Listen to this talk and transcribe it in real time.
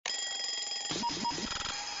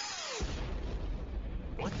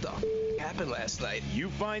What the happened last night? You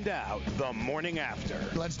find out the morning after.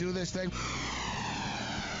 Let's do this thing.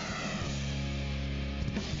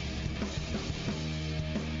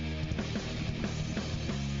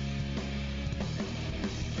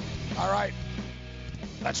 All right.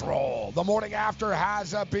 Let's roll. The morning after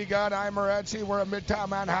has begun. I'm Morency. We're in Midtown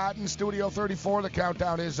Manhattan, Studio 34. The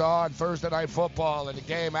countdown is on. Thursday Night Football, and the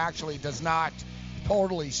game actually does not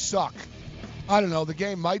totally suck. I don't know. The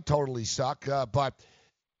game might totally suck, but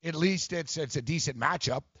at least it's a decent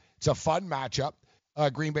matchup. It's a fun matchup.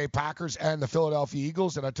 Green Bay Packers and the Philadelphia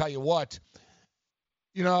Eagles. And I'll tell you what,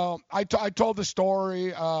 you know, I told the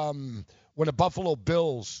story when the Buffalo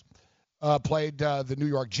Bills played the New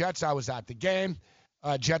York Jets. I was at the game.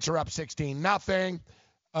 Jets are up 16-0.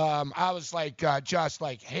 I was like, just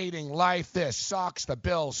like hating life. This sucks. The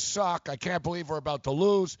Bills suck. I can't believe we're about to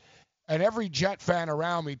lose. And every Jet fan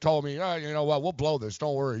around me told me, oh, you know what, we'll blow this.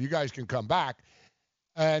 Don't worry. You guys can come back.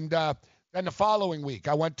 And then the following week,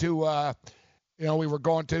 I went to, we were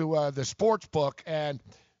going to the sports book, and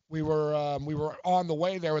we were on the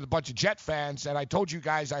way there with a bunch of Jet fans. And I told you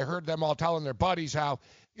guys, I heard them all telling their buddies how,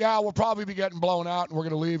 yeah, we'll probably be getting blown out, and we're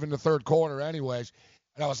going to leave in the third quarter anyways.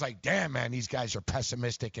 And I was like, damn, man, these guys are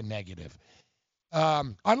pessimistic and negative.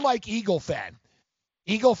 Unlike Eagle fan.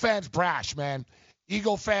 Eagle fan's brash, man.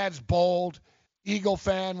 Eagle fan's bold. Eagle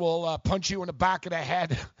fan will punch you in the back of the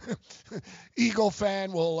head. Eagle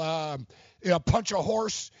fan will punch a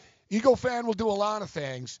horse. Eagle fan will do a lot of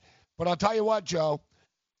things. But I'll tell you what, Joe,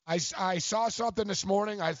 I saw something this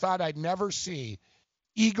morning I thought I'd never see.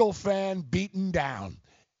 Eagle fan beaten down.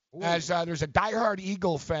 Ooh. As there's a diehard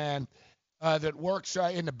Eagle fan that works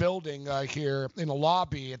in the building here in the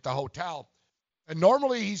lobby at the hotel. And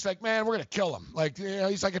normally he's like, man, we're going to kill him. Like,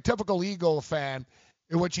 he's like a typical Eagle fan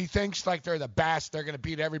in which he thinks like they're the best. They're going to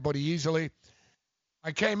beat everybody easily.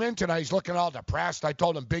 I came in tonight. He's looking all depressed. I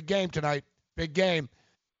told him, big game tonight. Big game.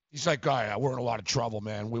 He's like, oh, yeah, we're in a lot of trouble,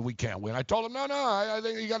 man. We can't win. I told him, no, I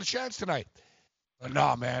think you got a chance tonight. But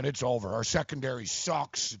no, man, it's over. Our secondary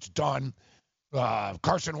sucks. It's done.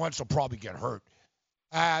 Carson Wentz will probably get hurt.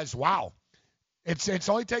 Wow. It's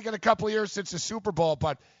only taken a couple of years since the Super Bowl,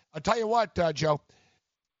 but I'll tell you what, Joe,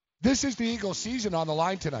 this is the Eagles' season on the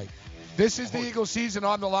line tonight. This is the Eagles' season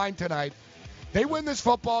on the line tonight. They win this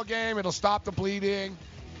football game, it'll stop the bleeding.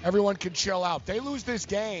 Everyone can chill out. They lose this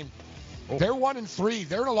game, they're 1-3.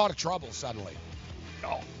 They're in a lot of trouble suddenly.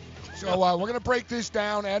 So we're going to break this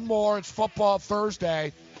down and more. It's Football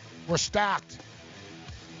Thursday. We're stacked.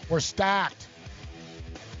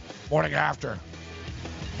 Morning after.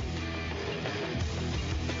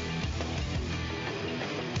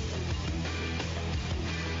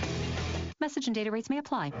 Message and data rates may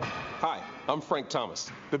apply. Hi, I'm Frank Thomas,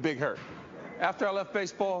 the Big Hurt. After I left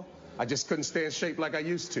baseball, I just couldn't stay in shape like I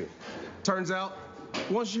used to. Turns out,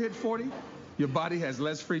 once you hit 40, your body has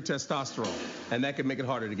less free testosterone, and that can make it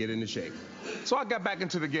harder to get into shape. So I got back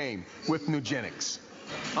into the game with Nugenics.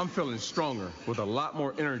 I'm feeling stronger with a lot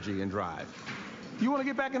more energy and drive. You want to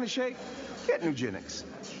get back into shape? Get Nugenics.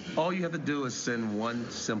 All you have to do is send one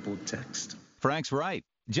simple text. Frank's right.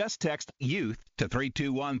 Just text YOUTH to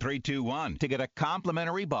 321-321 to get a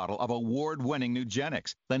complimentary bottle of award-winning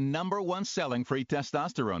Nugenics, the #1 selling free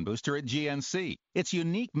testosterone booster at GNC. Its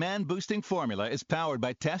unique man-boosting formula is powered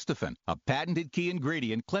by Testofen, a patented key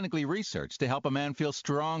ingredient clinically researched to help a man feel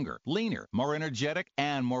stronger, leaner, more energetic,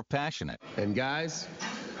 and more passionate. And guys,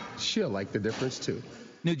 she'll like the difference too.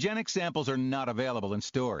 Nugenic samples are not available in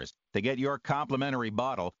stores. To get your complimentary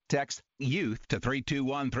bottle, text YOUTH to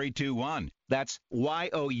 321-321. That's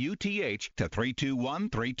YOUTH to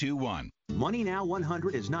 321-321. Money Now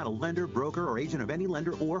 100 is not a lender, broker, or agent of any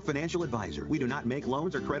lender or financial advisor. We do not make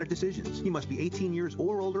loans or credit decisions. You must be 18 years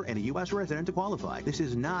or older and a U.S. resident to qualify. This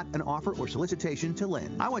is not an offer or solicitation to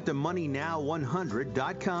lend. I went to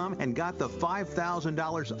MoneyNow100.com and got the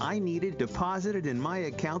 $5,000 I needed deposited in my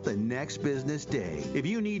account the next business day. If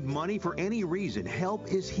you need money for any reason, help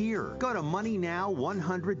is here. Go to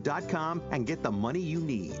MoneyNow100.com and get the money you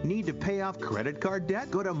need. Need to pay off credit card debt?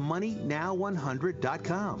 Go to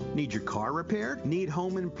MoneyNow100.com. Need your car repaired? Need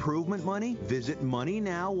home improvement money? Visit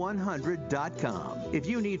MoneyNow100.com. If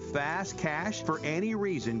you need fast cash for any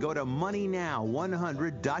reason, go to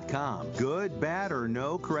MoneyNow100.com. Good, bad, or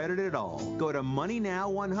no credit at all. Go to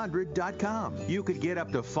MoneyNow100.com. You could get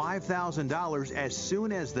up to $5,000 as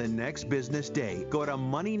soon as the next business day. Go to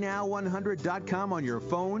MoneyNow100.com on your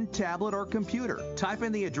phone, tablet, or computer. Type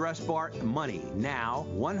in the address bar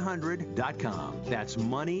MoneyNow100.com. That's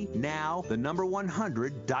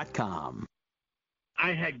MoneyNow100.com.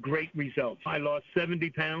 I had great results. I lost 70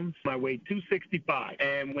 pounds. I weighed 265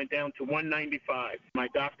 and went down to 195. My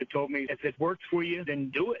doctor told me, if it works for you, then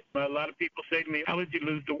do it. A lot of people say to me, how did you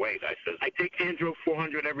lose the weight? I said, I take Andro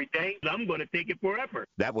 400 every day. I'm going to take it forever.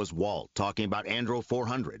 That was Walt talking about Andro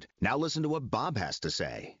 400. Now listen to what Bob has to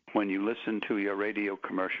say. When you listen to your radio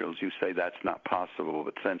commercials, you say that's not possible,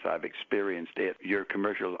 but since I've experienced it, your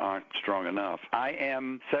commercials aren't strong enough. I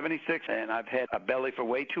am 76, and I've had a belly for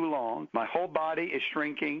way too long. My whole body is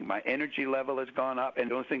shrinking. My energy level has gone up,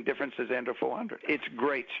 and the only thing difference is Andro 400. It's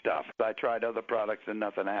great stuff. I tried other products, and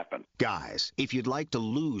nothing happened. Guys, if you'd like to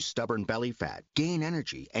lose stubborn belly fat, gain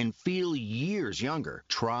energy, and feel years younger,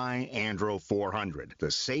 try Andro 400,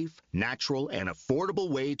 the safe, natural, and affordable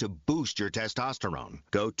way to boost your testosterone.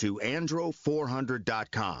 Go to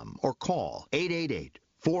andro400.com or call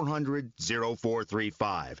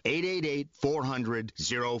 888-400-0435.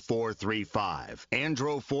 888-400-0435.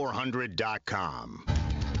 andro400.com.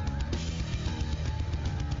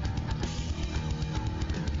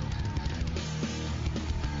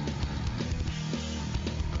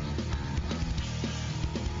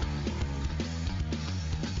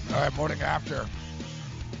 All right, morning after.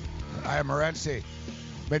 I am Morency.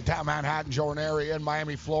 Midtown Manhattan, Jordan area in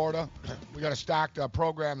Miami, Florida. We got a stacked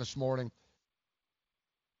program this morning.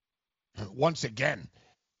 Once again,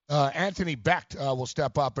 Anthony Becht will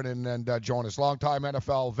step up and join us. Longtime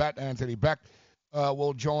NFL vet Anthony Becht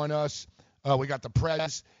will join us. We got the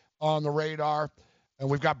Prez on the radar. And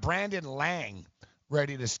we've got Brandon Lang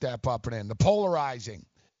ready to step up and in. The polarizing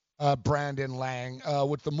Brandon Lang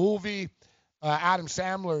with the movie, Adam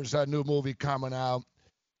Sandler's new movie coming out.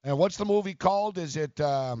 And what's the movie called? Is it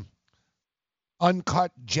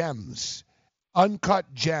Uncut Gems?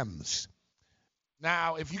 Uncut Gems.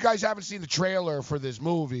 Now, if you guys haven't seen the trailer for this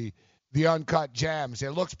movie, The Uncut Gems, it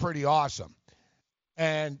looks pretty awesome.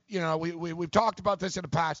 And, you know, we've talked about this in the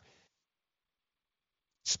past.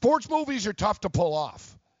 Sports movies are tough to pull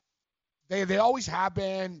off. They always have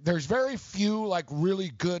been. There's very few, like, really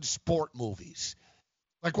good sport movies.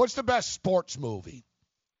 Like, what's the best sports movie?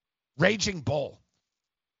 Raging Bull.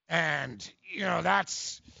 And, you know,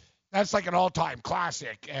 that's like an all-time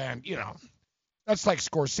classic. And, you know, that's like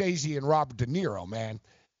Scorsese and Robert De Niro, man.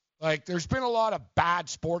 Like, there's been a lot of bad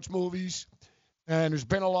sports movies, and there's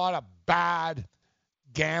been a lot of bad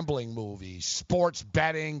gambling movies, sports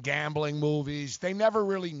betting, gambling movies. They never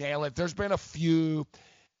really nail it. There's been a few.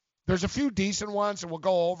 There's a few decent ones, and we'll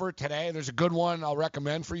go over it today. There's a good one I'll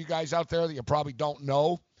recommend for you guys out there that you probably don't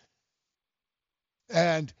know.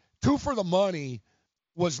 And Two for the Money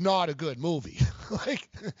was not a good movie.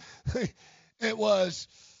 It was,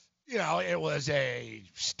 you know, it was a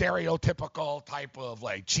stereotypical type of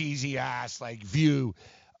like cheesy ass like view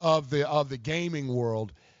of the gaming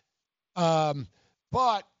world. But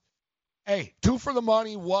hey, Two for the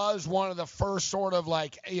Money was one of the first sort of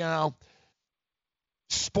like, you know,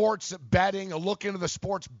 sports betting, a look into the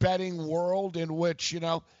sports betting world in which, you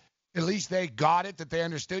know, at least they got it, that they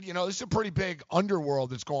understood. You know, this is a pretty big underworld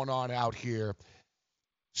that's going on out here.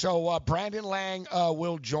 So Brandon Lang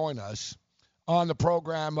will join us on the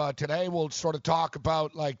program today. We'll sort of talk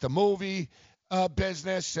about like the movie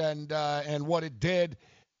business and what it did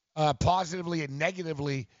positively and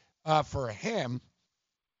negatively for him.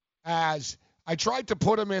 As I tried to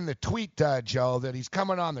put him in the tweet, Joe, that he's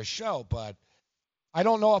coming on the show, but I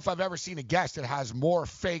don't know if I've ever seen a guest that has more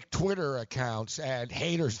fake Twitter accounts and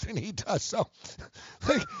haters than he does. So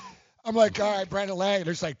like, I'm like, all right, Brandon Lang,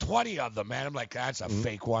 there's like 20 of them, man. I'm like, that's a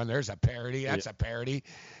fake one. There's a parody. That's a parody.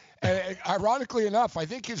 And ironically enough, I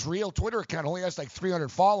think his real Twitter account only has like 300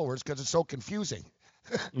 followers because it's so confusing.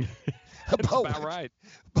 That's about right.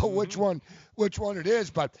 But which one it is.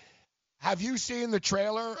 But have you seen the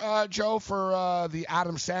trailer, Joe, for the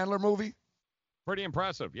Adam Sandler movie? Pretty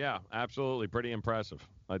impressive. Yeah, absolutely. Pretty impressive.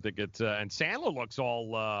 I think it's and Sandler looks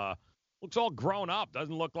all grown up.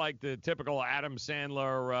 Doesn't look like the typical Adam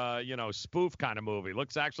Sandler, spoof kind of movie.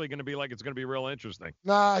 Looks actually going to be like it's going to be real interesting.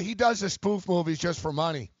 Nah, he does the spoof movies just for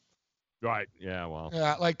money. Right. Yeah. Well.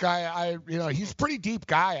 Yeah, like he's a pretty deep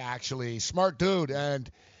guy actually, smart dude, and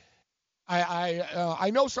I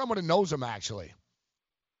know someone that knows him actually,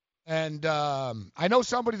 and I know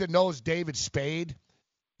somebody that knows David Spade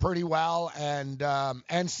pretty well, and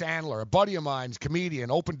Sandler, a buddy of mine's comedian,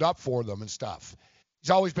 opened up for them and stuff. He's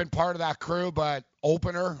always been part of that crew, but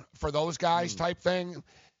opener for those guys type thing.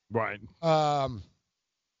 Right.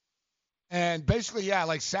 And basically, yeah,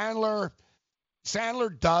 like Sandler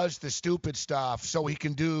does the stupid stuff so he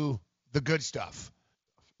can do the good stuff.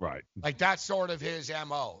 Right. Like that's sort of his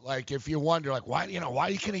MO. Like if you wonder, like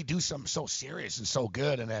why can he do something so serious and so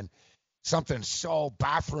good, and then something so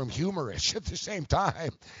bathroom humorous at the same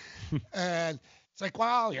time. And it's like,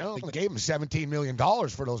 wow, they gave him $17 million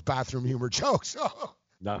for those bathroom humor jokes. So,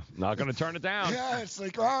 no, not going to turn it down. Yeah, it's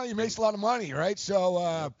like, well, he makes a lot of money, right?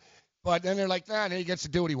 So, but then they're like, nah, then he gets to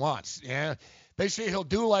do what he wants. Yeah, basically he'll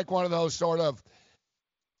do like one of those sort of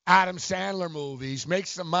Adam Sandler movies, make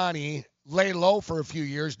some money, lay low for a few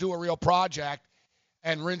years, do a real project,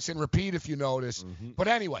 and rinse and repeat if you notice. Mm-hmm. But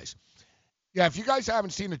anyways, yeah, if you guys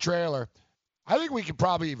haven't seen the trailer, I think we could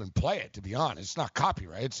probably even play it, to be honest. It's not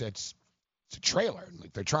copyright. It's a trailer.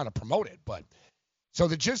 Like, they're trying to promote it. But so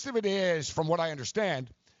the gist of it is, from what I understand,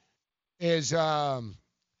 is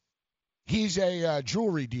he's a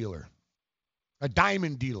jewelry dealer, a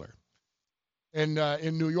diamond dealer in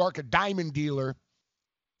New York, a diamond dealer.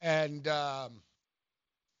 And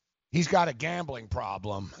he's got a gambling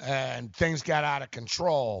problem, and things got out of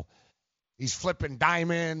control. He's flipping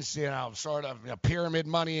diamonds, sort of pyramid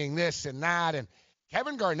moneying this and that. And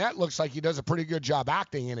Kevin Garnett looks like he does a pretty good job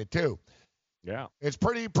acting in it, too. Yeah. It's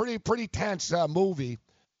pretty tense movie.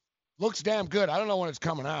 Looks damn good. I don't know when it's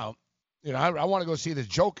coming out. I want to go see this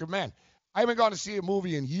Joker. Man, I haven't gone to see a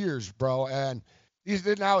movie in years, bro. And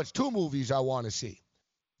now it's two movies I want to see.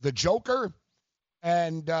 The Joker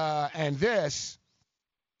and this.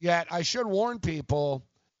 Yet I should warn people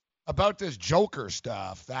about this Joker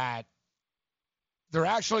stuff, that they're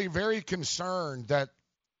actually very concerned that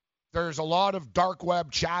there's a lot of dark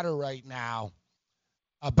web chatter right now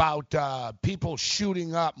about people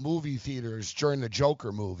shooting up movie theaters during the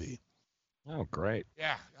Joker movie. Oh, great.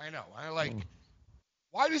 Yeah, I know.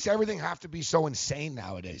 Why does everything have to be so insane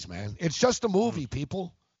nowadays, man? It's just a movie,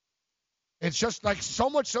 people. It's just like so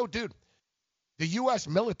much so, dude. The U.S.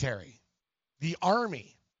 military, the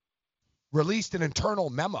Army, released an internal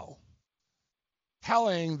memo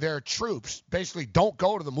telling their troops basically don't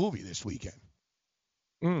go to the movie this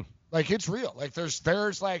weekend. Like, it's real. Like, there's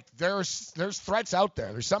threats out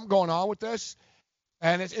there. There's something going on with this,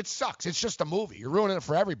 and it sucks. It's just a movie. You're ruining it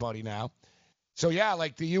for everybody now. So yeah,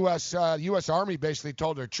 like the U.S. Army basically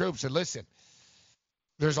told their troops, and listen,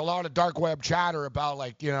 there's a lot of dark web chatter about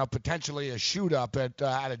potentially a shoot up at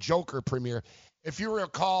a Joker premiere. If you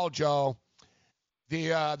recall, Joe,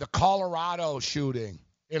 the Colorado shooting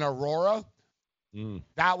in Aurora,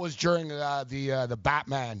 that was during the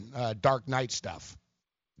Batman Dark Knight stuff.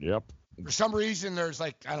 Yep. For some reason, there's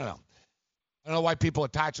I don't know why people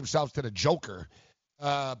attach themselves to the Joker,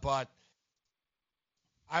 but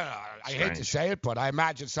I don't know. I hate to say it, but I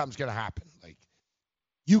imagine something's gonna happen. Like,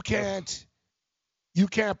 you can't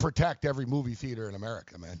protect every movie theater in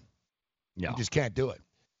America, man. Yeah. You just can't do it.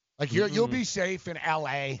 Like, you'll be safe in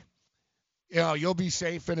L.A. You'll be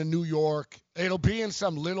safe in New York. It'll be in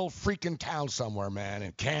some little freaking town somewhere, man,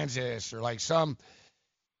 in Kansas or some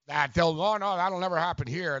that they'll, oh, no, that'll never happen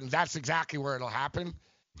here. And that's exactly where it'll happen.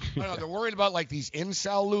 They're worried about, these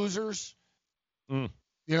incel losers.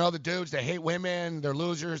 The dudes, they hate women. They're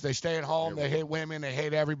losers. They stay at home. They hate women. They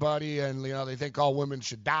hate everybody. And, they think all women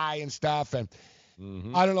should die and stuff. And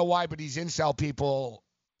I don't know why, but these incel people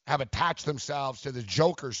have attached themselves to the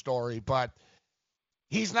Joker story. But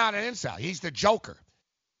he's not an incel. He's the Joker.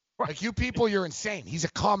 Like, you people, you're insane. He's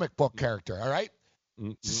a comic book character, all right?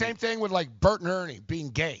 It's the same thing with, Bert and Ernie being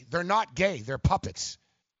gay. They're not gay. They're puppets.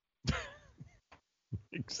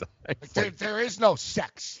 Exactly. There is no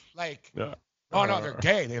sex. Oh, no, they're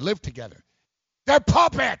gay. They live together. They're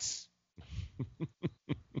puppets.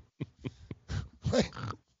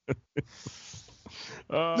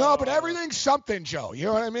 No, but everything's something, Joe. You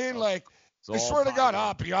know what I mean? I swear to God,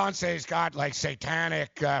 Beyonce's got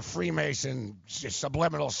satanic Freemason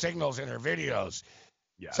subliminal signals in her videos.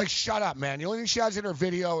 Yeah. It's like, shut up, man. The only thing she has in her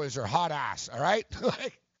video is her hot ass, all right?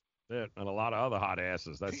 And a lot of other hot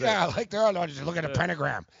asses. That's it. Yeah, they're all just looking at a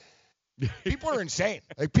pentagram. People are insane.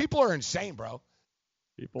 People are insane, bro.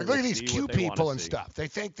 Look at these Q people and stuff. They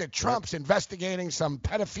think that Trump's investigating some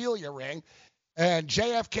pedophilia ring, and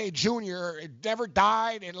JFK Jr. never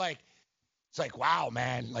died, and it's like, wow,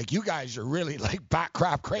 man, you guys are really back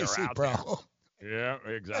crap crazy, bro. Yeah,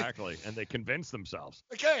 exactly. And they convince themselves.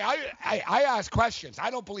 Okay, I ask questions. I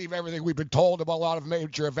don't believe everything we've been told about a lot of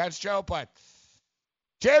major events, Joe, but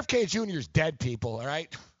JFK Jr. is dead, people, all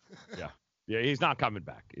right? Yeah. Yeah, he's not coming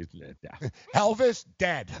back. He's dead. Yeah. Elvis,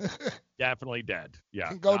 dead. Definitely dead. Yeah.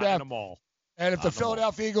 Can go down. In the mall. And if the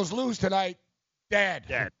Philadelphia Eagles lose tonight, dead.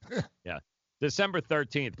 Dead. Yeah. December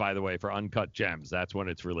 13th, by the way, for Uncut Gems. That's when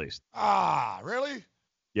it's released. Ah, really?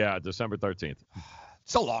 Yeah, December 13th.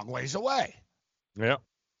 It's a long ways away. Yeah.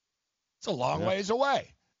 It's a long ways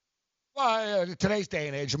away. Well, today's day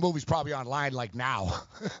and age, the movie's probably online like now.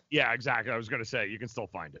 Yeah, exactly. I was going to say, you can still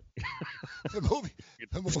find it. The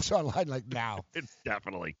movie's online like now. It's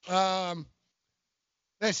definitely.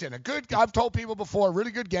 Listen, I've told people before, a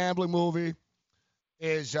really good gambling movie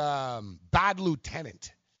is Bad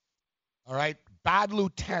Lieutenant. All right? Bad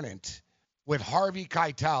Lieutenant with Harvey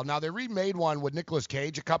Keitel. Now, they remade one with Nicolas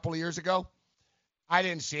Cage a couple of years ago. I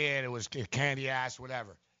didn't see it. It was candy ass,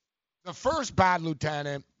 whatever. The first Bad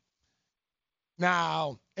Lieutenant,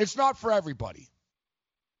 now, it's not for everybody.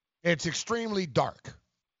 It's extremely dark.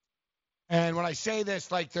 And when I say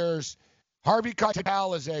this, like there's Harvey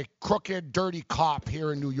Keitel is a crooked, dirty cop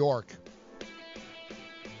here in New York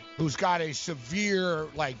who's got a severe,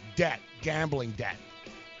 like, gambling debt.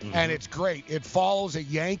 Mm-hmm. And it's great. It follows a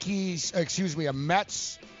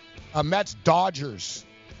Mets-Dodgers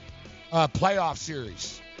playoff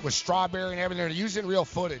series with Strawberry and everything. They're using real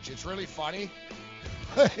footage. It's really funny.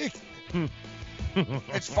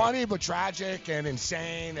 It's funny but tragic and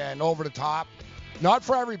insane and over the top. Not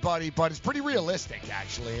for everybody, but it's pretty realistic,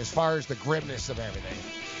 actually, as far as the grimness of everything.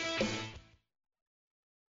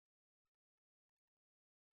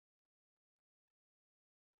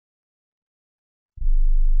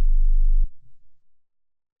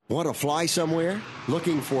 Want to fly somewhere?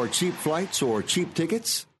 Looking for cheap flights or cheap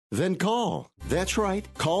tickets? Then call. That's right.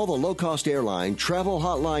 Call the low-cost airline travel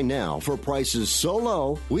hotline now for prices so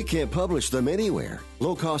low we can't publish them anywhere.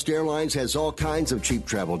 Low Cost Airlines has all kinds of cheap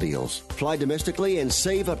travel deals. Fly domestically and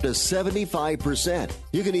save up to 75%.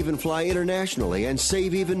 You can even fly internationally and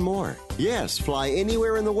save even more. Yes, fly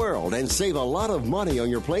anywhere in the world and save a lot of money on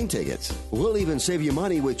your plane tickets. We'll even save you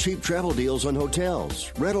money with cheap travel deals on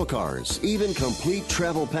hotels, rental cars, even complete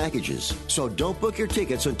travel packages. So don't book your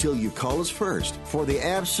tickets until you call us first for the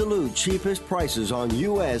absolute cheapest prices on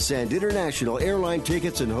U.S. and international airline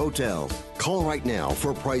tickets and hotels. Call right now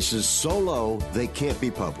for prices so low they can't be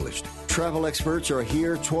published. Travel experts are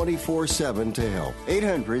here 24/7 to help.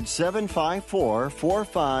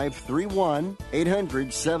 800-754-4531.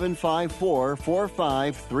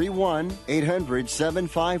 800-754-4531.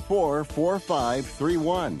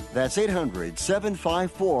 800-754-4531. That's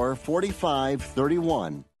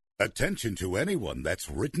 800-754-4531. Attention to anyone that's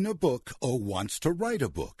written a book or wants to write a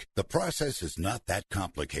book. The process is not that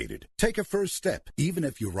complicated. Take a first step. Even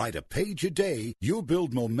if you write a page a day, you'll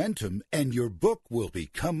build momentum and your book will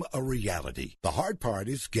become a reality. The hard part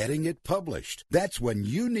is getting it published. That's when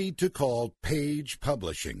you need to call Page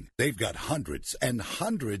Publishing. They've got hundreds and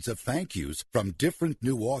hundreds of thank yous from different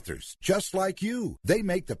new authors, just like you. They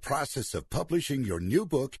make the process of publishing your new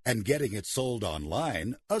book and getting it sold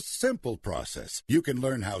online a simple process. You can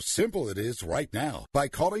learn how simple it is right now by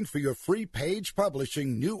calling for your free Page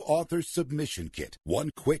Publishing new author submission kit. One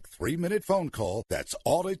quick 3-minute phone call, that's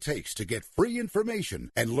all it takes to get free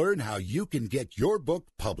information and learn how you can get your book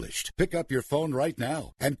published. Pick up your phone right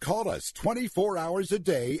now and call us 24 hours a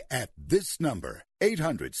day at this number.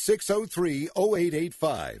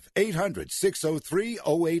 800-603-0885.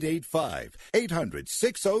 800-603-0885.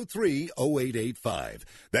 800-603-0885.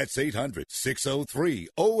 That's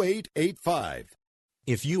 800-603-0885.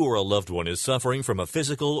 If you or a loved one is suffering from a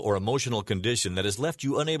physical or emotional condition that has left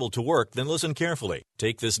you unable to work, then listen carefully.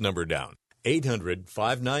 Take this number down.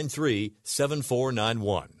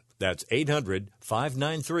 800-593-7491. That's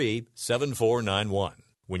 800-593-7491.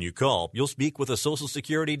 When you call, you'll speak with a Social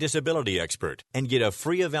Security disability expert and get a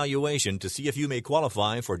free evaluation to see if you may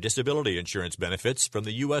qualify for disability insurance benefits from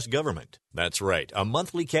the U.S. government. That's right, a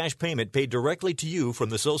monthly cash payment paid directly to you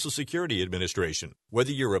from the Social Security Administration.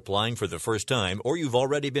 Whether you're applying for the first time or you've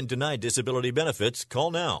already been denied disability benefits, call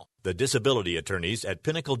now. The disability attorneys at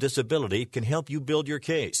Pinnacle Disability can help you build your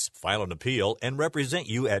case, file an appeal, and represent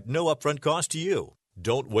you at no upfront cost to you.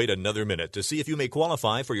 Don't wait another minute to see if you may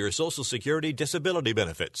qualify for your Social Security disability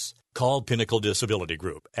benefits. Call Pinnacle Disability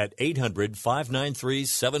Group at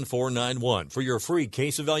 800-593-7491 for your free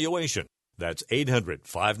case evaluation. That's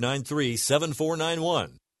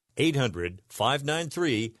 800-593-7491.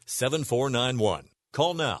 800-593-7491.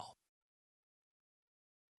 Call now.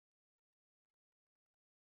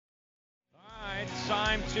 It's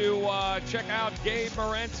time to check out Gabe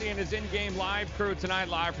Morency and his in-game live crew tonight,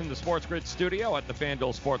 live from the Sports Grid studio at the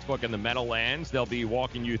FanDuel Sportsbook in the Meadowlands. They'll be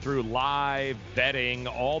walking you through live betting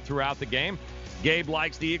all throughout the game. Gabe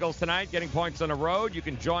likes the Eagles tonight, getting points on the road. You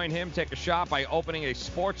can join him, take a shot by opening a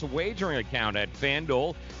sports wagering account at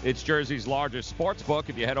FanDuel. It's Jersey's largest sports book.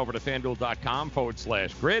 If you head over to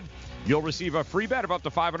FanDuel.com/grid, you'll receive a free bet of up to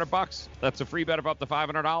 $500. That's a free bet of up to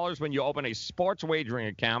 $500 when you open a sports wagering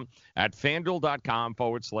account at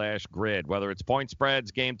FanDuel.com/grid. Whether it's point spreads,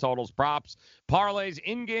 game totals, props, parlays,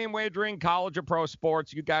 in-game wagering, college or pro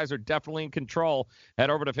sports, you guys are definitely in control. Head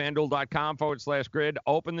over to FanDuel.com/grid,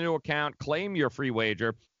 open the new account, claim your free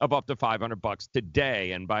wager of up to $500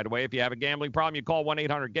 today. And by the way, if you have a gambling problem, you call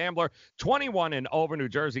 1-800-GAMBLER. 21 and over, New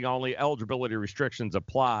Jersey only. Eligibility restrictions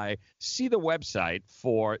apply. See the website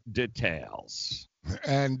for details.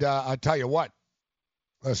 And I'll tell you what,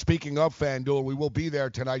 speaking of FanDuel, we will be there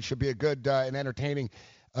tonight. Should be a good and entertaining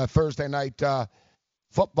Thursday night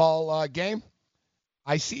football game.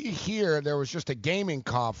 I see here there was just a gaming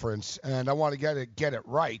conference, and I want to get it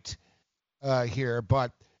right here.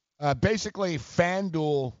 But basically,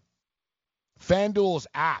 FanDuel's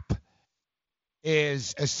app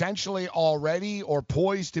is essentially already or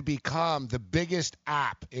poised to become the biggest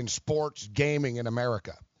app in sports gaming in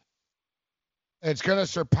America. It's going to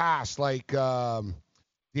surpass, the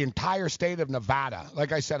entire state of Nevada.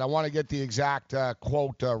 Like I said, I want to get the exact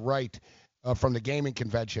quote right from the gaming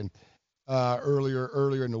convention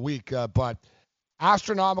earlier in the week. But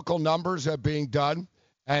astronomical numbers are being done,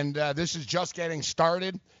 and this is just getting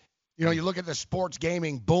started. You know, you look at the sports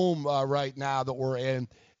gaming boom right now that we're in,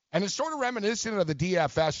 and it's sort of reminiscent of the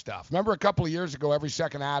DFS stuff. Remember a couple of years ago, every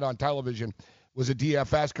second ad on television was a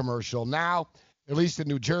DFS commercial. Now, at least in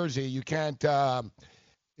New Jersey, you can't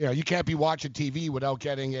be watching TV without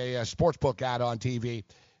getting a sportsbook ad on TV.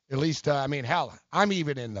 At least, hell, I'm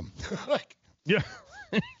even in them. Yeah.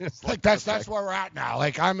 That's where we're at now.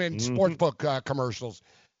 I'm in sportsbook commercials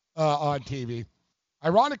on TV.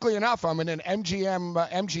 Ironically enough, I'm in an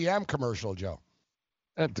MGM commercial, Joe.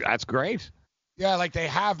 That's great. Yeah, they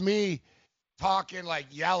have me talking,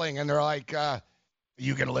 yelling, and they're like, are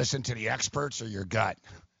you going to listen to the experts or your gut?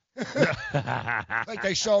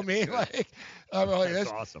 They show me,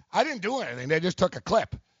 that's awesome. I didn't do anything. They just took a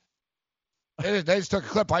clip. They just took a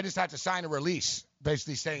clip. I just had to sign a release,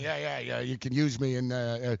 basically saying, yeah, you can use me in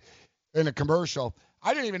a commercial.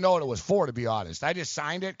 I didn't even know what it was for, to be honest. I just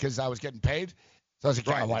signed it because I was getting paid. So I was like,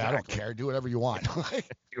 exactly. I don't care. Do whatever you want.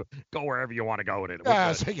 Go wherever you want to go with it. Yeah, I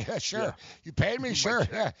was like, yeah, sure. Yeah. You paid me? Sure.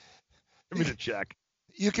 Yeah. Give me the check.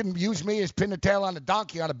 You can use me as pin the tail on a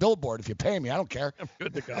donkey on a billboard if you pay me. I don't care. I'm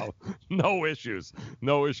good to go. No issues.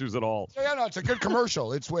 No issues at all. Yeah, no, it's a good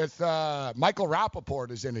commercial. It's with Michael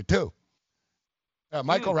Rappaport is in it, too.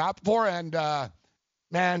 Michael Rappaport, and,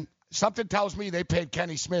 man, something tells me they paid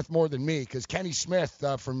Kenny Smith more than me, because Kenny Smith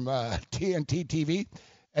from TNT TV,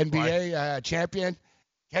 NBA champion,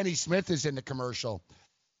 Kenny Smith is in the commercial.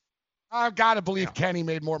 I've got to believe Kenny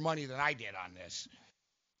made more money than I did on this.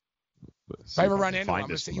 If I ever run into him, I'm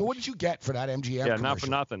going to say, what did you get for that MGM commercial? Yeah, not for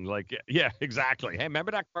nothing. Yeah, exactly. Hey,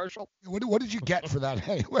 remember that commercial? What did you get for that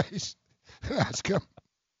anyways? Ask him.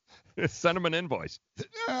 Send him an invoice.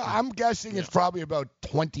 I'm guessing it's probably about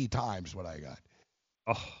 20 times what I got.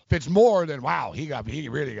 Oh. If it's more, then wow, he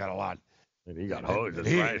really got a lot. And he got hosed.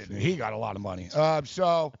 Right. He got a lot of money.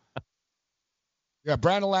 So, yeah,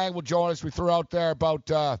 Brandon Lang will join us. We threw out there about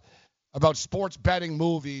sports betting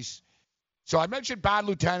movies. So I mentioned Bad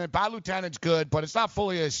Lieutenant. Bad Lieutenant's good, but it's not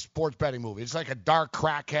fully a sports betting movie. It's like a dark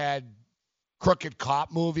crackhead, crooked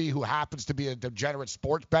cop movie who happens to be a degenerate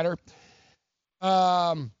sports bettor.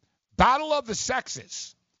 Battle of the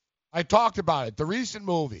Sexes. I talked about it. The recent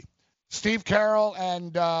movie. Steve Carell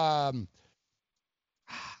and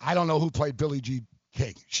I don't know who played Billie Jean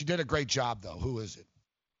King. She did a great job, though. Who is it?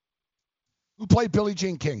 Who played Billie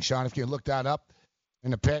Jean King, Sean, if you look that up in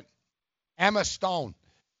the pit? Emma Stone.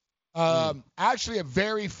 Actually, a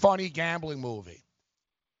very funny gambling movie.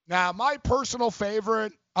 Now, my personal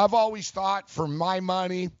favorite, I've always thought, for my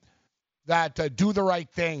money, that Do the Right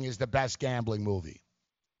Thing is the best gambling movie.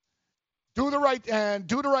 Do the Right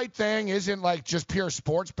Thing isn't like just pure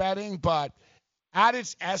sports betting, but at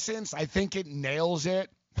its essence, I think it nails it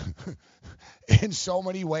in so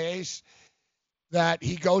many ways that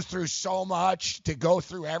he goes through so much to go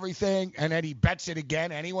through everything, and then he bets it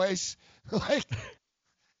again anyways.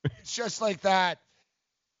 It's just like that.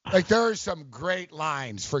 There are some great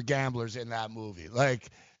lines for gamblers in that movie. The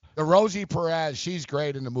Rosie Perez, she's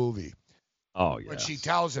great in the movie. Oh, yeah. When she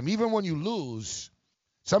tells him, even when you lose,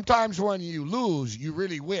 sometimes when you lose, you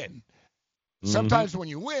really win. Sometimes when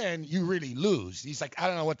you win, you really lose. He's like, I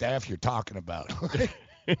don't know what the F you're talking about.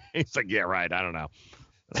 He's like, yeah, right. I don't know.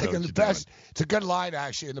 And the best, it's a good line,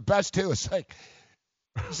 actually. And the best, too, is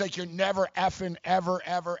He's like, you're never effing, ever,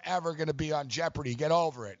 ever, ever going to be on Jeopardy. Get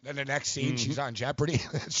over it. Then the next scene, she's on Jeopardy.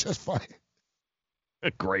 It's just funny.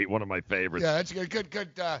 Great, one of my favorites. Yeah, that's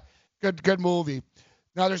a good movie.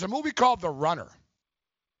 Now, there's a movie called The Runner.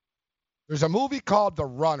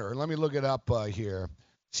 Let me look it up here,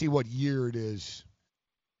 see what year it is.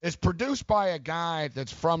 It's produced by a guy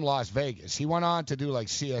that's from Las Vegas. He went on to do like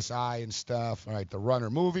CSI and stuff. All right, The Runner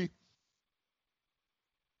movie.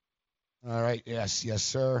 All right, yes,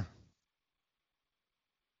 sir.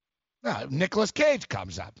 Now, Nicolas Cage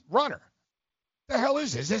comes up. Runner. The hell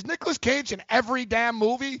is this? Is Nicolas Cage in every damn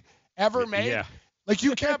movie ever made? Yeah. Like,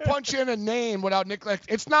 you can't punch in a name without Nicolas.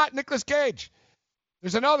 It's not Nicolas Cage.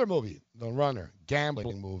 There's another movie, The Runner,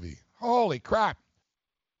 gambling movie. Holy crap.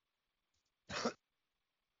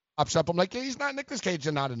 Ups up. I'm like, yeah, he's not Nicolas Cage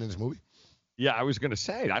and not in this movie. Yeah, I was going to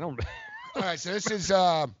say, I don't. All right, so this is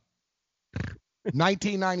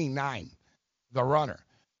 1999, The Runner.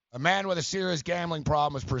 A man with a serious gambling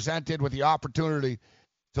problem is presented with the opportunity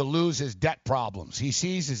to lose his debt problems. He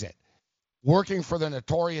seizes it, working for the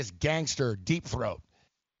notorious gangster Deep Throat.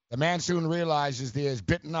 The man soon realizes that he has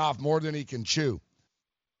bitten off more than he can chew.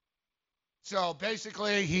 So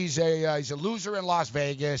basically, he's a loser in Las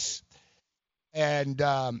Vegas, and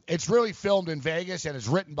it's really filmed in Vegas, and it's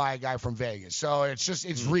written by a guy from Vegas. So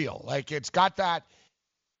it's real. Like, it's got that.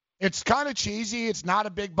 It's kind of cheesy. It's not a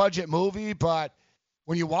big budget movie, but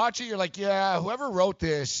when you watch it, you're like, yeah, whoever wrote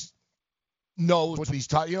this knows what he's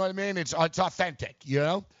talking. You know what I mean? It's authentic. You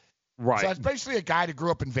know. Right. So it's basically a guy that grew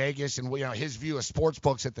up in Vegas, and his view of sports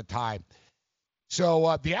books at the time.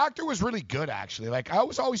 So the actor was really good, actually. Like, I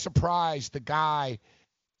was always surprised the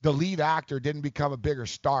lead actor, didn't become a bigger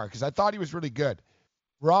star because I thought he was really good.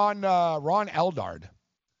 Ron Eldard.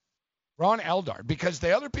 Because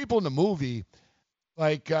the other people in the movie,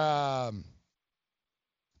 like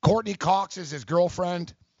Courtney Cox is his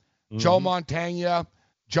girlfriend, Joe Montana,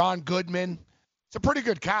 John Goodman. It's a pretty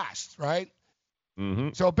good cast, right? Mm-hmm.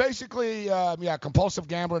 So basically, compulsive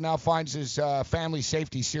gambler now finds his family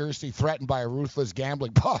safety seriously threatened by a ruthless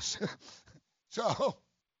gambling boss. So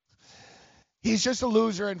he's just a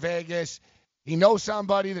loser in Vegas. He knows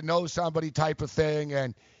somebody that knows somebody type of thing,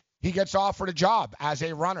 and he gets offered a job as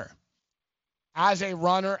a runner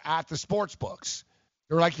at the sports books.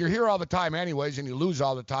 They're like, you're here all the time anyways, and you lose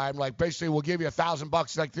all the time. Like, basically, we'll give you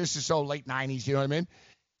 $1,000. Like, this is so late 90s, you know what I mean?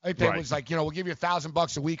 I think it was like, we'll give you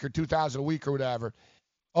 $1,000 a week or $2,000 a week or whatever.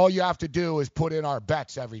 All you have to do is put in our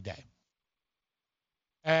bets every day.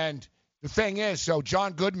 And the thing is, so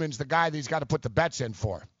John Goodman's the guy that he's got to put the bets in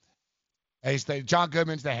for. John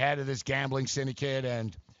Goodman's the head of this gambling syndicate.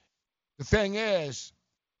 And the thing is,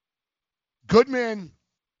 Goodman,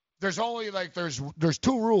 there's only there's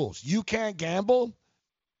two rules. You can't gamble,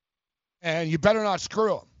 and you better not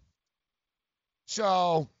screw him.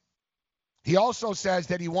 So he also says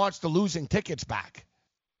that he wants the losing tickets back,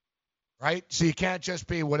 right? So you can't just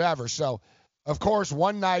be whatever. So, of course,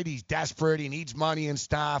 one night he's desperate. He needs money and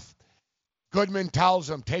stuff. Goodman tells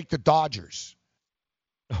him, take the Dodgers.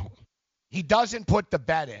 He doesn't put the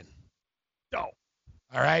bet in. No.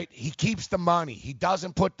 All right? He keeps the money. He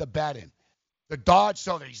doesn't put the bet in. The Dodgers,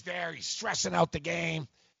 so he's there. He's stressing out the game.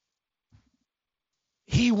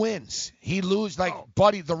 He wins. He loses.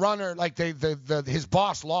 Buddy, the runner, his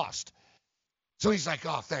boss lost. So he's like,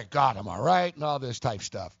 oh, thank God I'm all right and all this type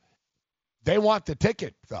stuff. They want the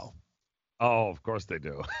ticket, though. Oh, of course they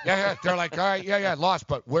do. Yeah. They're like, all right, lost,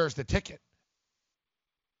 but where's the ticket?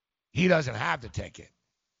 He doesn't have the ticket.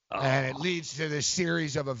 Oh. And it leads to this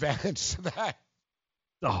series of events that.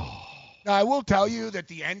 Oh. Now, I will tell you that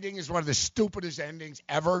the ending is one of the stupidest endings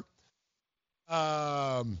ever.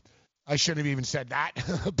 I shouldn't have even said that,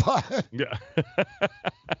 but yeah.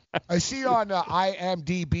 I see on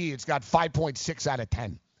IMDb it's got 5.6 out of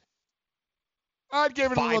 10. I'd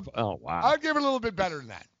give it a little. Oh wow! I'd give it a little bit better than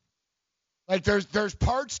that. Like there's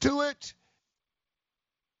parts to it.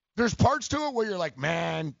 There's parts to it where you're like,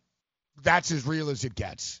 man, that's as real as it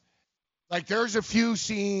gets. Like there's a few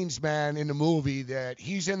scenes, man, in the movie that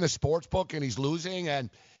he's in the sports book and he's losing, and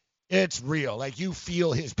it's real. Like you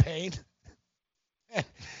feel his pain.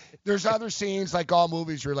 There's other scenes, like all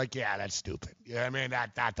movies, you're like, yeah, that's stupid. Yeah, I mean,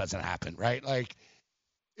 that doesn't happen, right? Like,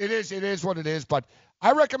 it is what it is, but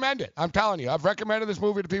I recommend it. I'm telling you, I've recommended this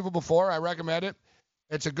movie to people before. I recommend it.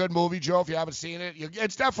 It's a good movie, Joe, if you haven't seen it.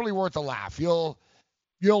 It's definitely worth a laugh. You'll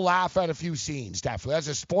laugh at a few scenes, definitely. As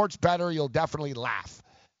a sports bettor, you'll definitely laugh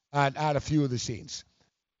at a few of the scenes.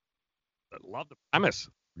 I love the premise.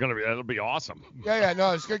 It'll be awesome. Yeah,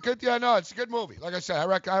 no, it's good. Yeah, no, it's a good movie. Like I said,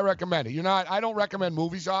 I recommend it. I don't recommend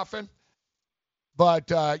movies often, but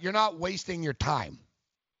you're not wasting your time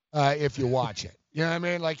if you watch it. You know what I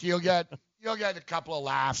mean? Like you'll get a couple of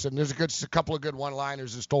laughs, and there's a couple of good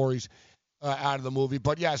one-liners and stories out of the movie.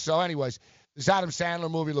 But yeah, so anyways, this Adam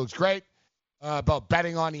Sandler movie looks great about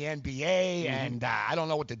betting on the NBA, and I don't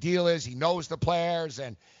know what the deal is. He knows the players,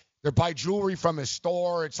 and they buy jewelry from his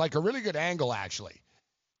store. It's like a really good angle, actually.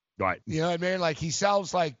 Right. You know what I mean? Like he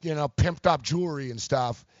sells pimped up jewelry and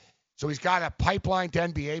stuff. So he's got a pipeline to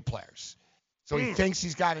NBA players. So he thinks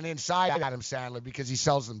he's got an inside Adam Sandler because he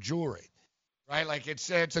sells them jewelry. Right? Like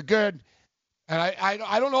it's a good, and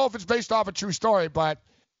I don't know if it's based off a true story, but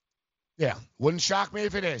yeah, wouldn't shock me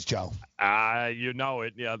if it is, Joe. You know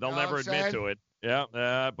it. Yeah, they'll never admit saying? to it.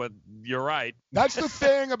 Yeah, but you're right. That's the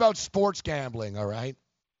thing about sports gambling, all right?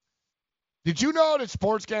 Did you know that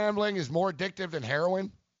sports gambling is more addictive than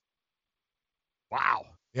heroin? Wow.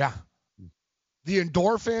 Yeah. The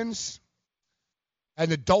endorphins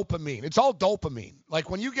and the dopamine. It's all dopamine. Like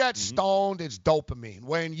when you get stoned, it's dopamine.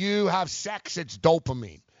 When you have sex, it's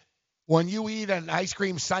dopamine. When you eat an ice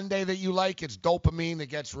cream sundae that you like, it's dopamine that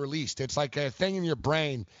gets released. It's like a thing in your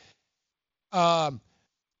brain.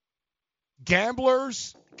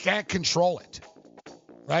 Gamblers can't control it,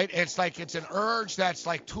 right? It's like it's an urge that's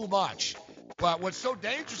like too much. But what's so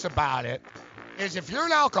dangerous about it is if you're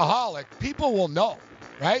an alcoholic, people will know,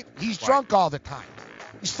 right? He's drunk all the time.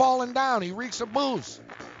 He's falling down. He reeks of booze.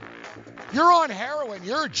 You're on heroin.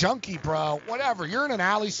 You're a junkie, bro. Whatever. You're in an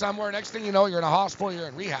alley somewhere. Next thing you know, you're in a hospital. You're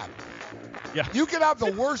in rehab. Yeah. You could have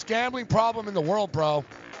the worst gambling problem in the world, bro.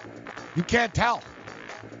 You can't tell.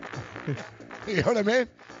 You know what I mean?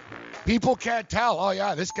 People can't tell. Oh,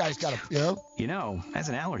 yeah, this guy's got a, You know, as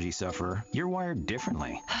an allergy sufferer, you're wired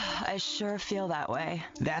differently. I sure feel that way.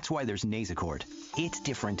 That's why there's Nasacort. It's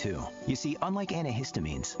different, too. You see, unlike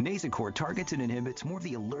antihistamines, Nasacort targets and inhibits more of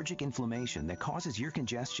the allergic inflammation that causes ear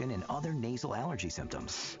congestion and other nasal allergy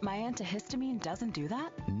symptoms. My antihistamine doesn't do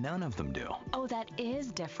that? None of them do. Oh, that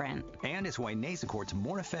is different. And it's why Nasacort's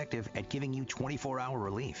more effective at giving you 24-hour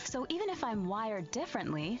relief. So even if I'm wired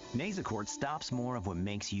differently... Nasacort stops more of what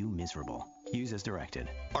makes you miserable. Use as directed.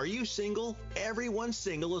 Are you single? Everyone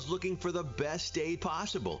single is looking for the best date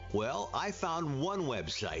possible. Well, I found one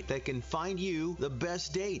website that can find you the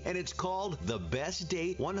best date, and it's called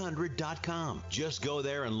thebestdate100.com. Just go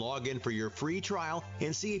there and log in for your free trial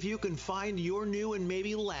and see if you can find your new and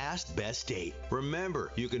maybe last best date.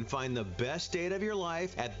 Remember, you can find the best date of your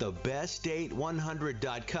life at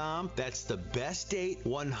thebestdate100.com. That's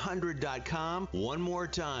thebestdate100.com. One more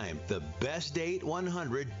time,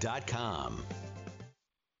 thebestdate100.com.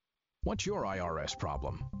 What's your IRS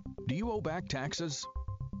problem? Do you owe back taxes?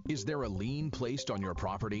 Is there a lien placed on your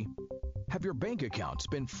property? Have your bank accounts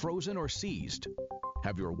been frozen or seized?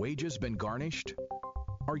 Have your wages been garnished?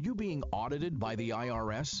 Are you being audited by the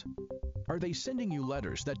IRS? Are they sending you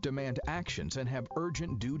letters that demand actions and have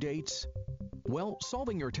urgent due dates? Well,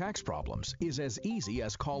 solving your tax problems is as easy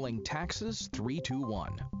as calling Taxes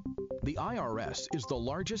 321. The IRS is the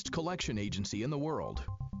largest collection agency in the world.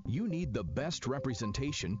 You need the best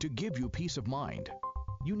representation to give you peace of mind.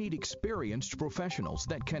 You need experienced professionals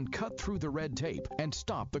that can cut through the red tape and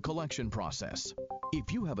stop the collection process.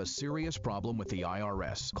 If you have a serious problem with the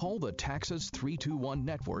IRS, call the Taxes 321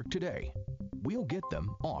 network today. We'll get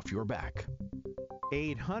them off your back.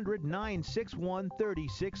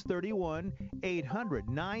 800-961-3631,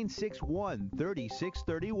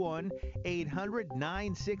 800-961-3631,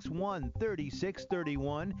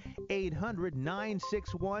 800-961-3631,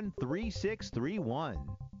 800-961-3631.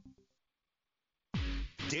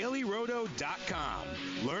 DailyRoto.com.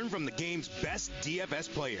 Learn from the game's best DFS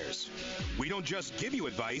players. We don't just give you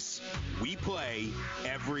advice, we play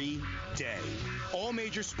every day. All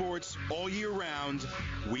major sports, all year round,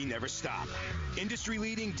 we never stop.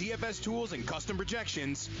 Industry-leading DFS tools and custom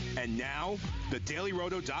projections, and now, the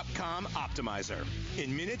DailyRoto.com Optimizer.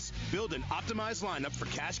 In minutes, build an optimized lineup for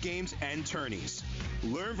cash games and tourneys.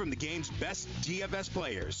 Learn from the game's best DFS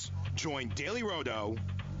players. Join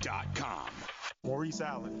DailyRoto.com. Maurice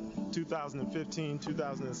Allen,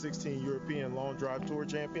 2015-2016 European Long Drive Tour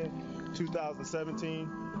Champion, 2017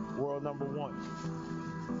 World Number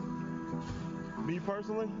 1. Me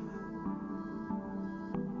personally,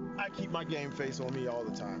 I keep my game face on me all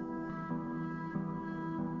the time.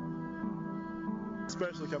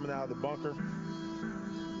 Especially coming out of the bunker,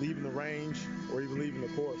 leaving the range, or even leaving the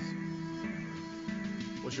course.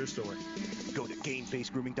 What's your story? Go to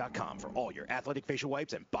GameFaceGrooming.com for all your athletic facial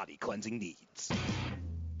wipes and body cleansing needs.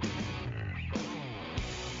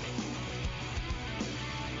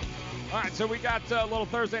 All right, so we got a little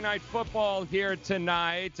Thursday night football here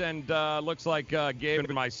tonight, and looks like Gabe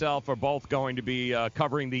and myself are both going to be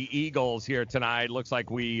covering the Eagles here tonight. Looks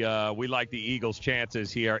like we like the Eagles'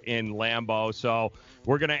 chances here in Lambeau. So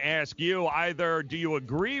we're going to ask you either, do you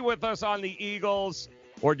agree with us on the Eagles,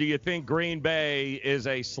 or do you think Green Bay is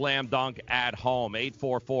a slam dunk at home?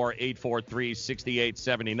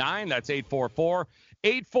 844-843-6879. That's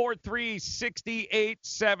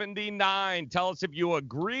 843-6879. Tell us if you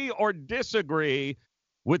agree or disagree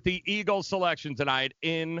with the Eagles selection tonight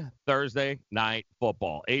in Thursday Night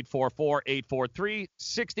Football.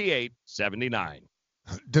 844-843-6879.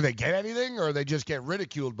 Do they get anything, or they just get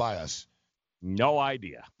ridiculed by us? No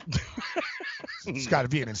idea. It's got to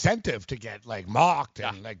be an incentive to get, like, mocked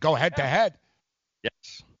and, like, go head-to-head.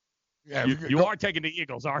 Yes. Yeah, you are taking the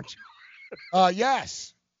Eagles, aren't you?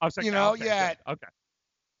 Yes. I was thinking, okay, yeah. Okay.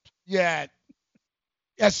 Yeah.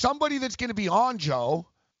 As somebody that's going to be on, Joe,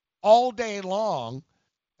 all day long,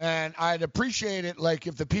 and I'd appreciate it, like,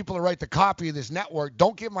 if the people who write the copy of this network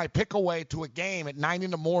don't give my pick away to a game at 9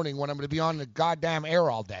 in the morning when I'm going to be on the goddamn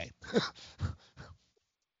air all day. It's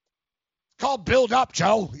called build up,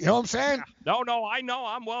 Joe. You know what I'm saying? No, I know.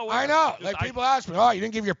 I'm well aware. I know. Like, people ask me, you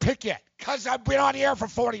didn't give your pick yet. Because I've been on the air for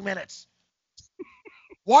 40 minutes.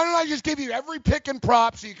 Why don't I just give you every pick and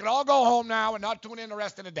prop so you can all go home now and not tune in the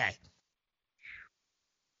rest of the day?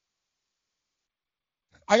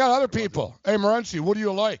 I got other people. Hey, Morency, what do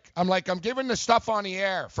you like? I'm like, I'm giving the stuff on the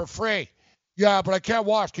air for free. Yeah, but I can't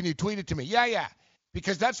watch. Can you tweet it to me? Yeah.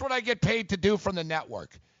 Because that's what I get paid to do from the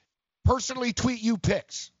network. Personally tweet you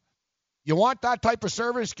picks. You want that type of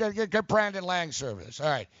service? Get Brandon Lang service. All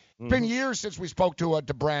right. It's been years since we spoke to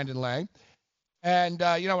Brandon Lang. And,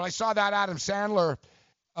 when I saw that Adam Sandler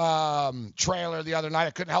trailer the other night,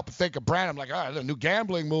 I couldn't help but think of Brandon. I'm like, the new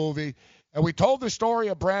gambling movie. And we told the story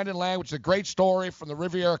of Brandon Lang, which is a great story from the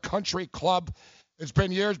Riviera Country Club. It's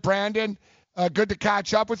been years, Brandon. Good to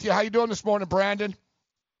catch up with you. How you doing this morning, Brandon?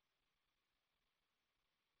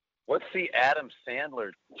 What's the Adam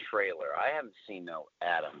Sandler trailer? I haven't seen no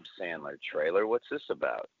Adam Sandler trailer. What's this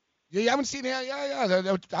about? Yeah, you haven't seen it?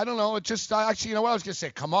 Yeah. I don't know. It just, actually, you know what? I was going to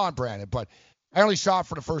say, come on, Brandon. But I only saw it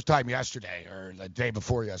for the first time yesterday or the day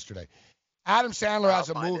before yesterday. Adam Sandler has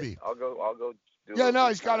a movie. I'll go.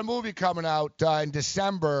 He's got a movie coming out in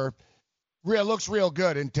December. Looks real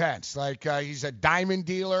good, intense. Like, he's a diamond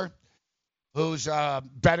dealer who's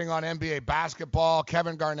betting on NBA basketball.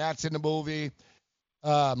 Kevin Garnett's in the movie.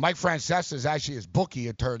 Mike Francesa is actually his bookie,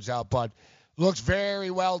 it turns out, but looks very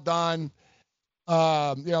well done.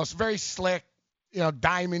 It's very slick,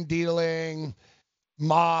 diamond dealing,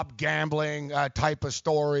 mob gambling type of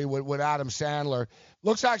story with Adam Sandler.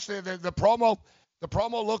 Looks actually, the promo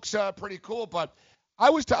looks pretty cool, but I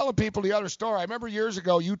was telling people the other story. I remember years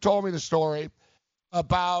ago you told me the story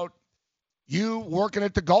about you working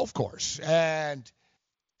at the golf course and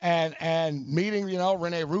meeting,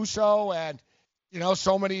 Rene Russo and,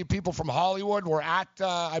 so many people from Hollywood were at,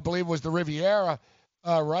 I believe it was the Riviera,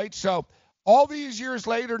 right? So all these years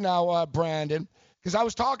later now, Brandon, because I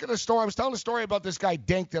was telling a story about this guy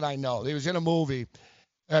Dink that I know. He was in a movie.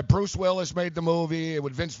 Bruce Willis made the movie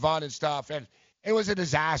with Vince Vaughn and stuff, and it was a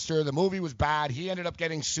disaster. The movie was bad. He ended up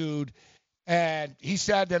getting sued, and he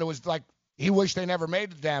said that it was like he wished they never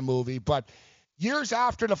made the damn movie. But years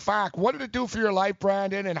after the fact, what did it do for your life,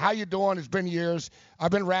 Brandon, and how you doing? It's been years.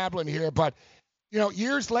 I've been rambling here, but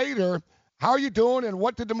years later, how are you doing, and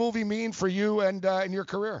what did the movie mean for you and in your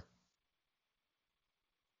career?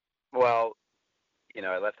 Well,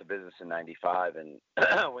 I left the business in '95 and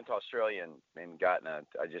went to Australia and got to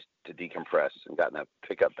decompress and got in a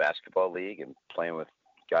pickup basketball league and playing with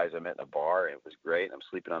guys I met in a bar. It was great. I'm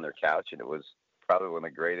sleeping on their couch, and it was probably one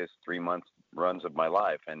of the greatest 3-month runs of my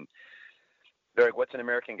life. And they're like, "What's an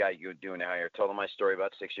American guy you doing out here?" Told them my story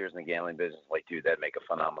about 6 years in the gambling business. Like, dude, that'd make a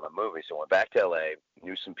phenomenal movie. So I went back to LA,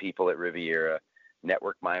 knew some people at Riviera,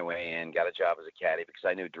 networked my way in, got a job as a caddy because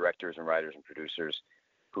I knew directors and writers and producers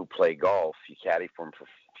who play golf. You caddy for them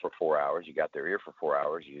for 4 hours. You got their ear for 4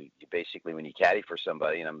 hours. You basically, when you caddy for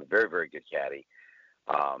somebody, and I'm a very, very good caddy,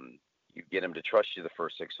 you get them to trust you the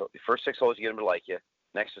first six holes, you get them to like you.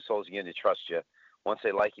 Next 6 holes, you get them to trust you. Once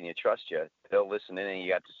they like you and you trust you, they'll listen to anything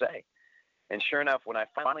you got to say. And sure enough, when I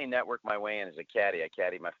finally networked my way in as a caddy, I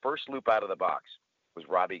caddied. My first loop out of the box was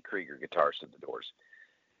Robbie Krieger, guitarist at the Doors.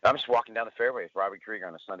 I'm just walking down the fairway with Robbie Krieger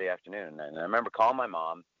on a Sunday afternoon, and I remember calling my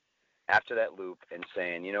mom after that loop and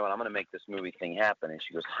saying, "You know what, I'm going to make this movie thing happen." And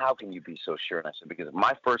she goes, "How can you be so sure?" And I said, "Because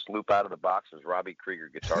my first loop out of the box was Robbie Krieger,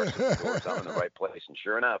 guitarist at the Doors. I'm in the right place." And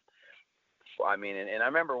sure enough, and I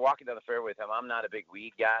remember walking down the fairway with him. I'm not a big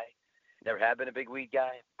weed guy, never have been a big weed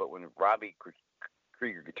guy, but when Robbie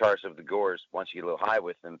Krieger guitarist of the Gores, once you get a little high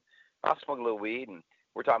with them, I'll smoke a little weed, and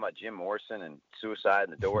we're talking about Jim Morrison and suicide in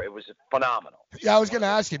the door. It was phenomenal. Yeah, I was going to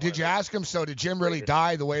ask you, did you ask him, so did Jim really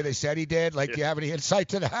die the way they said he did? Like, do you have any insight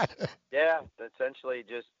to that? Yeah, essentially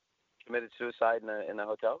just committed suicide in a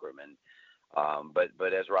hotel room. And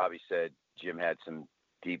but as Robbie said, Jim had some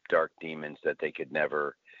deep, dark demons that they could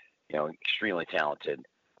never, extremely talented,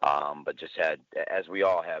 but just had, as we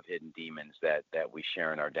all have, hidden demons that we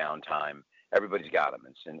share in our downtime. Everybody's got them.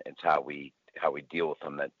 It's how we deal with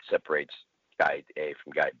them that separates guy A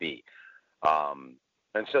from guy B.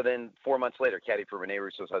 And so then 4 months later, caddy for Rene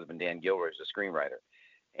Russo's husband, Dan Gilroy, is a screenwriter.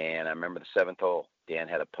 And I remember the 7th hole, Dan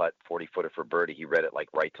had a putt, 40-footer for birdie. He read it like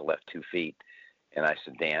right to left 2 feet. And I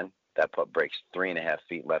said, Dan, that putt breaks 3.5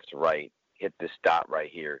 feet left to right. Hit this dot right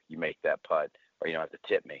here. You make that putt, or you don't have to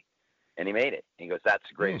tip me. And he made it. He goes, that's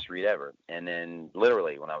the greatest read ever. And then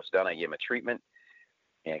literally when I was done, I gave him a treatment.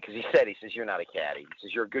 And because he says, you're not a caddy. He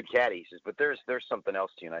says, you're a good caddy. He says, but there's something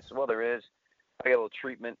else to you. And I said, well, there is. I got a little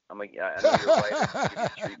treatment. I'm like, I know you're right. I'll give you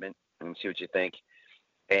the treatment and see what you think.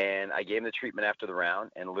 And I gave him the treatment after the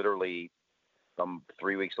round. And literally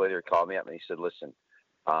 3 weeks later, he called me up and he said, listen,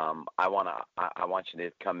 I want you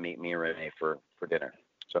to come meet me and Renee for dinner.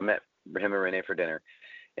 So I met him and Renee for dinner.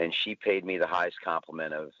 And she paid me the highest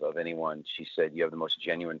compliment of anyone. She said, you have the most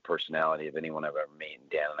genuine personality of anyone I've ever met. And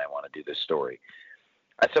Dan and I want to do this story.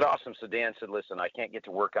 I said, awesome. So Dan said, listen, I can't get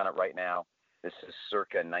to work on it right now. This is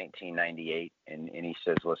circa 1998. And he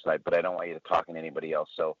says, listen, but I don't want you to talk to anybody else.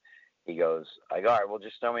 So he goes, all right, well,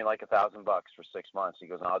 just throw me like $1,000 for 6 months. He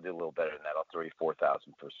goes, and I'll do a little better than that. I'll throw you $4,000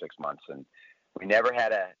 for 6 months. And we never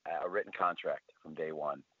had a written contract from day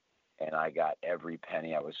one. And I got every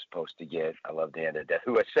penny I was supposed to get. I love Dan to death,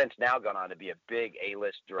 who has since now gone on to be a big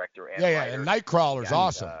A-list director and writer. And Nightcrawler's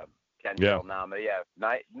awesome. Denzel nominated.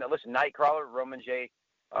 Listen, Nightcrawler, Roman J.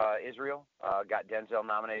 Israel got Denzel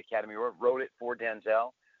nominated Academy Award. Wrote it for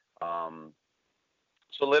Denzel.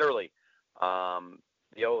 So literally, I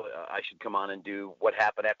should come on and do what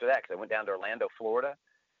happened after that, because I went down to Orlando, Florida,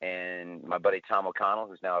 and my buddy Tom O'Connell,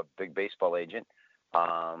 who's now a big baseball agent,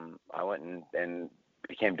 I went and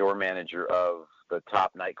became door manager of the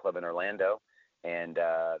top nightclub in Orlando, and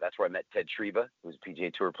that's where I met Ted Treba, who's a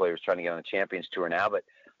PGA Tour player, who's trying to get on the Champions Tour now, but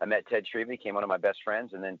I met Ted Treba, became one of my best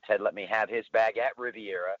friends, and then Ted let me have his bag at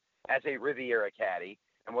Riviera as a Riviera caddy.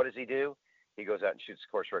 And what does he do? He goes out and shoots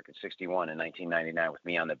course record 61 in 1999 with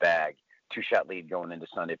me on the bag, 2-shot lead going into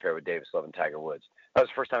Sunday pair with Davis Love and Tiger Woods. That was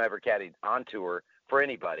the first time I ever caddied on tour for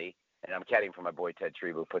anybody, and I'm caddying for my boy Ted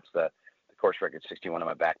Treba, who puts the course record 61 in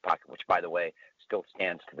my back pocket, which, by the way, still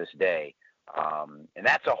stands to this day. And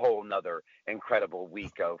that's a whole nother incredible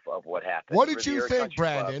week of what happened. What did you Riviera think, Country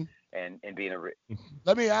Brandon? Club and being a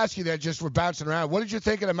Let me ask you that, just for bouncing around. What did you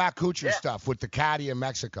think of the Matt Kuchar stuff with the caddy in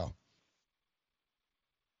Mexico?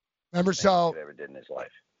 Remember, so ever did in his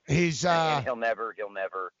life. He's and he'll never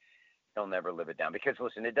live it down, because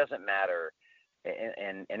listen, it doesn't matter.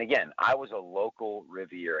 And again, I was a local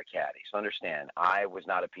Riviera caddy, so understand, I was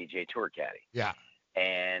not a PGA Tour caddy. Yeah.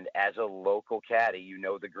 And as a local caddy, you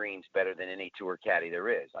know the greens better than any tour caddy there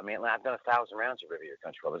is. I mean, I've done 1,000 rounds of Riviera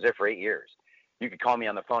Country Club. I was there for 8 years. You could call me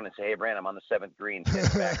on the phone and say, "Hey, Brandon, I'm on the 7th green,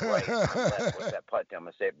 back right, left. What's that putt down?" I'm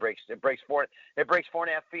gonna say it breaks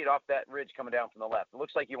 4.5 feet off that ridge coming down from the left. It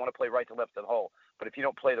looks like you want to play right to left of the hole, but if you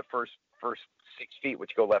don't play the first 6 feet,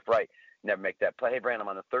 which go left right, you never make that play. Hey, Brandon, I'm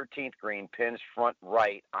on the 13th green, pins front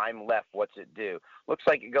right. I'm left. What's it do? Looks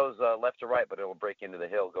like it goes left to right, but it'll break into the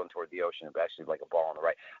hill going toward the ocean. It's actually like a ball on the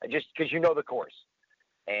right. Just because you know the course,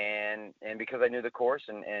 and because I knew the course,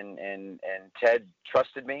 and Ted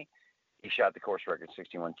trusted me. He shot the course record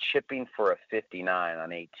 61, chipping for a 59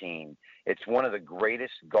 on 18. It's one of the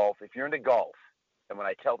greatest golf. If you're into golf, and when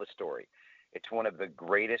I tell the story, it's one of the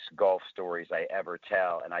greatest golf stories I ever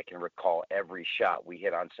tell, and I can recall every shot we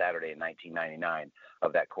hit on Saturday in 1999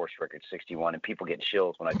 of that course record 61, and people get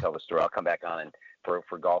chills when I tell the story. I'll come back on, and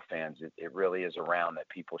for golf fans, it really is a round that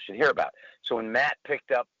people should hear about. So when Matt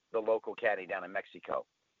picked up the local caddy down in Mexico,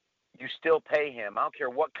 you still pay him. I don't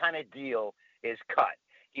care what kind of deal is cut.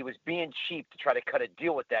 He was being cheap to try to cut a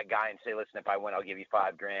deal with that guy and say, listen, if I win, I'll give you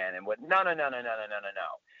 $5,000. And what? No.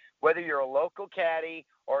 Whether you're a local caddy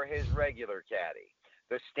or his regular caddy,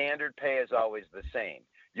 the standard pay is always the same.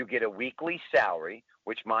 You get a weekly salary,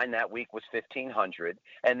 which mine that week was $1,500,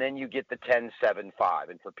 and then you get the $10.75.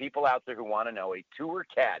 And for people out there who want to know, a tour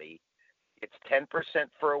caddy, it's 10%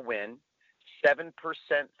 for a win, 7%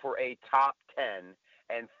 for a top 10,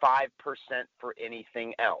 and 5% for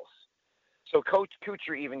anything else. So Coach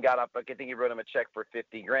Kuchar even got up. I think he wrote him a check for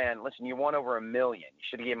 $50,000. Listen, you won over $1 million. You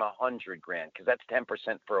should have given him $100,000 because that's 10%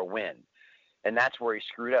 for a win. And that's where he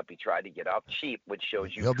screwed up. He tried to get off cheap, which shows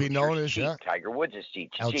you he'll be known as cheap. Tiger Woods is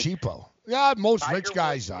cheap. El Cheapo. Yeah, most Tiger rich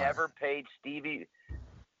guys Woods are. Never paid Stevie.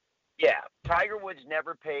 Yeah, Tiger Woods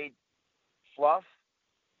never paid Fluff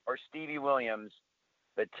or Stevie Williams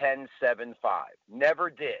the 10-7-5. Never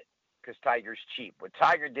did, because Tiger's cheap. What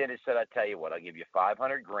Tiger did is said, "I tell you what, I'll give you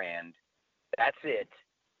 $500,000. That's it,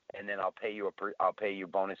 and then I'll pay you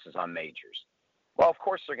bonuses on majors." Well, of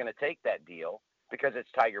course they're going to take that deal because it's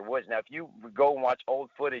Tiger Woods. Now, if you go and watch old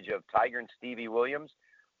footage of Tiger and Stevie Williams,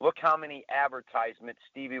 look how many advertisements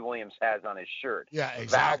Stevie Williams has on his shirt. Yeah,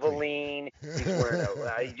 exactly. Valvoline. He's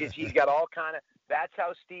wearing he's got all kind of. That's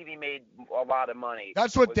how Stevie made a lot of money.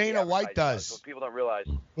 That's what Dana White does. What people don't realize.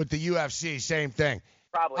 With the UFC, same thing.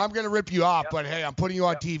 Probably. I'm going to rip you off, but hey, I'm putting you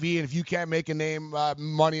on TV, and if you can't make a name,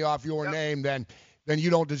 money off your name, then you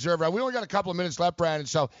don't deserve it. We only got a couple of minutes left, Brandon,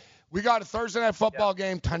 so we got a Thursday night football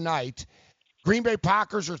game tonight. Green Bay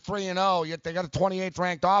Packers are 3-0, yet they got a 28th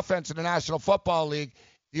ranked offense in the National Football League.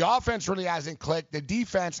 The offense really hasn't clicked. The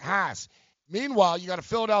defense has. Meanwhile, you got a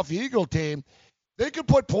Philadelphia Eagle team. They could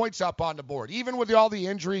put points up on the board, even with all the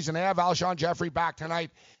injuries, and they have Alshon Jeffrey back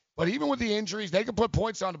tonight. But even with the injuries, they can put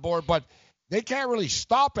points on the board, but they can't really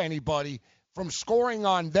stop anybody from scoring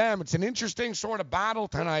on them. It's an interesting sort of battle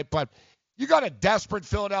tonight, but you got a desperate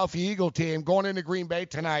Philadelphia Eagle team going into Green Bay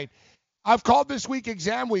tonight. I've called this week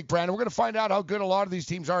exam week, Brandon. We're going to find out how good a lot of these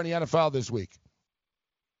teams are in the NFL this week.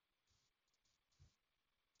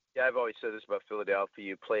 Yeah, I've always said this about Philadelphia.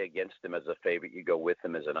 You play against them as a favorite. You go with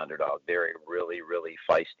them as an underdog. They're a really, really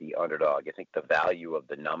feisty underdog. I think the value of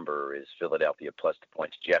the number is Philadelphia plus the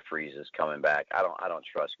points. Jeffries is coming back. I don't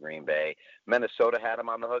trust Green Bay. Minnesota had him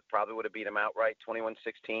on the hook. Probably would have beat him outright.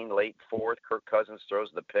 21-16, late fourth. Kirk Cousins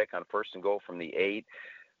throws the pick on 1st and goal from the 8.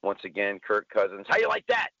 Once again, Kirk Cousins. How you like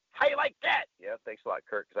that? How you like that? Yeah, thanks a lot,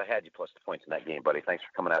 Kirk, because I had you plus the points in that game, buddy. Thanks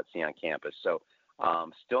for coming out and seeing on campus. So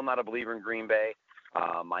still not a believer in Green Bay.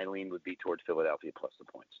 My lean would be towards Philadelphia plus the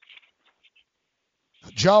points.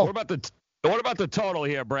 Joe, what about the total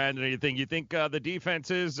here, Brandon? You think the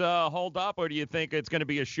defenses hold up, or do you think it's going to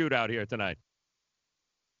be a shootout here tonight?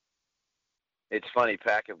 It's funny,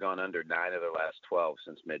 Pack have gone under 9 of their last 12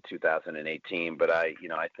 since mid-2018, but I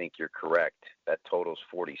think you're correct. That total's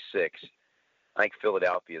 46. I think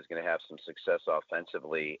Philadelphia is going to have some success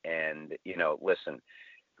offensively, and listen.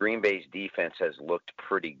 Green Bay's defense has looked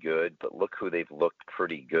pretty good, but look who they've looked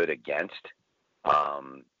pretty good against.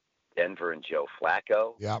 Denver and Joe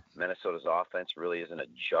Flacco. Yep. Minnesota's offense really isn't a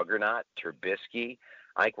juggernaut. Trubisky.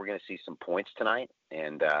 I think we're going to see some points tonight.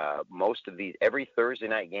 And every Thursday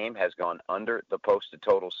night game has gone under the posted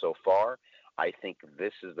total so far. I think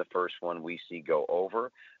this is the first one we see go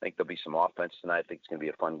over. I think there'll be some offense tonight. I think it's going to be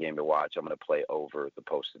a fun game to watch. I'm going to play over the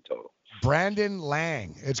posted total. Brandon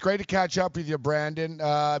Lang. It's great to catch up with you, Brandon.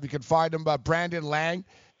 You can find him at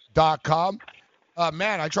BrandonLang.com.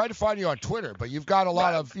 Man, I tried to find you on Twitter, but you've got a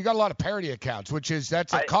lot of parody accounts,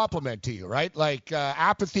 that's a compliment to you, right? Like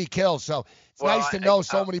apathy kills. So it's nice to know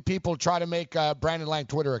so many people try to make Brandon Lang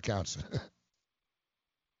Twitter accounts.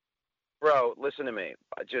 Bro, listen to me.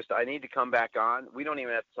 I need to come back on. We don't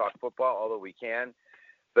even have to talk football, although we can.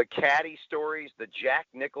 The caddy stories, the Jack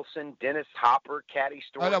Nicholson, Dennis Hopper caddy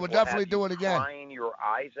stories. We'll definitely do it again. Crying your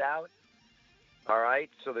eyes out. All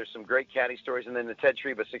right? So there's some great caddy stories. And then the Ted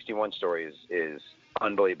Treba 61 story is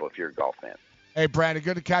unbelievable if you're a golf fan. Hey, Brandon,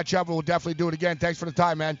 good to catch up. We'll definitely do it again. Thanks for the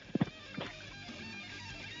time, man.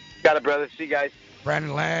 Got it, brother. See you guys.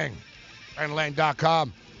 Brandon Lang.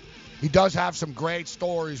 BrandonLang.com. He does have some great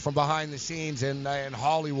stories from behind the scenes in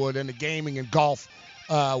Hollywood and the gaming and golf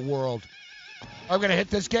world. I'm going to hit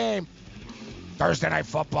this game. Thursday Night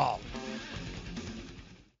Football.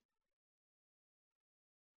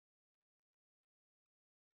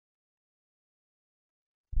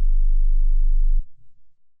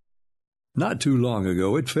 Not too long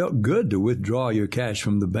ago, it felt good to withdraw your cash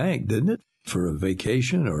from the bank, didn't it? For a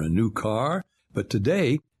vacation or a new car. But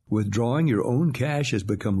today, withdrawing your own cash has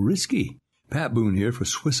become risky. Pat Boone here for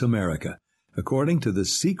Swiss America. According to The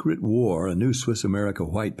Secret War, a new Swiss America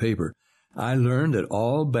white paper, I learned that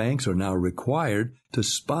all banks are now required to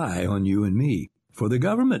spy on you and me for the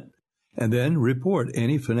government, and then report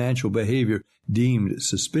any financial behavior deemed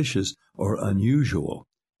suspicious or unusual.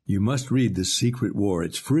 You must read The Secret War.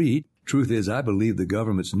 It's free. Truth is, I believe the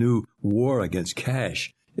government's new war against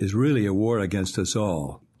cash is really a war against us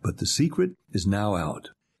all. But the secret is now out.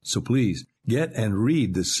 So please, get and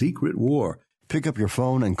read The Secret War. Pick up your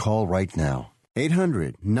phone and call right now.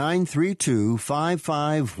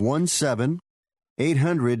 800-932-5517.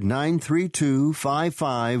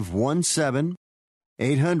 800-932-5517.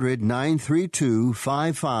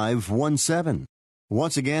 800-932-5517.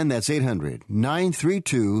 Once again, that's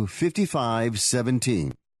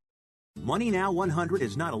 800-932-5517. Money Now 100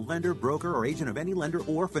 is not a lender, broker, or agent of any lender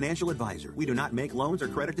or financial advisor. We do not make loans or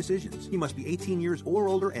credit decisions. You must be 18 years or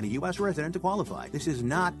older and a U.S. resident to qualify. This is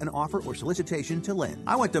not an offer or solicitation to lend.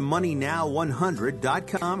 I went to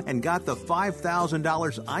MoneyNow100.com and got the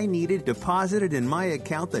 $5,000 I needed deposited in my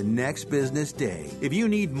account the next business day. If you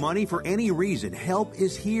need money for any reason, help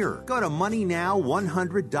is here. Go to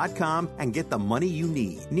MoneyNow100.com and get the money you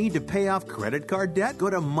need. Need to pay off credit card debt? Go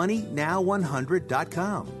to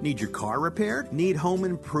MoneyNow100.com. Need your car repaired? Need home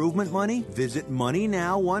improvement money? Visit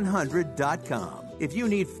MoneyNow100.com. If you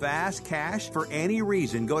need fast cash for any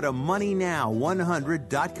reason, go to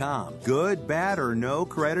MoneyNow100.com. Good, bad, or no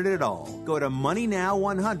credit at all. Go to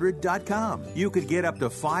MoneyNow100.com. You could get up to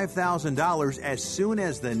 $5,000 as soon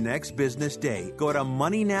as the next business day. Go to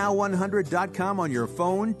MoneyNow100.com on your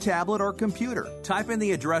phone, tablet, or computer. Type in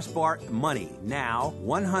the address bar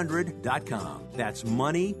MoneyNow100.com. That's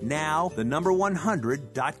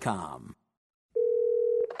MoneyNow100.com.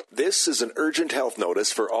 This is an urgent health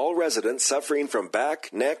notice for all residents suffering from back,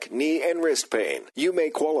 neck, knee, and wrist pain. You may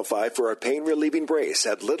qualify for a pain-relieving brace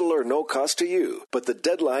at little or no cost to you, but the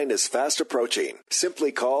deadline is fast approaching.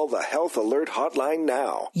 Simply call the Health Alert Hotline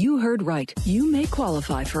now. You heard right. You may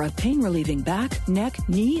qualify for a pain-relieving back, neck,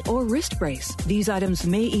 knee, or wrist brace. These items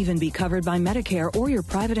may even be covered by Medicare or your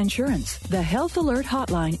private insurance. The Health Alert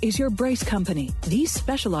Hotline is your brace company. These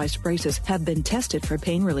specialized braces have been tested for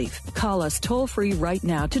pain relief. Call us toll-free right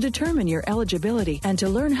now to determine your eligibility and to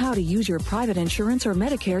learn how to use your private insurance or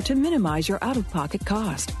Medicare to minimize your out-of-pocket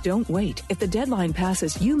cost. Don't wait. If the deadline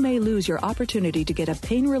passes, you may lose your opportunity to get a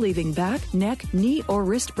pain-relieving back, neck, knee, or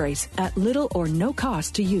wrist brace at little or no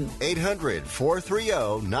cost to you.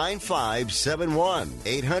 800-430-9571.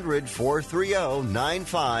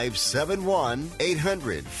 800-430-9571.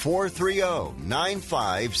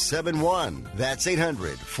 800-430-9571. That's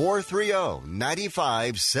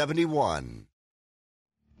 800-430-9571.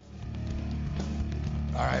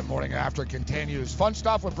 All right, morning after continues. Fun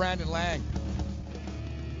stuff with Brandon Lang.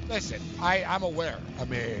 Listen, I'm aware. I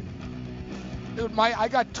mean, dude, I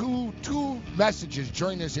got two messages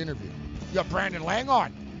during this interview. You got Brandon Lang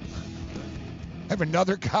on. I have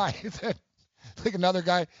another guy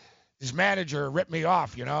his manager ripped me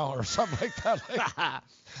off, or something like that. Like,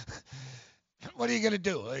 what are you gonna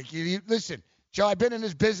do? Like, listen, Joe, I've been in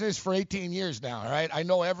this business for 18 years now. All right, I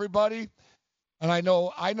know everybody. And I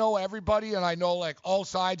know everybody, and I know, like, all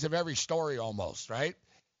sides of every story almost, right?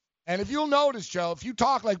 And if you'll notice, Joe, if you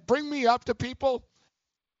talk, like, bring me up to people,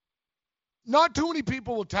 not too many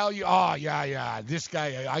people will tell you, oh, yeah, this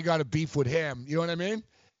guy, I got a beef with him. You know what I mean?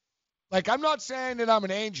 Like, I'm not saying that I'm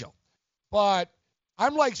an angel, but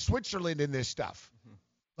I'm like Switzerland in this stuff. Mm-hmm.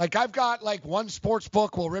 Like, I've got, like, one sports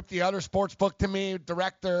book will rip the other sports book to me,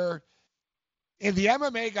 director. And the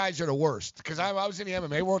MMA guys are the worst because I was in the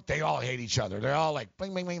MMA world. They all hate each other. They're all like,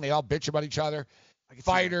 bling, bling, bling. They all bitch about each other.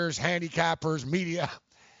 Fighters, handicappers, media.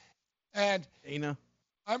 And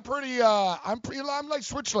I'm like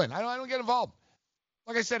Switzerland. I don't get involved.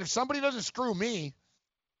 Like I said, if somebody doesn't screw me,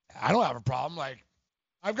 I don't have a problem. Like,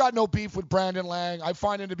 I've got no beef with Brandon Lang. I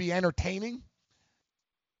find him to be entertaining.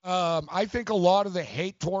 I think a lot of the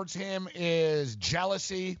hate towards him is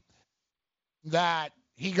jealousy that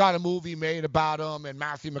he got a movie made about him, and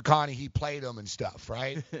Matthew McConaughey played him and stuff,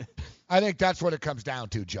 right? I think that's what it comes down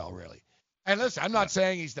to, Joe, really. And listen, I'm not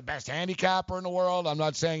saying he's the best handicapper in the world. I'm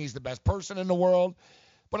not saying he's the best person in the world.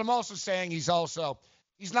 But I'm also saying he's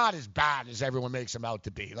not as bad as everyone makes him out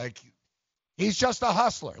to be. Like, he's just a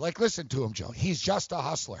hustler. Like, listen to him, Joe. He's just a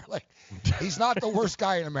hustler. Like, he's not the worst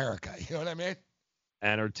guy in America. You know what I mean?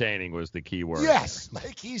 Entertaining was the key word. Yes,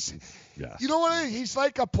 like you know what I mean? He's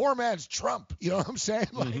like a poor man's Trump. You know what I'm saying?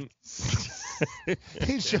 Like,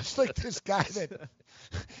 he's just like this guy that,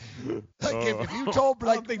 like, if you told,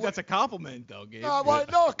 like, I don't think that's a compliment, though, Gabe. No,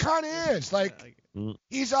 it kind of is. Like,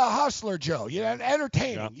 he's a hustler, Joe. And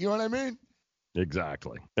entertaining. Yeah. You know what I mean?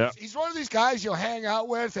 Exactly. Yeah. He's one of these guys you'll hang out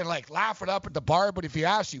with and, like, laugh it up at the bar. But if he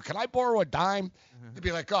asks you, can I borrow a dime? You'd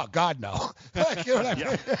be like, oh, God, no. Like, you know what I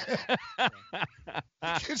mean?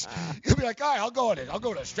 You'll be like, all right, I'll go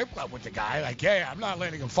to a strip club with the guy. Like, yeah, I'm not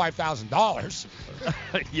lending him $5,000.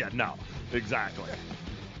 Yeah, no, exactly.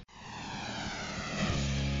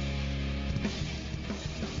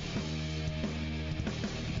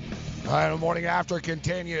 All right, the morning after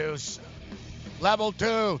continues. Level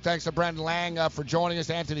 2. Thanks to Brandon Lang for joining us.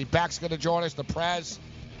 Anthony Beck's going to join us. The Prez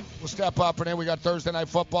will step up. And then we got Thursday Night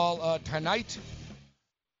Football tonight.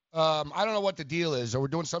 I don't know what the deal is. Are we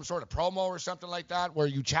doing some sort of promo or something like that where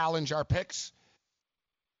you challenge our picks?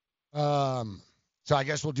 So I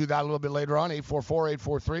guess we'll do that a little bit later on,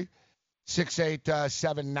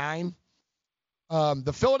 844-843-6879.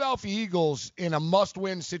 The Philadelphia Eagles in a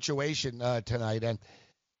must-win situation tonight. And,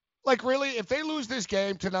 like, really, if they lose this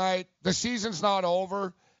game tonight, the season's not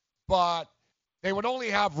over, but they would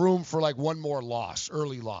only have room for, like, one more loss,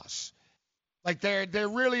 early loss. Like, they're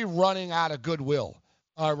really running out of goodwill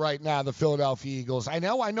right now, the Philadelphia Eagles. I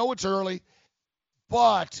know it's early,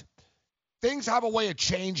 but things have a way of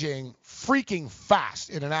changing freaking fast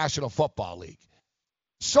in the National Football League.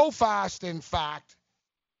 So fast, in fact,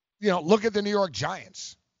 look at the New York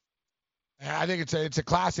Giants. I think it's a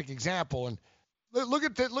classic example. And look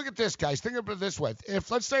at this, guys. Think of it this way.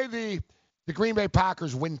 If, let's say, the Green Bay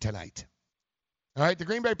Packers win tonight. All right, the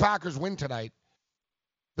Green Bay Packers win tonight.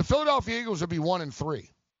 The Philadelphia Eagles will be 1-3.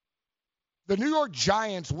 The New York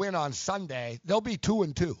Giants win on Sunday. They'll be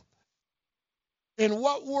 2-2. In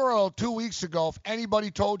what world 2 weeks ago, if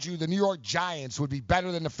anybody told you the New York Giants would be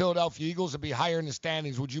better than the Philadelphia Eagles and be higher in the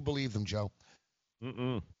standings, would you believe them, Joe?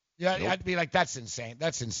 Mm-mm. Yeah, Nope. I'd be like, that's insane.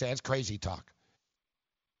 That's insane. It's crazy talk.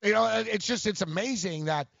 It's amazing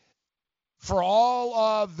that for all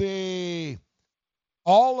of the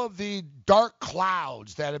dark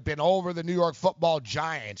clouds that have been over the New York Football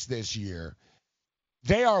Giants this year,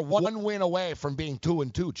 they are one win away from being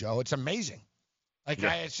 2-2, Joe. It's amazing.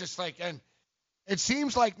 It's just like, and it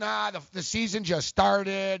seems like, the season just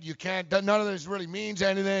started. None of this really means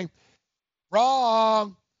anything.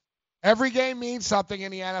 Wrong. Every game means something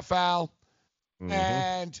in the NFL. Mm-hmm.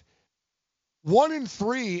 And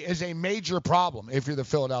 1-3 is a major problem if you're the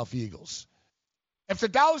Philadelphia Eagles. If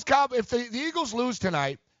the Eagles lose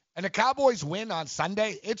tonight and the Cowboys win on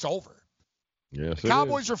Sunday, it's over. Yes, the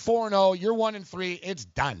Cowboys are 4-0. You're 1-3. It's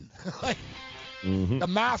done. The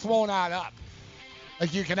math won't add up.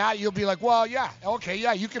 Like you'll be like, well, yeah, okay,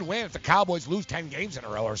 yeah, you can win if the Cowboys lose 10 games in a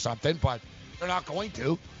row or something, but they're not going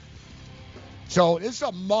to. So it's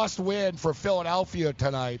a must-win for Philadelphia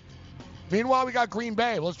tonight. Meanwhile, we got Green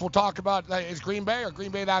Bay. We'll talk about, is Green Bay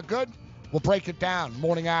that good? We'll break it down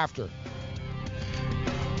morning after.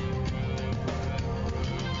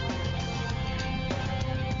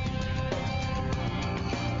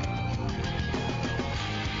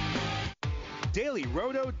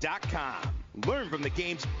 DailyRoto.com. Learn from the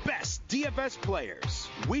game's best DFS players.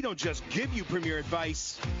 We don't just give you premier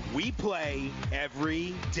advice, we play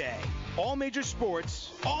every day. All major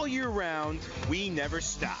sports, all year round, we never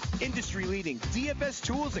stop. Industry-leading DFS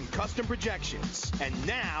tools and custom projections. And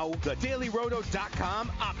now, the DailyRoto.com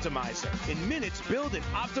Optimizer. In minutes, build and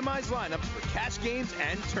optimize lineups for cash games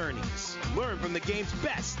and tourneys. Learn from the game's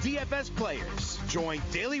best DFS players. Join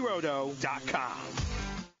DailyRoto.com.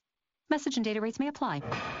 Message and data rates may apply.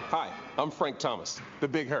 Hi, I'm Frank Thomas, the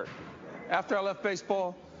Big Hurt. After I left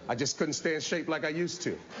baseball, I just couldn't stay in shape like I used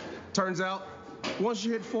to. Turns out, once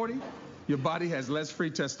you hit 40, your body has less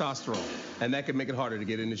free testosterone, and that can make it harder to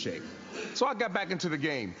get into shape. So I got back into the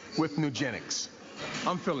game with Nugenics.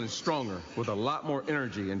 I'm feeling stronger with a lot more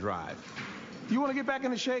energy and drive. You want to get back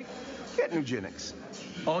into shape? Get Nugenics.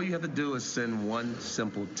 All you have to do is send one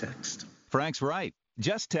simple text. Frank's right.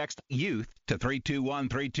 Just text YOUTH to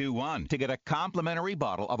 321-321 to get a complimentary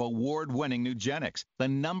bottle of award-winning Nugenics, the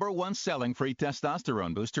 #1 selling free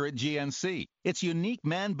testosterone booster at GNC. Its unique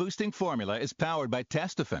man-boosting formula is powered by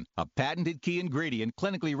Testofen, a patented key ingredient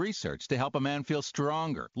clinically researched to help a man feel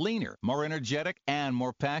stronger, leaner, more energetic, and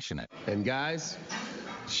more passionate. And guys,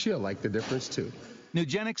 she'll like the difference too.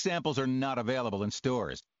 Nugenic samples are not available in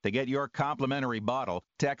stores. To get your complimentary bottle,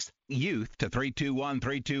 text YOUTH to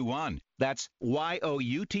 321-321. That's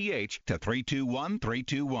YOUTH to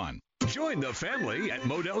 321-321. Join the family at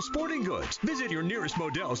Modell Sporting Goods. Visit your nearest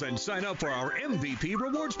Modell's and sign up for our MVP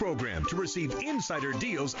Rewards program to receive insider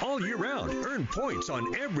deals all year round. Earn points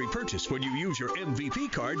on every purchase when you use your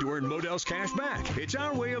MVP card to earn Modell's cash back. It's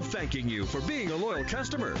our way of thanking you for being a loyal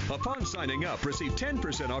customer. Upon signing up, receive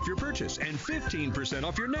 10% off your purchase and 15%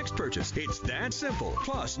 off your next purchase. It's that simple.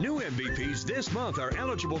 Plus, new MVPs this month are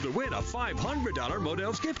eligible to win a $500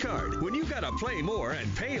 Modell's gift card. When you gotta play more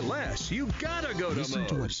and pay less, you gotta go to Listen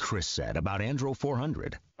to what Chris said about Andro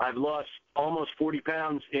 400. I've lost almost 40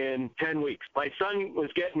 pounds in 10 weeks. My son was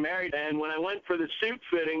getting married, and when I went for the suit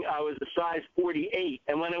fitting, I was a size 48.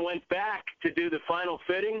 And when I went back to do the final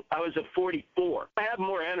fitting, I was a 44. I have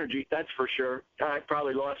more energy, that's for sure. I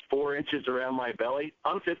probably lost 4 inches around my belly.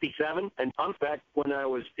 I'm 57, and I'm back when I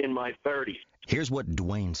was in my 30s. Here's what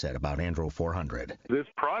Dwayne said about Andro 400. This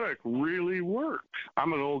product really works.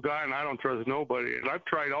 I'm an old guy and I don't trust nobody. And I've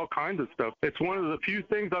tried all kinds of stuff. It's one of the few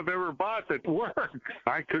things I've ever bought that works.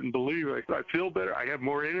 I couldn't believe I I feel better. I have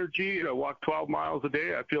more energy. I walk 12 miles a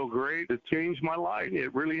day. I feel great. It's changed my life.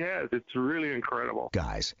 It really has. It's really incredible.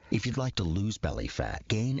 Guys, if you'd like to lose belly fat,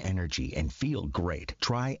 gain energy, and feel great,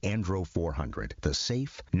 try Andro 400, the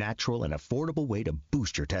safe, natural, and affordable way to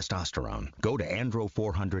boost your testosterone. Go to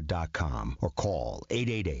andro400.com or call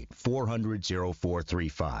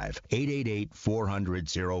 888-400-0435.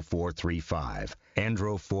 888-400-0435.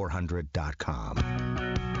 andro400.com.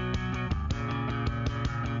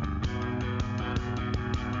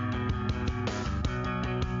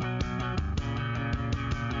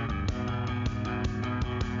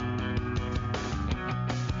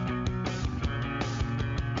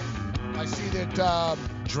 I see that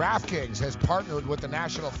DraftKings has partnered with the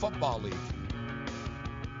National Football League.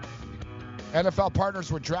 NFL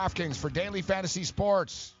partners with DraftKings for daily fantasy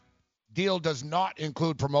sports. Deal does not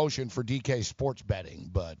include promotion for DK sports betting,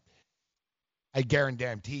 but I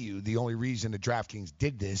guarantee you the only reason that DraftKings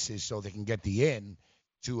did this is so they can get the in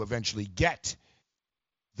to eventually get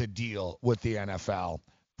the deal with the NFL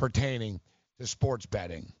pertaining to sports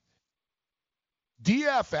betting.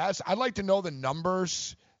 DFS, I'd like to know the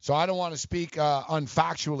numbers, so I don't want to speak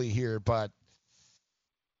unfactually here, but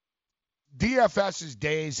DFS's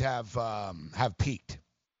days have peaked.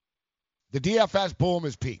 The DFS boom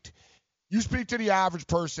has peaked. You speak to the average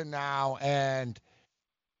person now, and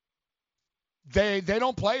they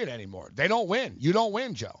don't play it anymore. They don't win. You don't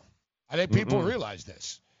win, Joe. I think people realize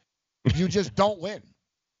this. You just don't win.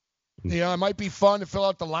 You know, it might be fun to fill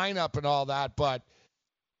out the lineup and all that, but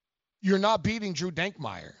you're not beating Drew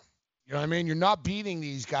Dinkmeyer. You know what I mean? You're not beating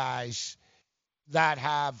these guys that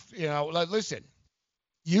have, you know, listen,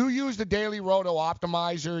 you use the Daily Roto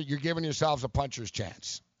Optimizer, you're giving yourselves a puncher's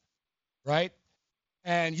chance, right?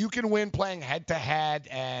 And you can win playing head-to-head,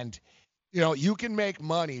 and, you know, you can make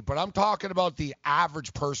money. But I'm talking about the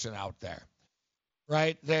average person out there,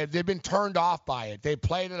 right? They've been turned off by it. They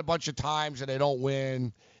played it a bunch of times, and they don't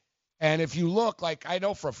win. And if you look, like, I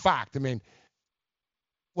know for a fact, I mean,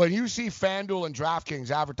 when you see FanDuel and DraftKings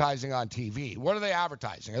advertising on TV, what are they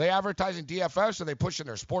advertising? Are they advertising DFS, or are they pushing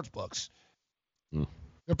their sports books?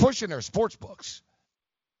 They're pushing their sports books.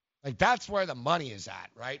 Like, that's where the money is at,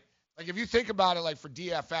 right? Like, if you think about it, like, for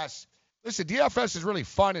DFS, listen, DFS is really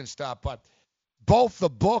fun and stuff, but both the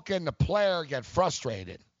book and the player get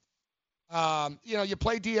frustrated. You know, you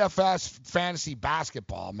play DFS fantasy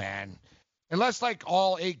basketball, man. Unless, like,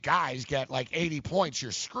 all 8 guys get, like, 80 points,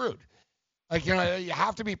 you're screwed. Like, you know, you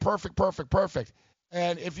have to be perfect.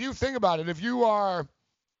 And if you think about it, if you are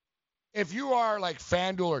like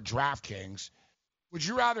FanDuel or DraftKings, would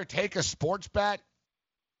you rather take a sports bet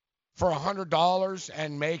for $100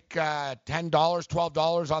 and make $10,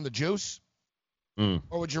 $12 on the juice?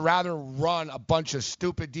 Or would you rather run a bunch of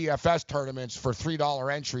stupid DFS tournaments for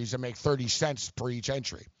 $3 entries and make 30 cents per each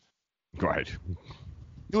entry? Right.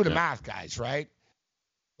 Do the math, guys, right?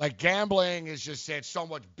 Like, gambling is just, it's so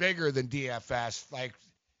much bigger than DFS, like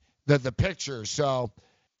the picture. So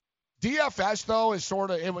DFS, though, is sort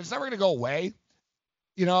of, it was never going to go away,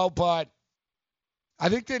 you know, but I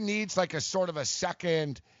think there needs like a sort of a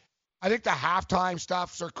second. I think the halftime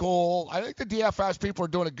stuffs are cool. I think the DFS people are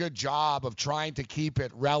doing a good job of trying to keep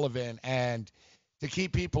it relevant and to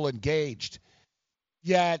keep people engaged.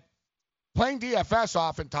 Yet playing DFS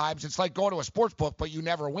oftentimes, it's like going to a sports book, but you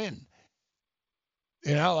never win.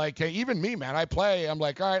 You know, like even me, man, I play. I'm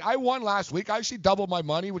like, all right, I won last week. I actually doubled my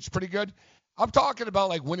money, which is pretty good. I'm talking about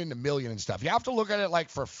like winning $1 million and stuff. You have to look at it like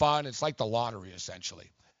for fun. It's like the lottery essentially.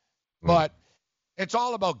 But it's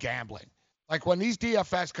all about gambling. Like when these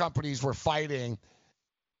DFS companies were fighting,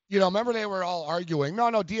 you know, remember they were all arguing, no,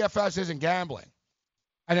 DFS isn't gambling.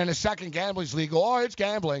 And then the second gambling's legal, oh, it's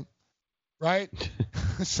gambling, right?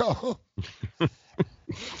 So,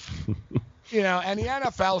 you know, and the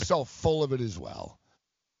NFL is so full of it as well.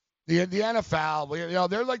 The NFL, you know,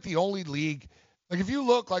 they're like the only league. Like if you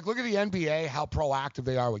look at the NBA, how proactive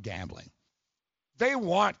they are with gambling. They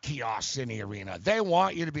want kiosks in the arena. They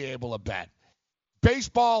want you to be able to bet.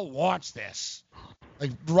 Baseball wants this.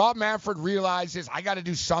 Like Rob Manfred realizes, I got to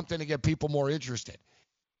do something to get people more interested.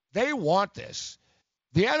 They want this.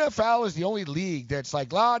 The NFL is the only league that's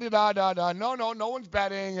like, la da da da da. No one's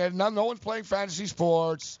betting, and no one's playing fantasy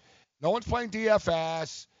sports. No one's playing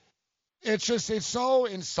DFS. It's just, it's so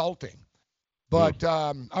insulting. But,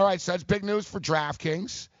 all right, so that's big news for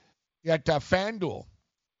DraftKings. Yet FanDuel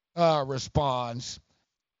responds,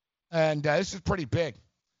 and this is pretty big.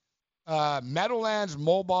 Meadowlands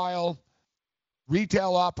mobile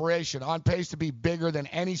retail operation on pace to be bigger than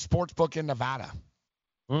any sports book in Nevada.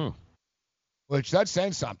 Which, that's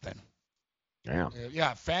saying something. Damn.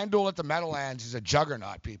 Yeah, FanDuel at the Meadowlands is a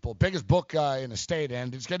juggernaut, people. Biggest book in the state,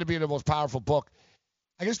 and it's going to be the most powerful book.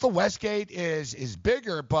 I guess the Westgate is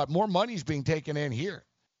bigger, but more money's being taken in here,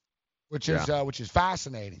 which is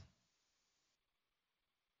fascinating.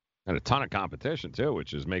 And a ton of competition too,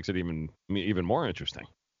 which makes it even more interesting.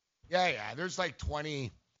 Yeah. There's like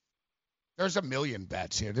 20. There's a million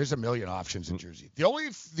bets here. There's a million options in Jersey. The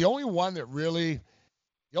only one that really,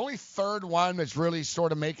 the only third one that's really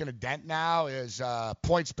sort of making a dent now is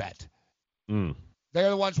PointsBet. They're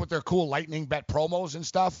the ones with their cool lightning bet promos and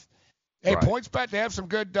stuff. Hey, right. PointsBet, they have some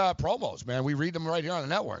good promos, man. We read them right here on the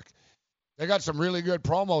network. They got some really good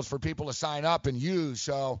promos for people to sign up and use.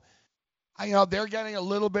 So, they're getting a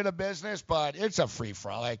little bit of business, but it's a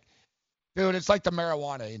free-for-all. Like, dude, it's like the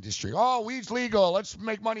marijuana industry. Oh, weed's legal. Let's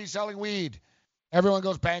make money selling weed. Everyone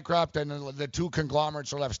goes bankrupt, and the two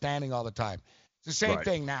conglomerates are left standing all the time. It's the same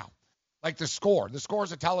thing now. Like The Score. The Score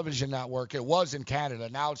is a television network. It was in Canada.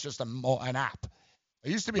 Now it's just an app.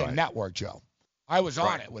 It used to be a network, Joe. I was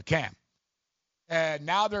on it with Cam. And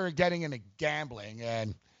now they're getting into gambling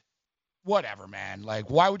and whatever, man. Like,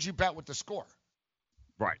 why would you bet with The Score?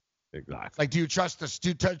 Right. Exactly. Like, do you trust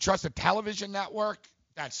a television network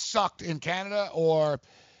that sucked in Canada, or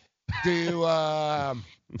do you? Well,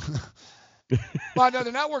 no,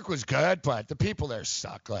 the network was good, but the people there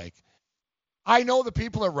suck. Like, I know the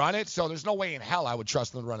people that run it, so there's no way in hell I would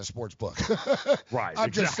trust them to run a sports book. Right.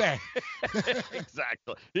 I'm just saying.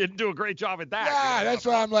 Exactly. You didn't do a great job at that. Yeah, that's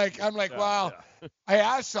what I'm like. Well, I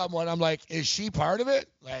asked someone, I'm like, is she part of it?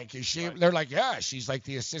 Like, is she? Right. They're like, yeah, she's like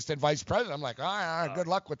the assistant vice president. I'm like, all right, good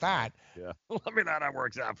luck with that. Yeah. Let me know how that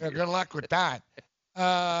works out for you. Good luck with that.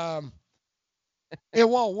 It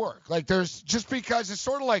won't work. Like, just because it's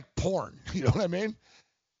sort of like porn. You know what I mean?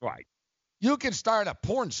 Right. You can start a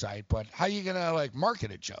porn site, but how are you going to, like, market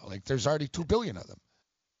it, Joe? Like, there's already 2 billion of them.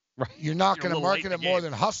 Right. You're not going to market it more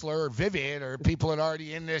than Hustler or Vivid or people that are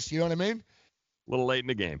already in this. You know what I mean? A little late in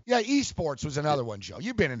the game. Yeah, esports was another one, Joe.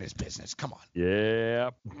 You've been in this business. Come on. Yeah.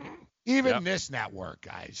 Even this network,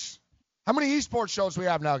 guys. How many esports shows we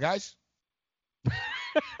have now, guys?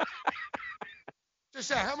 Just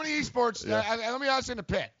say, how many esports? Let me ask in the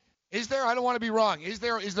pit. Is there? I don't want to be wrong. Is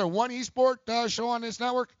there one esport show on this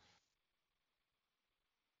network?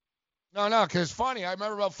 No, because it's funny. I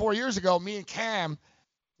remember about 4 years ago, me and Cam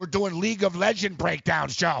were doing League of Legends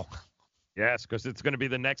breakdowns, Joe. Yes, because it's going to be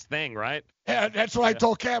the next thing, right? Yeah, that's what I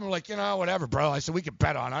told Cam. I'm like, whatever, bro. I said, we can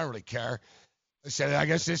bet on it. I don't really care. I said, I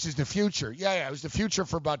guess this is the future. Yeah, it was the future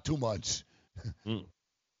for about 2 months.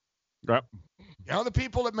 Yep. The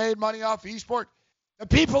people that made money off esport? The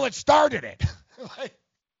people that started it.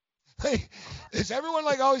 Is everyone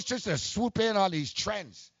like always just to swoop in on these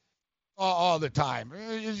trends all the time?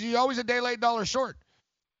 Is you always a day late, dollar short?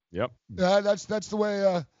 Yep. That's the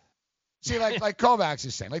way. See, like Kovacs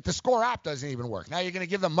is saying, like the Score app doesn't even work. Now you're going to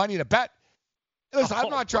give them money to bet? Listen, I'm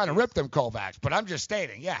not trying to rip them, Kovacs, but I'm just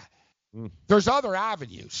stating, there's other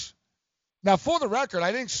avenues. Now, for the record,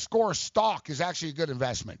 I think Score stock is actually a good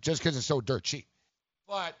investment just because it's so dirt cheap.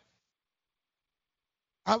 But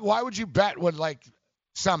why would you bet with like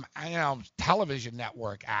some television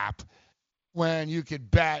network app when you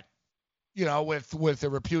could bet with a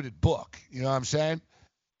reputed book? You know what I'm saying?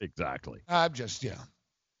 Exactly. I'm just saying.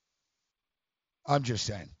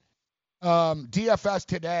 DFS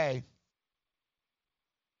today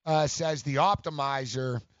says the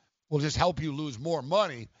optimizer will just help you lose more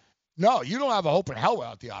money. No, you don't have a hope in hell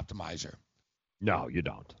without the optimizer. No, you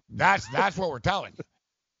don't. That's what we're telling you.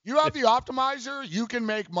 You have the optimizer, you can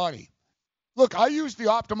make money. Look, I used the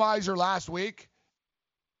optimizer last week.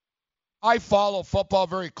 I follow football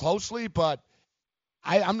very closely, but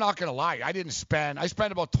I'm not going to lie. I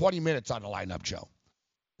spent about 20 minutes on the lineup, Joe.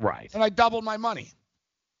 Right. And I doubled my money,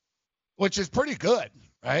 which is pretty good,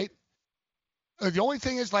 right? The only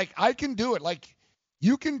thing is, like, I can do it. Like,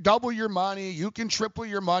 you can double your money. You can triple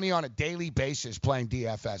your money on a daily basis playing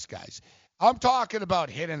DFS, guys. I'm talking about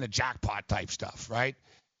hitting the jackpot type stuff, right?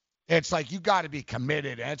 It's like you got to be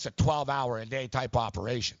committed, and it's a 12-hour-a-day type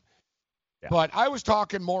operation. Yeah. But I was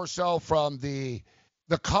talking more so from the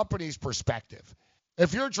company's perspective.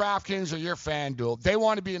 If you're DraftKings or you're FanDuel, they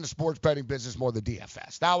want to be in the sports betting business more than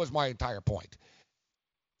DFS. That was my entire point.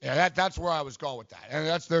 Yeah, that's where I was going with that.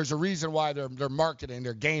 And there's a reason why they're marketing,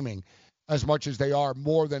 they're gaming as much as they are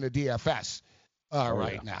more than a DFS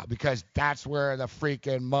now, because that's where the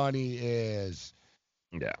freaking money is.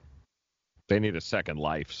 Yeah. They need a second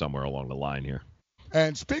life somewhere along the line here.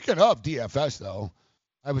 And speaking of DFS, though,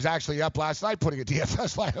 I was actually up last night putting a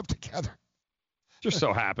DFS lineup together. Just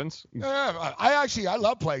so happens. Yeah, I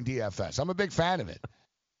love playing DFS. I'm a big fan of it.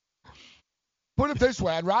 Put it this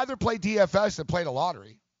way. I'd rather play DFS than play the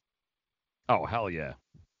lottery. Oh, hell yeah.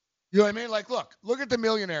 You know what I mean? Like, look at the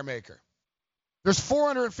Millionaire Maker. There's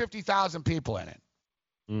 450,000 people in it.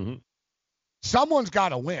 Mm-hmm. Someone's got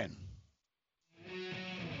to win.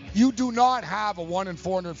 You do not have a 1 in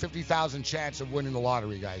 450,000 chance of winning the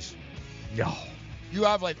lottery, guys. No. You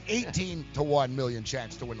have like 18 to 1 million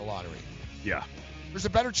chance to win the lottery. Yeah. There's a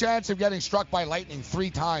better chance of getting struck by lightning 3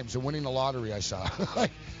 times than winning the lottery, I saw.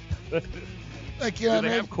 like, you know what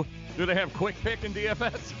I mean? Do they have quick pick in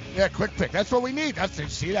DFS? Yeah, quick pick. That's what we need.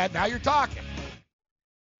 See that? Now you're talking.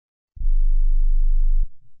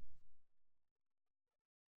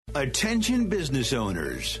 Attention business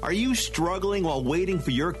owners. Are you struggling while waiting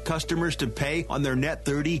for your customers to pay on their net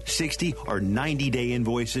 30, 60, or 90-day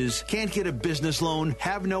invoices? Can't get a business loan?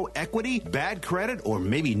 Have no equity? Bad credit? Or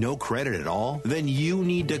maybe no credit at all? Then you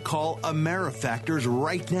need to call AmeriFactors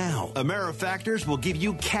right now. AmeriFactors will give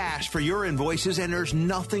you cash for your invoices and there's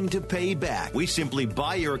nothing to pay back. We simply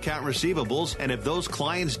buy your account receivables, and if those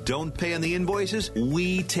clients don't pay on the invoices,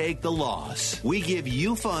 we take the loss. We give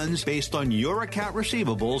you funds based on your account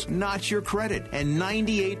receivables, not your credit. And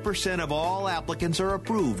 98% of all applicants are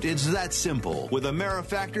approved. It's that simple. With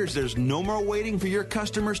AmeriFactors, there's no more waiting for your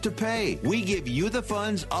customers to pay. We give you the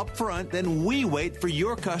funds up front, then we wait for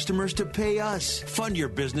your customers to pay us. Fund your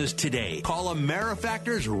business today. Call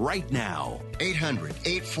AmeriFactors right now.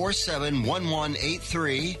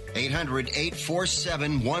 800-847-1183.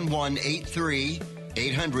 800-847-1183.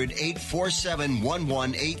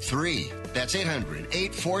 800-847-1183. That's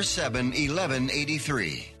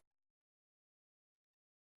 800-847-1183.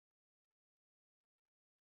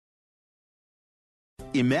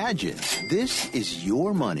 Imagine this is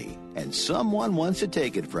your money and someone wants to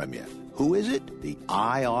take it from you. Who is it? The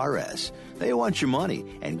IRS. They want your money,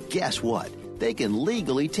 and guess what? They can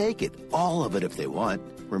legally take it, all of it if they want.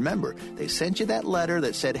 Remember, they sent you that letter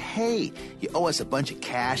that said, hey, you owe us a bunch of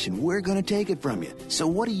cash and we're going to take it from you. So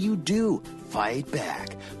what do? Fight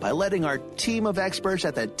back by letting our team of experts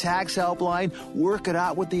at the Tax Helpline work it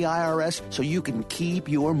out with the IRS so you can keep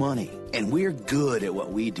your money. And we're good at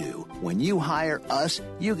what we do. When you hire us,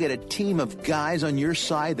 you get a team of guys on your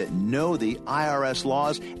side that know the IRS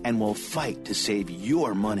laws and will fight to save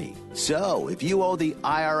your money. So, if you owe the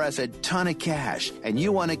IRS a ton of cash and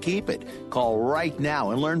you want to keep it, call right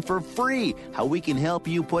now and learn for free how we can help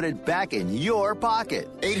you put it back in your pocket.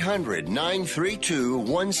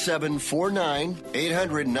 800-932-1749.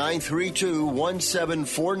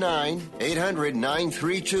 800-932-1749.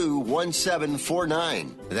 800-932-1749.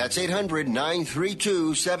 That's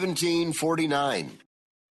 800-932-1749.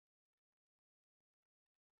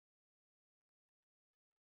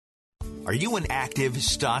 Are you an active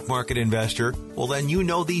stock market investor? Well, then you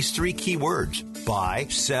know these 3 key words: buy,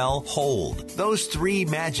 sell, hold. Those 3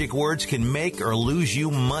 magic words can make or lose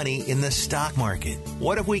you money in the stock market.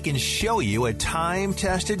 What if we can show you a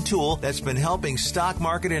time-tested tool that's been helping stock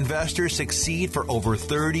market investors succeed for over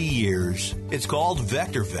 30 years? It's called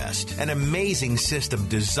VectorVest, an amazing system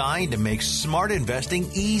designed to make smart investing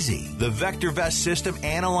easy. The VectorVest system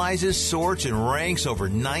analyzes, sorts, and ranks over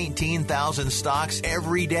 19,000 stocks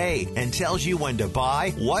every day and tells you when to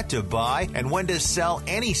buy, what to buy, and when to sell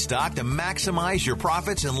any stock to maximize your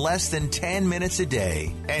profits in less than 10 minutes a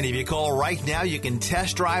day. And if you call right now, you can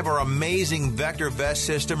test drive our amazing VectorVest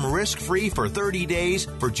system risk-free for 30 days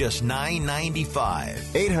for just $9.95.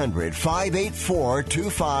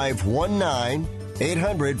 800-584-2519.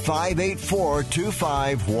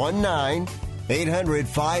 800-584-2519.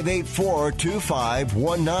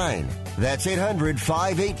 800-584-2519. That's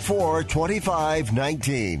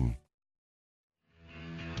 800-584-2519.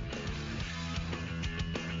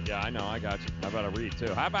 Yeah, I know. I got you. How about a read,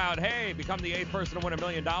 too? How about, hey, become the 8th person to win $1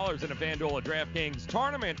 million in a FanDuel or DraftKings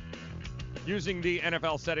tournament using the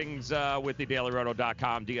NFL settings with the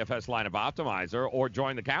DailyRoto.com DFS lineup optimizer, or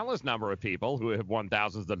join the countless number of people who have won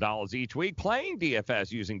thousands of dollars each week playing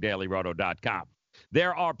DFS using DailyRoto.com.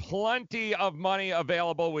 There are plenty of money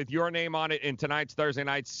available with your name on it in tonight's Thursday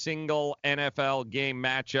night single NFL game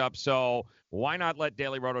matchup. So why not let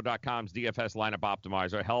DailyRoto.com's DFS lineup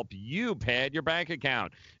optimizer help you pad your bank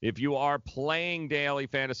account? If you are playing daily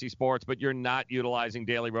fantasy sports, but you're not utilizing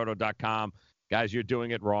DailyRoto.com, guys, you're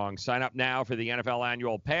doing it wrong. Sign up now for the NFL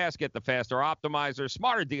Annual Pass. Get the faster optimizer,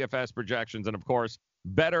 smarter DFS projections, and, of course,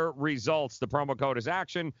 better results. The promo code is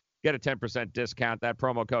ACTION. Get a 10% discount. That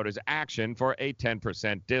promo code is ACTION for a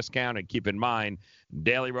 10% discount. And keep in mind,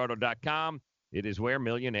 DailyRoto.com, it is where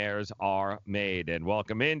millionaires are made. And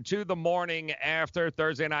welcome into the morning after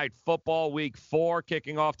Thursday Night Football, Week 4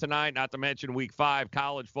 kicking off tonight, not to mention Week 5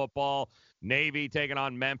 college football. Navy taking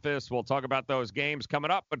on Memphis. We'll talk about those games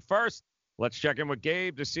coming up. But first, Let's check in with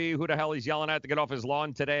Gabe to see who the hell he's yelling at to get off his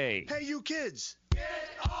lawn today. Hey, you kids! Get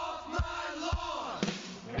off my lawn!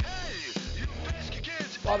 Hey, you pesky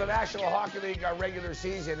kids! Well, the National Hockey League regular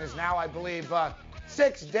season is now, I believe,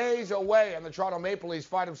 6 days away, and the Toronto Maple Leafs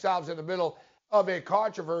find themselves in the middle of a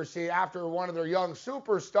controversy after one of their young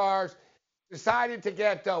superstars decided to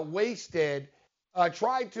get wasted,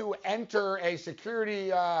 tried to enter a security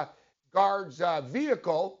guard's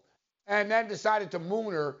vehicle, and then decided to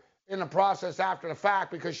moon her in the process after the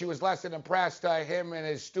fact because she was less than impressed. Him and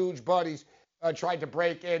his stooge buddies tried to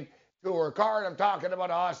break into her car, and I'm talking about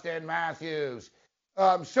Austin Matthews.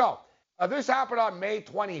 This happened on May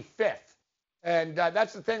 25th, and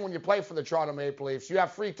that's the thing when you play for the Toronto Maple Leafs. You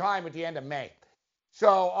have free time at the end of May. So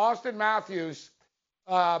Austin Matthews,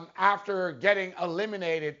 after getting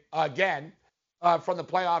eliminated again from the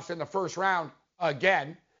playoffs in the first round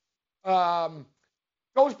again,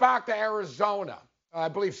 goes back to Arizona. I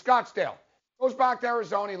believe Scottsdale. Goes back to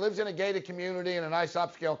Arizona. He lives in a gated community in a nice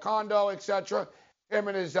upscale condo, etc. Him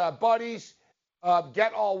and his buddies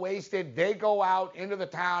get all wasted. They go out into the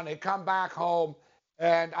town. They come back home.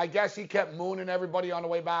 And I guess he kept mooning everybody on the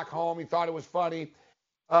way back home. He thought it was funny.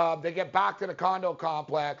 They get back to the condo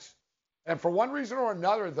complex. And for one reason or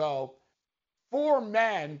another, though, 4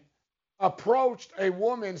 men approached a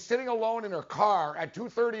woman sitting alone in her car at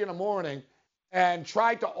 2:30 in the morning and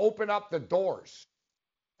tried to open up the doors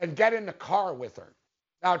and get in the car with her.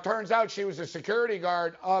 Now, it turns out she was a security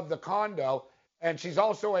guard of the condo, and she's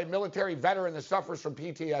also a military veteran that suffers from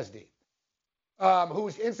PTSD,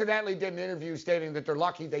 who's incidentally did an interview stating that they're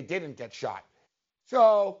lucky they didn't get shot.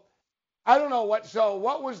 So I don't know what. So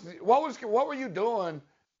what were you doing?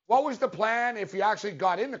 What was the plan if you actually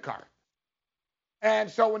got in the car? And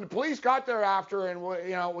so when the police got there after,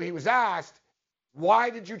 and he was asked, why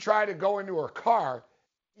did you try to go into her car?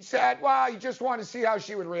 He said, well, you just wanted to see how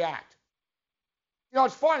she would react.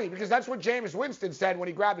 It's funny because that's what Jameis Winston said when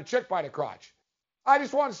he grabbed a chick by the crotch. I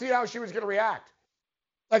just wanted to see how she was going to react.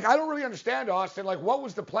 Like, I don't really understand, Austin. Like, what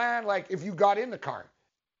was the plan? Like, if you got in the car,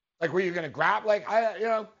 like, were you going to grab? Like,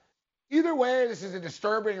 either way, this is a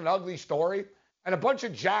disturbing and ugly story. And a bunch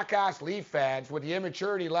of jackass Leaf fans with the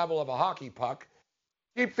immaturity level of a hockey puck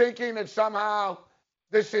keep thinking that somehow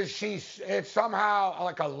it's somehow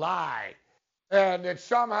like a lie. And it's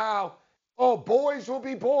somehow, boys will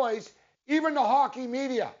be boys. Even the hockey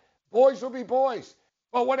media, boys will be boys.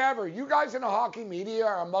 But whatever, you guys in the hockey media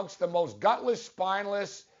are amongst the most gutless,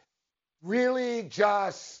 spineless, really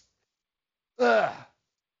just, really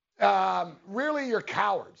you're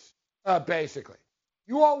cowards, basically.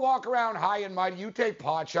 You all walk around high and mighty. You take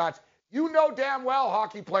pot shots. You know damn well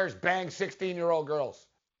hockey players bang 16-year-old girls.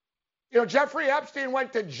 Jeffrey Epstein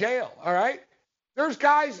went to jail, all right? There's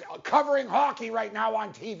guys covering hockey right now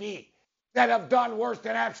on TV that have done worse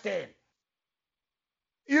than Epstein.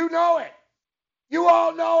 You know it. You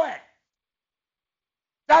all know it.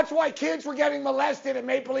 That's why kids were getting molested at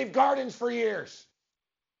Maple Leaf Gardens for years.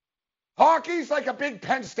 Hockey's like a big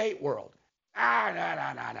Penn State world. No.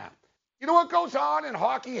 You know what goes on in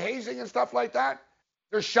hockey, hazing and stuff like that?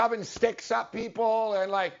 They're shoving sticks up people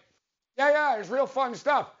and there's real fun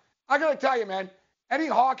stuff. I got to tell you, man, any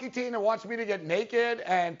hockey team that wants me to get naked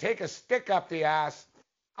and take a stick up the ass,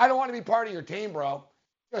 I don't want to be part of your team, bro.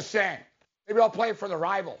 Just saying. Maybe I'll play for the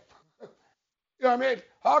rival. You know what I mean?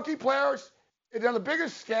 Hockey players, the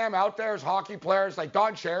biggest scam out there is hockey players. Like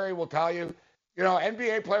Don Cherry will tell you,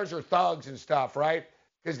 NBA players are thugs and stuff, right?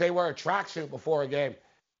 Because they wear a tracksuit before a game.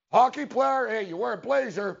 Hockey player, hey, you wear a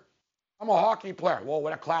blazer. I'm a hockey player. Well,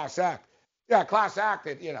 what a class act. Yeah, class act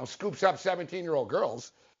that, scoops up 17-year-old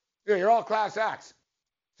girls. Yeah, you're all class acts.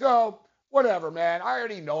 So, whatever, man. I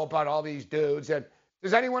already know about all these dudes. And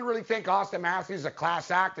does anyone really think Austin Matthews is a class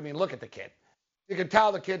act? I mean, look at the kid. You can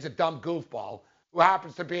tell the kid's a dumb goofball who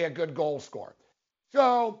happens to be a good goal scorer.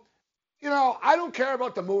 So, I don't care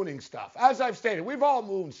about the mooning stuff. As I've stated, we've all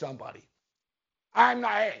mooned somebody. I've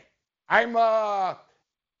done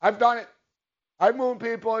it. I've mooned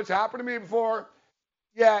people. It's happened to me before.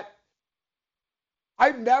 Yet,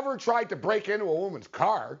 I've never tried to break into a woman's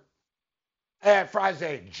car as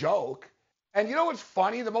a joke. And you know what's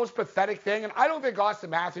funny? The most pathetic thing, and I don't think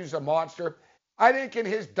Austin Matthews is a monster. I think in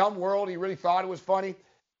his dumb world, he really thought it was funny.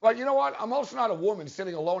 But you know what? I'm also not a woman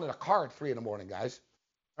sitting alone in a car at 3 a.m, guys.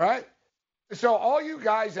 All right? So all you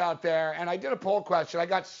guys out there, and I did a poll question. I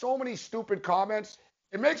got so many stupid comments.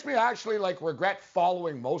 It makes me actually regret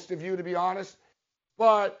following most of you, to be honest.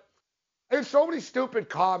 But there's so many stupid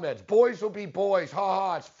comments. Boys will be boys. Ha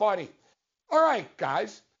ha, it's funny. All right,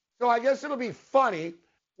 guys. So I guess it'll be funny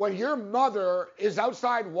when your mother is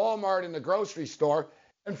outside Walmart in the grocery store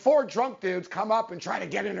and 4 drunk dudes come up and try to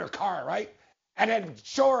get in her car, right? And then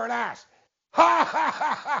show her an ass. Ha ha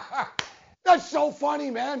ha ha ha. That's so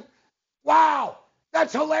funny, man. Wow.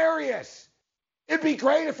 That's hilarious. It'd be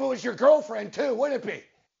great if it was your girlfriend too, wouldn't it be?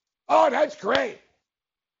 Oh, that's great.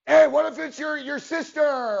 Hey, what if it's your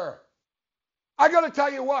sister? I got to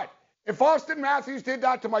tell you what. If Austin Matthews did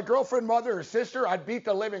that to my girlfriend, mother, or sister, I'd beat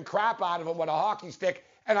the living crap out of him with a hockey stick,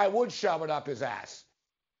 and I would shove it up his ass.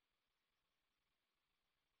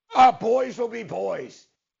 Boys will be boys.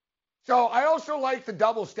 So I also like the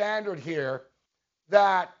double standard here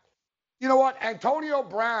that, you know what, Antonio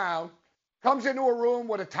Brown comes into a room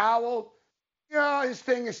with a towel. You know, his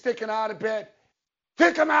thing is sticking out a bit.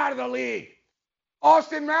 Kick him out of the league.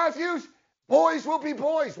 Austin Matthews, boys will be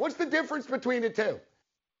boys. What's the difference between the two?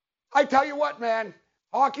 I tell you what, man,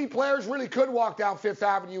 hockey players really could walk down Fifth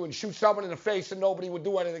Avenue and shoot someone in the face and nobody would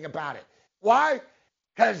do anything about it. Why?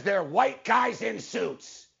 Because they're white guys in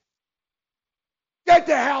suits. Get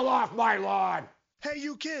the hell off my lawn. Hey,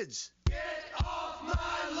 you kids. Get off my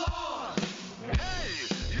lawn. Hey,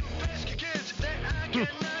 you pesky kids that I cannot get rid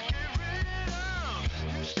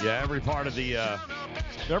of. Yeah, every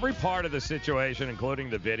part of the situation, including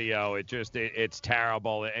the video, it's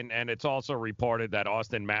terrible. And it's also reported that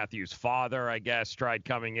Austin Matthews' father, I guess, tried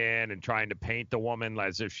coming in and trying to paint the woman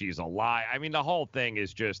as if she's a lie. I mean, the whole thing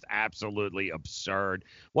is just absolutely absurd.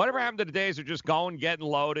 Whatever happened to the days of just going, getting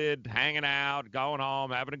loaded, hanging out, going home,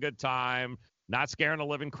 having a good time, not scaring the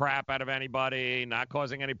living crap out of anybody, not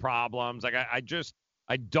causing any problems? Like, I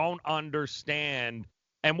don't understand.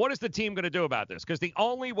 And what is the team going to do about this? Because the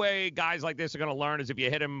only way guys like this are going to learn is if you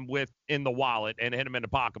hit him in the wallet and hit him in the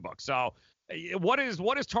pocketbook. So what is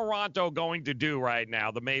Toronto going to do right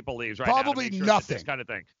now, the Maple Leafs right now? Probably sure nothing. This kind of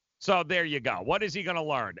thing. So there you go. What is he going to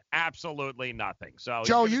learn? Absolutely nothing. So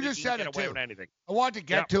Joe, you just said it away too. with anything. I wanted to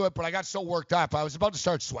get to it, but I got so worked up. I was about to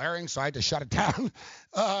start swearing, so I had to shut it down.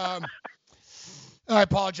 I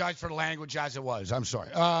apologize for the language as it was. I'm sorry.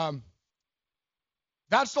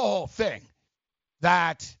 That's the whole thing.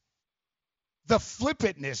 That the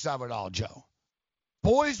flippantness of it all, Joe.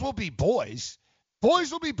 Boys will be boys.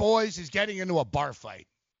 Boys will be boys is getting into a bar fight.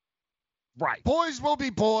 Right. Boys will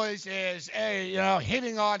be boys is, hey,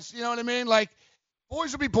 hitting on, you know what I mean? Like,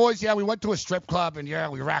 boys will be boys. Yeah, we went to a strip club and, yeah,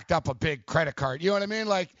 we racked up a big credit card. You know what I mean?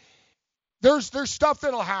 Like, there's stuff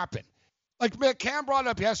that'll happen. Like, man, Cam brought it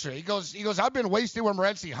up yesterday. He goes, I've been wasted with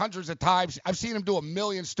Morency hundreds of times. I've seen him do a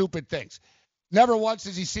million stupid things. Never once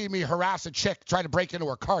has he seen me harass a chick trying to break into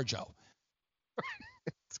her car, Joe.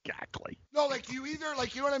 Exactly. No, like you either,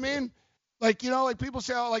 like, you know what I mean? Like, like people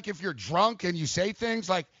say, oh, like if you're drunk and you say things,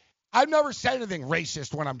 like I've never said anything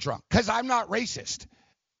racist when I'm drunk because I'm not racist.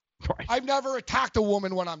 Right. I've never attacked a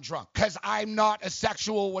woman when I'm drunk because I'm not a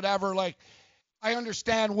sexual whatever. Like, I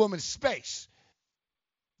understand women's space.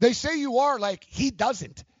 They say you are, like, he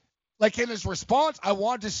doesn't. Like, in his response, I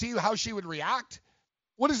wanted to see how she would react.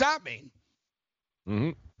 What does that mean?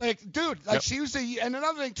 Mm-hmm. Like, dude, like, she was and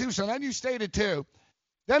another thing, too, so then you stated, too,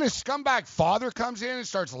 then his scumbag father comes in and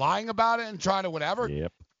starts lying about it and trying to whatever.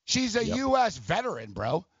 Yep. She's a U.S. veteran,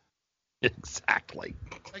 bro. Exactly.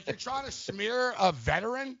 Like, you're trying to smear a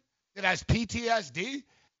veteran that has PTSD,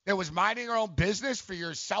 that was minding her own business for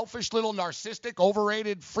your selfish little narcissistic,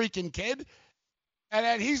 overrated freaking kid. And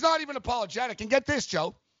then he's not even apologetic. And get this,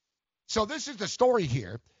 Joe. So this is the story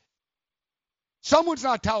here. Someone's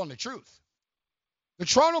not telling the truth. The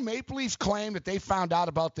Toronto Maple Leafs claim that they found out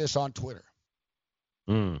about this on Twitter.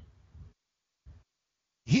 They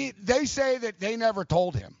say that they never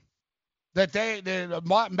told him.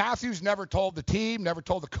 That Matthews never told the team, never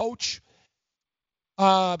told the coach.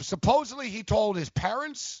 Supposedly he told his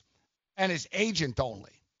parents and his agent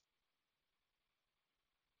only.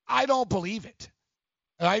 I don't believe it.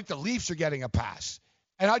 And I think the Leafs are getting a pass.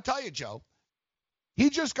 And I tell you, Joe,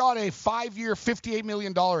 he just got a 5-year, $58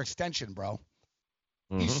 million extension, bro.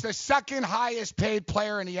 Mm-hmm. He's the second highest paid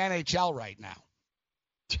player in the NHL right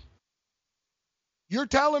now. You're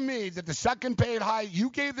telling me that the second paid high,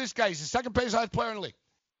 you gave this guy, he's the second paid highest player in the league,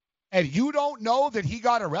 and you don't know that he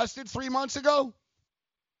got arrested 3 months ago?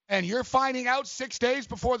 And you're finding out 6 days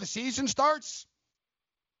before the season starts?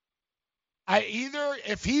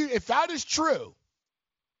 If that is true,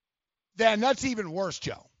 then that's even worse,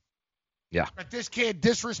 Joe. Yeah. That this kid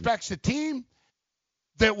disrespects the team,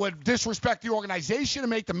 that would disrespect the organization and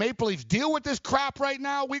make the Maple Leafs deal with this crap right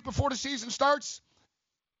now, a week before the season starts.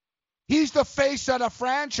 He's the face of the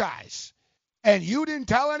franchise. And you didn't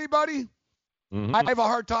tell anybody? Mm-hmm. I have a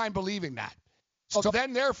hard time believing that. So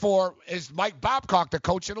then, therefore, is Mike Babcock the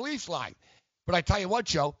coach of the Leafs line. But I tell you what,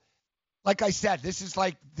 Joe, like I said, this is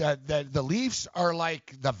like the Leafs are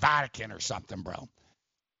like the Vatican or something, bro.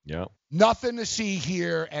 Yeah. Nothing to see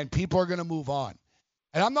here, and people are going to move on.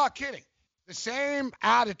 And I'm not kidding. The same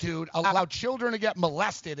attitude allowed children to get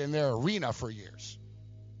molested in their arena for years.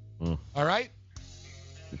 All right?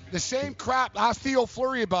 The same crap. Ask Theo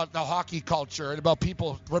Fleury about the hockey culture and about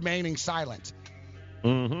people remaining silent.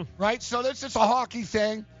 Mm-hmm. Right? So this is a hockey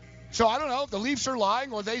thing. So I don't know if the Leafs are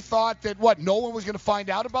lying or they thought that, no one was going to find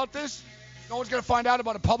out about this? No one's going to find out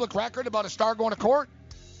about a public record about a star going to court?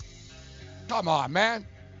 Come on, man.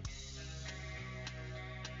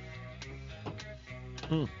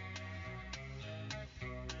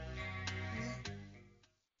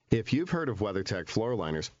 If you've heard of WeatherTech floor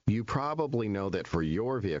liners, you probably know that for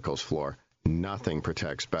your vehicle's floor, nothing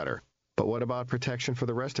protects better. But what about protection for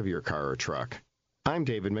the rest of your car or truck? I'm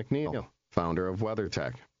David McNeil, founder of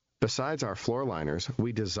WeatherTech. Besides our floor liners,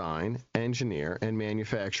 we design, engineer, and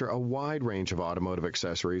manufacture a wide range of automotive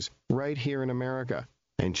accessories right here in America.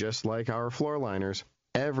 And just like our floor liners,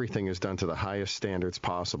 everything is done to the highest standards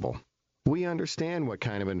possible. We understand what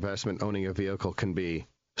kind of investment owning a vehicle can be,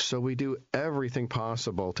 so we do everything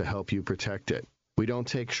possible to help you protect it. We don't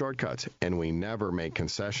take shortcuts, and we never make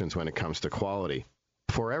concessions when it comes to quality.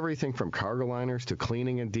 For everything from cargo liners to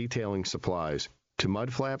cleaning and detailing supplies to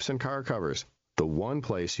mud flaps and car covers, the one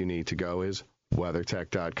place you need to go is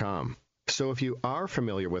WeatherTech.com. So if you are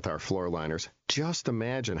familiar with our floor liners, just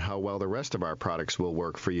imagine how well the rest of our products will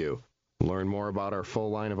work for you. Learn more about our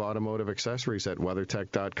full line of automotive accessories at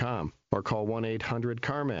WeatherTech.com or call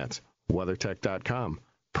 1-800-CarMats. WeatherTech.com.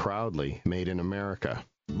 Proudly made in America.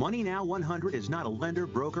 Money Now 100 is not a lender,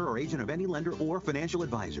 broker, or agent of any lender or financial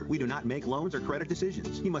advisor. We do not make loans or credit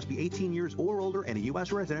decisions. You must be 18 years or older and a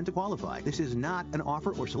U.S. resident to qualify. This is not an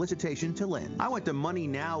offer or solicitation to lend. I went to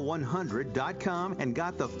MoneyNow100.com and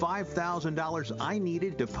got the $5,000 I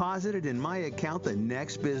needed deposited in my account the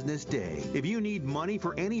next business day. If you need money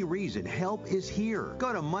for any reason, help is here.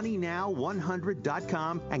 Go to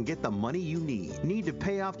MoneyNow100.com and get the money you need. Need to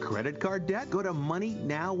pay off credit card debt? Go to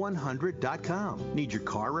MoneyNow100.com. Need your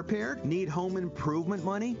car repaired? Need home improvement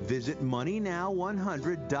money? Visit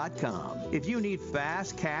MoneyNow100.com. If you need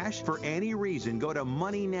fast cash for any reason, go to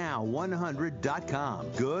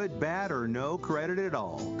MoneyNow100.com. Good, bad, or no credit at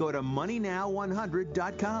all. Go to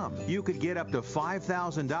MoneyNow100.com. You could get up to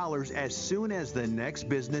 $5,000 as soon as the next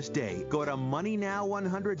business day. Go to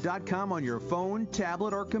MoneyNow100.com on your phone,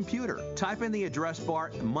 tablet, or computer. Type in the address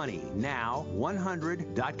bar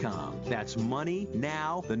MoneyNow100.com. That's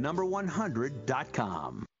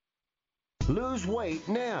MoneyNow100.com. Lose weight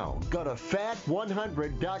now. Go to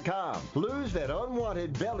fat100.com. Lose that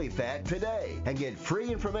unwanted belly fat today and get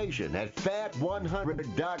free information at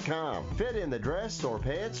fat100.com. Fit in the dress or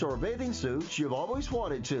pants or bathing suits you've always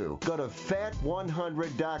wanted to. Go to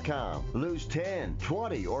fat100.com. Lose 10,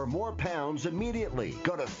 20, or more pounds immediately.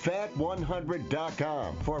 Go to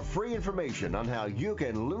fat100.com. For free information on how you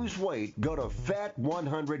can lose weight, go to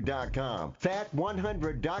fat100.com.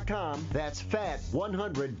 Fat100.com. That's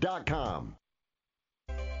fat100.com.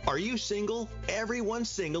 Are you single? Everyone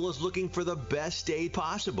single is looking for the best date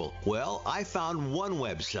possible. Well, I found one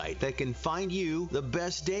website that can find you the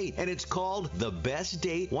best date, and it's called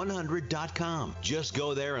thebestdate100.com. Just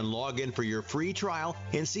go there and log in for your free trial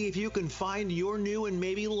and see if you can find your new and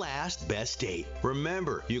maybe last best date.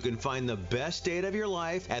 Remember, you can find the best date of your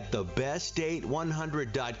life at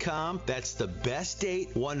thebestdate100.com. That's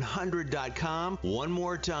thebestdate100.com. One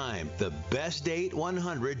more time,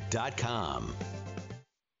 thebestdate100.com.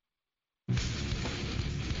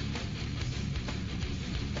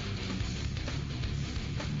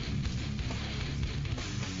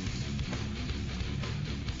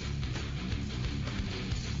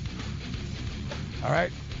 All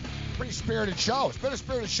right. Pretty spirited show. It's been a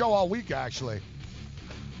spirited show all week, actually.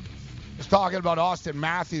 Just talking about Austin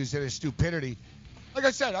Matthews and his stupidity. Like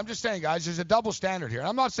I said, I'm just saying, guys, there's a double standard here.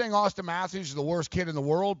 I'm not saying Austin Matthews is the worst kid in the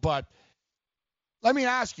world, but let me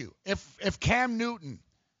ask you, if Cam Newton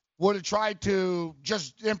would have tried to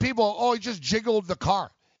and people, he just jiggled the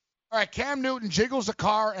car. All right, Cam Newton jiggles the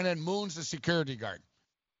car and then moons the security guard.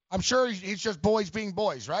 I'm sure he's just boys being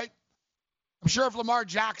boys, right? I'm sure if Lamar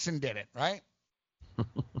Jackson did it, right?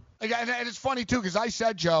 And it's funny, too, because I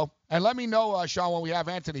said, Joe, and let me know, Sean, when we have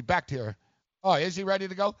Anthony Becht here. Oh, is he ready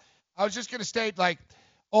to go? I was just going to state,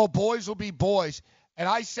 boys will be boys. And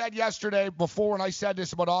I said yesterday, before when I said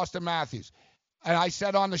this about Austin Matthews, and I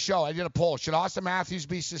said on the show, I did a poll, should Austin Matthews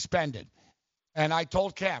be suspended? And I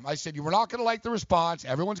told Cam, I said, you were not going to like the response.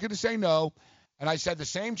 Everyone's going to say no. And I said the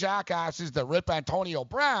same jackasses that rip Antonio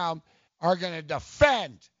Brown are going to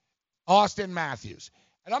defend Austin Matthews.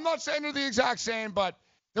 And I'm not saying they're the exact same, but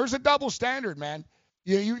there's a double standard, man.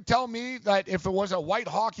 You tell me that if it was a white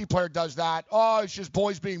hockey player does that, oh, it's just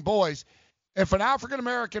boys being boys. If an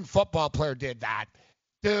African-American football player did that,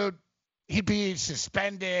 dude, he'd be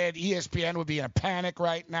suspended. ESPN would be in a panic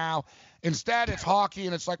right now. Instead, it's hockey,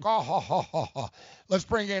 and it's like, let's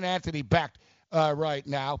bring in Anthony Beck right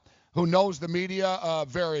now, who knows the media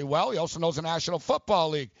very well. He also knows the National Football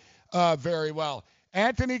League very well.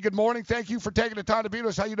 Anthony, good morning. Thank you for taking the time to be with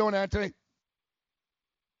us. How you doing, Anthony?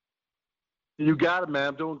 You got it, man.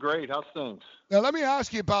 I'm doing great. How's things? Now, let me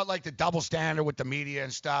ask you about, like, the double standard with the media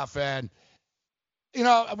and stuff. And, you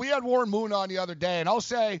know, we had Warren Moon on the other day, and I'll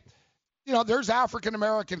say, you know, there's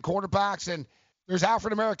African-American quarterbacks and there's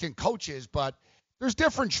African-American coaches, but there's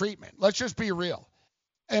different treatment. Let's just be real.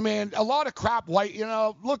 I mean, a lot of crap white, you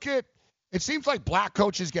know, it seems like black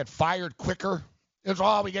coaches get fired quicker. It's,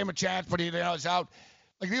 we gave him a chance, but he's out.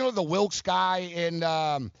 Like, you know, the Wilkes guy in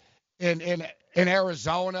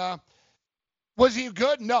Arizona. Was he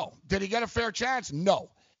good? No. Did he get a fair chance? No.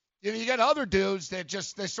 You get other dudes that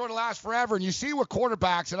they sort of last forever. And you see with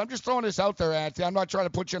quarterbacks, and I'm just throwing this out there, Anthony. I'm not trying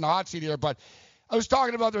to put you in the hot seat here, but I was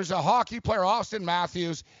talking about there's a hockey player, Austin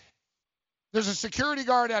Matthews. There's a security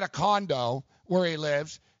guard at a condo where he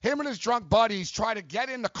lives. Him and his drunk buddies try to get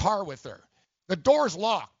in the car with her. The door's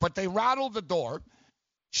locked, but they rattled the door.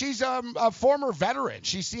 She's a former veteran.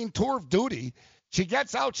 She's seen tour of duty. She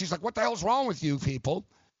gets out. She's like, what the hell's wrong with you people?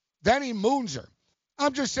 Then he moons her.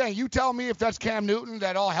 I'm just saying, you tell me if that's Cam Newton,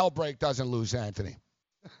 that all hell break doesn't lose, Anthony.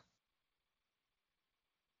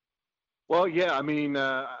 Well, yeah, I mean,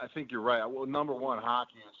 I think you're right. Well, number one,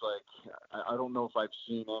 hockey is like, I don't know if I've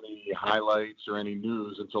seen any highlights or any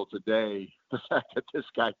news until today, the fact that this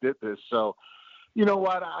guy did this. So, you know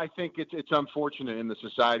what? I think it's unfortunate in the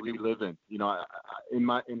society we live in. You know, in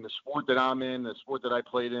the sport that I'm in, the sport that I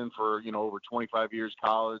played in for, you know, over 25 years,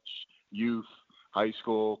 college, youth, high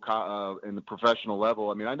school, and the professional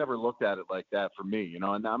level. I mean, I never looked at it like that for me, you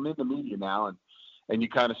know, and I'm in the media now, and you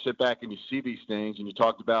kind of sit back and you see these things, and you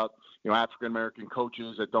talked about, you know, African-American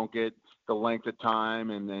coaches that don't get the length of time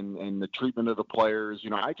and the treatment of the players. You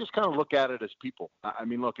know, I just kind of look at it as people. I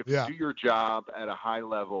mean, look, if you do your job at a high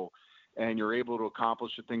level and you're able to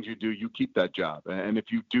accomplish the things you do, you keep that job. And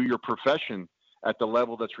if you do your profession at the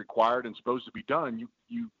level that's required and supposed to be done,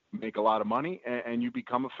 you make a lot of money and you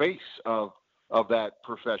become a face of that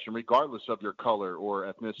profession, regardless of your color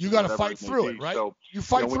or ethnicity. You got to fight through it, right? So you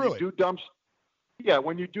fight through it. When you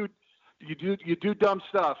do dumb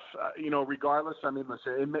stuff, you know, regardless. I mean,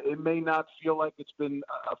 listen, it may not feel like it's been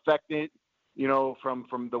affected, you know,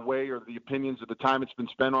 from the way or the opinions of the time it's been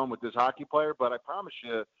spent on with this hockey player, but I promise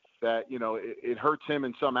you that, you know, it hurts him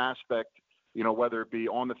in some aspect, you know, whether it be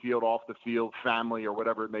on the field, off the field, family, or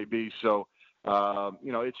whatever it may be. So,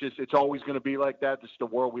 you know, it's always going to be like that. This is the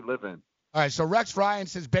world we live in. All right, so Rex Ryan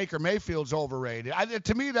says Baker Mayfield's overrated.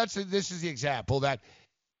 To me, this is the example that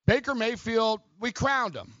Baker Mayfield, we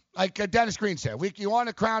crowned him. Like Dennis Green said, you want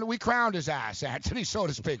to crown, we crowned his ass, Anthony, so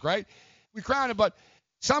to speak, right? We crowned him, but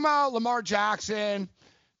somehow Lamar Jackson,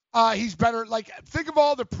 he's better. Like, think of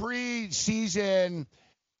all the preseason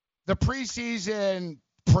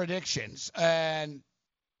predictions and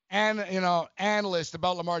you know, analysts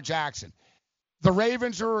about Lamar Jackson. The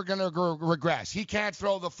Ravens are going to regress. He can't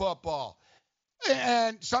throw the football.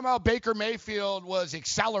 And somehow Baker Mayfield was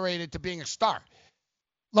accelerated to being a star.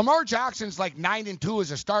 Lamar Jackson's like 9-2 as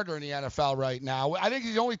a starter in the NFL right now. I think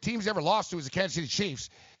the only team he's ever lost to is the Kansas City Chiefs.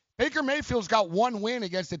 Baker Mayfield's got one win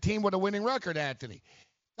against a team with a winning record, Anthony.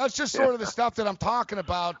 That's just sort of the stuff that I'm talking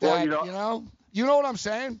about. That, well, you know what I'm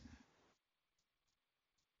saying?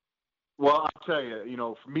 Well, I'll tell you, you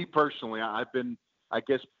know, for me personally, I've been, I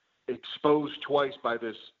guess, exposed twice by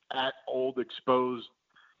this old exposed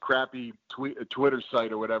crappy Twitter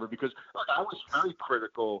site or whatever, because look, I was very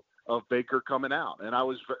critical of Baker coming out, and I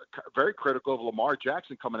was very critical of Lamar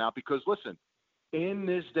Jackson coming out, because listen, in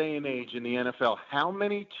this day and age in the NFL, how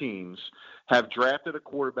many teams have drafted a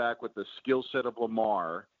quarterback with the skill set of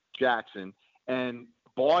Lamar Jackson and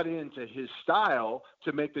bought into his style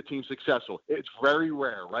to make the team successful? It's very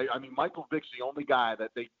rare, right? I mean, Michael Vick's the only guy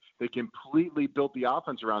that they completely built the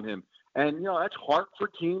offense around him. And, you know, that's hard for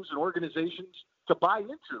teams and organizations to buy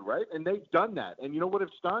into, right? And they've done that. And you know what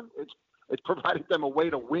it's done? It's provided them a way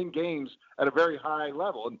to win games at a very high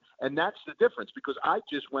level. And that's the difference, because I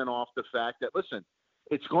just went off the fact that, listen,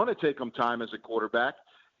 it's going to take him time as a quarterback.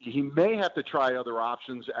 He may have to try other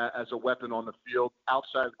options as a weapon on the field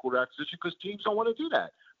outside the quarterback position, because teams don't want to do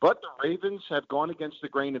that. But the Ravens have gone against the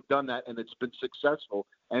grain, have done that, and it's been successful,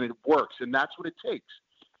 and it works. And that's what it takes.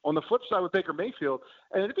 On the flip side with Baker Mayfield,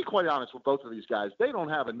 and to be quite honest with both of these guys, they don't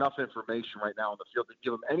have enough information right now on the field to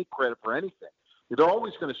give them any credit for anything. They're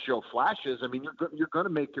always going to show flashes. I mean, you're going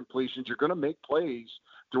to make completions. You're going to make plays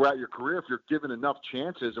throughout your career if you're given enough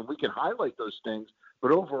chances, and we can highlight those things.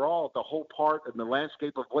 But overall, the whole part and the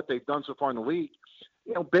landscape of what they've done so far in the league,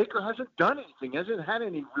 Baker hasn't done anything, hasn't had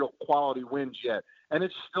any real quality wins yet. And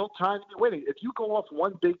it's still time to be waiting. If you go off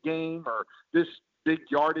one big game or this big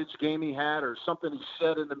yardage game he had or something he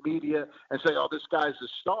said in the media and say, oh, this guy's a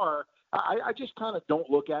star, I just kind of don't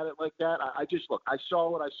look at it like that. I saw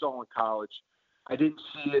what I saw in college. I didn't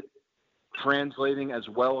see it translating as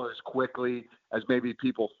well or as quickly as maybe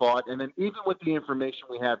people thought. And then even with the information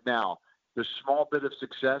we have now, the small bit of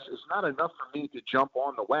success is not enough for me to jump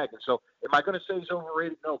on the wagon. So am I going to say he's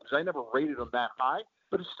overrated? No, because I never rated him that high.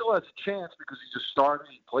 But he still has a chance because he's a starter.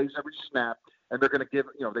 He plays every snap. And they're going to give,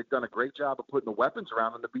 they've done a great job of putting the weapons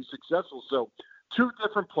around him to be successful. So two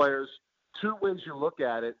different players, two ways you look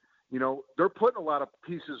at it. They're putting a lot of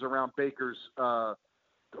pieces around Baker's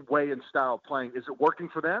way and style of playing. Is it working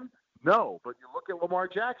for them? No. But you look at Lamar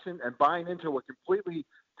Jackson and buying into a completely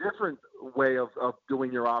different way of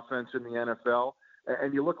doing your offense in the NFL,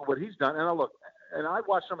 and you look at what he's done. And I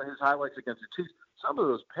watched some of his highlights against the Chiefs. Some of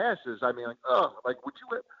those passes, I mean,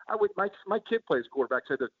 my kid plays quarterback,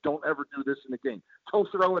 said that don't ever do this in the game. Don't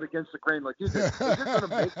throw it against the grain like you did. You're going to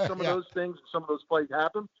make some of those things and some of those plays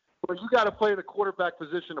happen, but you got to play the quarterback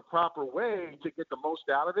position a proper way to get the most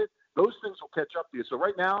out of it. Those things will catch up to you. So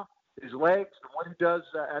right now, his legs and what he does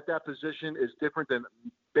at that position is different than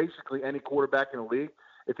basically any quarterback in the league.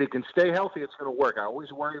 If he can stay healthy, it's going to work. I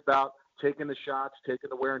always worry about taking the shots,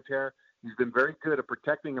 taking the wear and tear. He's been very good at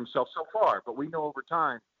protecting himself so far, but we know over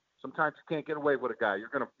time, sometimes you can't get away with a guy.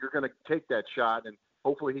 You're gonna take that shot, and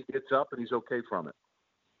hopefully he gets up and he's okay from it.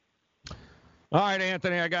 All right,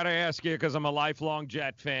 Anthony, I got to ask you because I'm a lifelong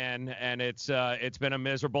Jet fan, and it's been a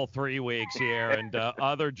miserable 3 weeks here, and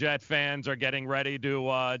other Jet fans are getting ready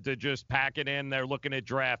to just pack it in. They're looking at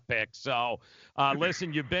draft picks. So,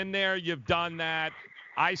 listen, you've been there, you've done that.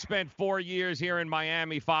 I spent 4 years here in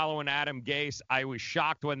Miami following Adam Gase. I was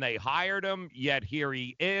shocked when they hired him, yet here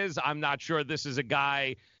he is. I'm not sure this is a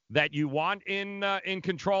guy that you want in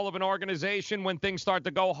control of an organization when things start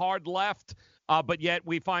to go hard left, but yet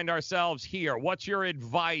we find ourselves here. What's your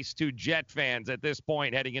advice to Jet fans at this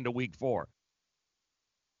point heading into Week 4?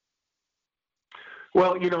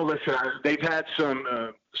 Well, listen, they've had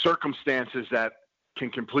some circumstances that can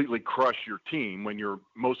completely crush your team when your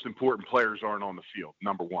most important players aren't on the field,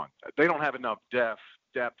 number one. They don't have enough depth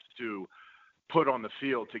to put on the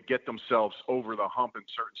field to get themselves over the hump in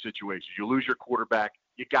certain situations. You lose your quarterback,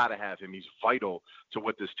 you got to have him. He's vital to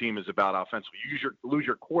what this team is about offensively. You lose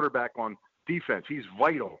your quarterback on defense. He's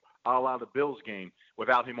vital. A la the Bills game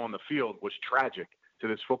without him on the field was tragic to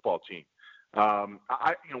this football team.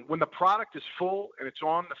 When the product is full and it's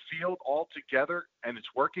on the field all together and it's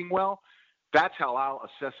working well, that's how I'll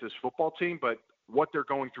assess this football team. But what they're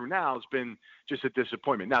going through now has been just a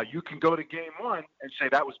disappointment. Now, you can go to game one and say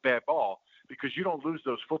that was bad ball because you don't lose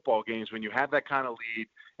those football games when you have that kind of lead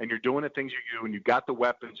and you're doing the things you do and you got the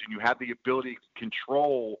weapons and you have the ability to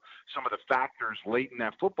control some of the factors late in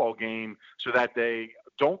that football game so that they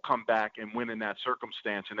don't come back and win in that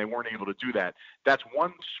circumstance, and they weren't able to do that. That's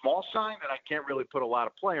one small sign that I can't really put a lot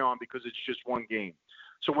of play on because it's just one game.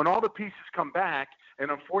 So when all the pieces come back,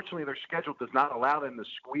 and unfortunately their schedule does not allow them to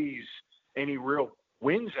squeeze any real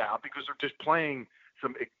wins out because they're just playing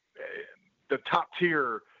the top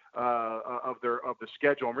tier of the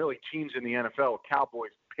schedule, and really teams in the NFL,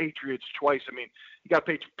 Cowboys, Patriots twice. I mean, you got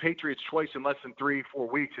Patriots twice in less than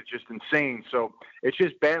 3-4 weeks. It's just insane. So it's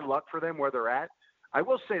just bad luck for them where they're at. I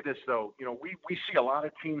will say this, though. We see a lot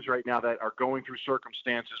of teams right now that are going through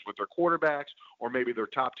circumstances with their quarterbacks or maybe their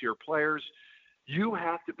top-tier players. You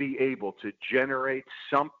have to be able to generate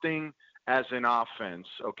something as an offense,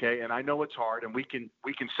 okay? And I know it's hard, and we can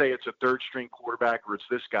say it's a third-string quarterback or it's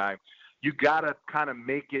this guy. You got to kind of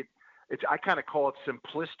make it – I kind of call it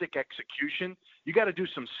simplistic execution. You got to do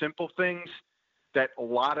some simple things that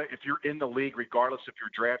if you're in the league, regardless if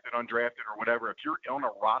you're drafted, undrafted, or whatever, if you're on a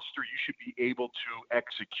roster, you should be able to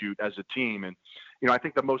execute as a team. And, I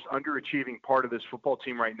think the most underachieving part of this football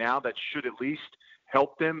team right now that should at least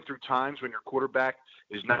help them through times when your quarterback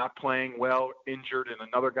is not playing well, injured, and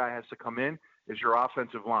another guy has to come in is your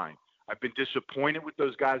offensive line. I've been disappointed with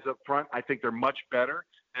those guys up front. I think they're much better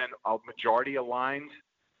than a majority of lines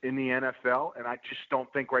in the NFL, and I just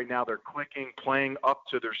don't think right now they're clicking, playing up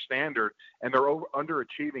to their standard, and they're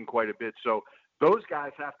underachieving quite a bit. So those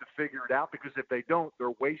guys have to figure it out because if they don't,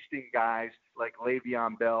 they're wasting guys like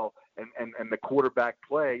Le'Veon Bell and the quarterback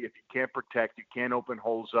play. If you can't protect, you can't open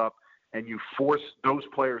holes up, and you force those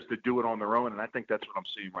players to do it on their own, and I think that's what I'm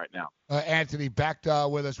seeing right now. Anthony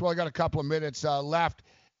Becht with us. Well, I got a couple of minutes left.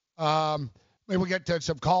 Maybe we'll get to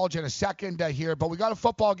some college in a second here, but we got a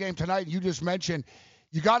football game tonight. You just mentioned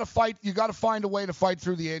you got to fight. You got to find a way to fight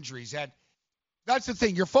through the injuries. And that's the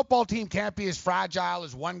thing. Your football team can't be as fragile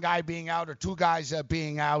as one guy being out or two guys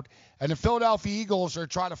being out. And the Philadelphia Eagles are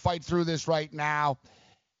trying to fight through this right now.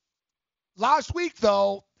 Last week,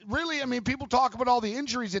 though, really, I mean, people talk about all the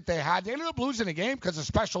injuries that they had. They ended up losing the game because of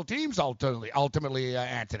special teams ultimately,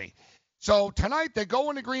 Anthony. So tonight they go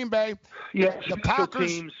into Green Bay. Yeah, the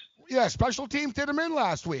Packers. Teams. Yeah, special teams did them in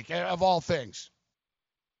last week, of all things.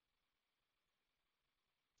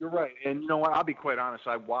 You're right. And you know what? I'll be quite honest.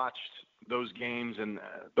 I watched those games, and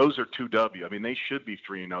those are 2W. I mean, they should be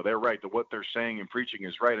 3-0. They're right. What they're saying and preaching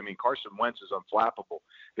is right. I mean, Carson Wentz is unflappable.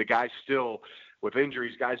 The guy's still, with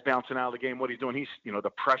injuries, guys bouncing out of the game. What he's doing, he's, the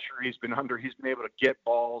pressure he's been under, he's been able to get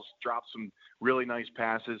balls, drop some really nice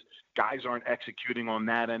passes. Guys aren't executing on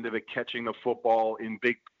that end of it, catching the football in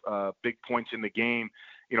big points in the game.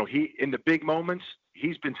 He, in the big moments,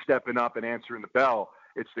 he's been stepping up and answering the bell.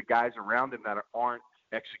 It's the guys around him that aren't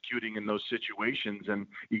executing in those situations, and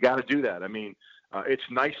you got to do that. I mean, it's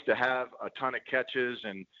nice to have a ton of catches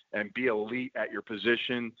and be elite at your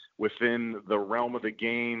position within the realm of the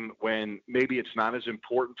game when maybe it's not as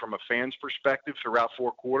important from a fan's perspective throughout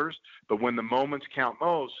 4 quarters, but when the moments count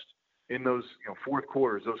most in those fourth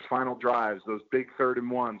quarters, those final drives, those big 3rd and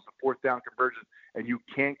 1s, the 4th down conversions, and you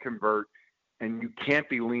can't convert and you can't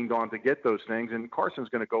be leaned on to get those things. And Carson's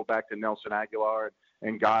going to go back to Nelson Aguilar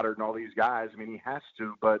and Goddard and all these guys. I mean, he has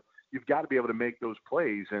to, but you've got to be able to make those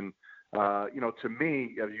plays. And, to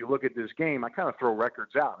me, as you look at this game, I kind of throw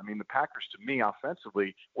records out. I mean, the Packers, to me,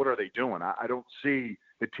 offensively, what are they doing? I don't see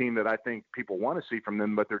the team that I think people want to see from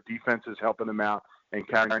them, but their defense is helping them out and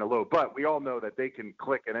carrying the load. But we all know that they can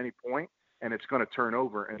click at any point, and it's going to turn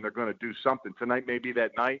over, and they're going to do something. Tonight, maybe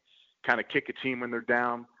that night, kind of kick a team when they're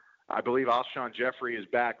down. I believe Alshon Jeffrey is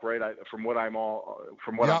back, right? From what I'm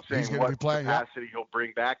saying, what capacity he'll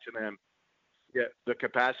bring back to them. Yeah, the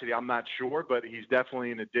capacity, I'm not sure, but he's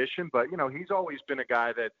definitely an addition. But, he's always been a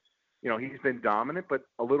guy that, he's been dominant, but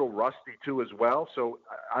a little rusty too as well. So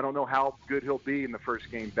I don't know how good he'll be in the first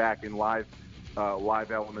game back in live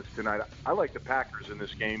elements tonight. I like the Packers in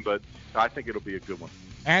this game, but I think it'll be a good one.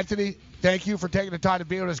 Anthony, thank you for taking the time to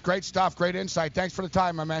be with us. Great stuff, great insight. Thanks for the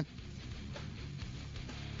time, my man.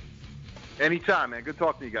 Anytime, man. Good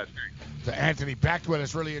talking to you guys. To Anthony Becht with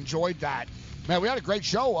us. Really enjoyed that. Man, we had a great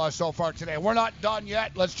show so far today. We're not done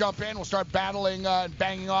yet. Let's jump in. We'll start battling and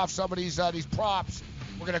banging off some of these props.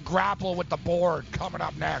 We're going to grapple with the board coming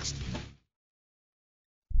up next.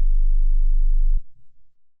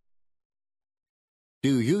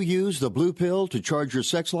 Do you use the blue pill to charge your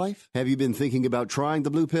sex life? Have you been thinking about trying the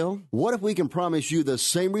blue pill? What if we can promise you the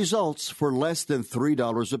same results for less than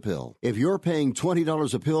 $3 a pill? If you're paying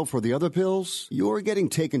 $20 a pill for the other pills, you're getting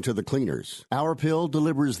taken to the cleaners. Our pill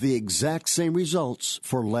delivers the exact same results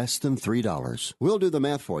for less than $3. We'll do the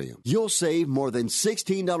math for you. You'll save more than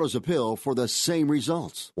 $16 a pill for the same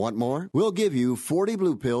results. Want more? We'll give you 40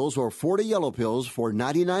 blue pills or 40 yellow pills for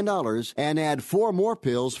 $99 and add 4 more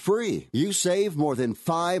pills free. You save more than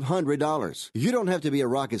 $500. You don't have to be a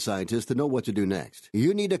rocket scientist to know what to do next.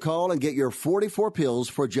 You need to call and get your 44 pills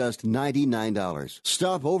for just $99.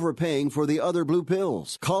 Stop overpaying for the other blue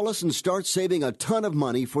pills. Call us and start saving a ton of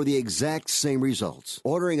money for the exact same results.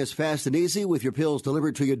 Ordering is fast and easy with your pills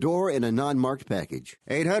delivered to your door in a non-marked package.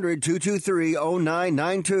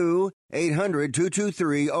 800-223-0992.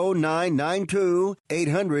 800-223-0992.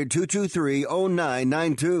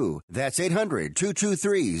 800-223-0992. That's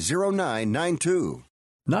 800-223-0992.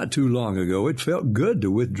 Not too long ago, it felt good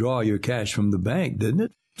to withdraw your cash from the bank, didn't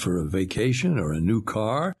it? For a vacation or a new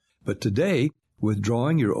car. But today,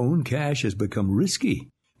 withdrawing your own cash has become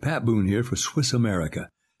risky. Pat Boone here for Swiss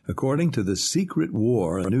America. According to The Secret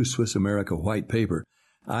War, a new Swiss America white paper,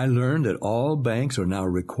 I learned that all banks are now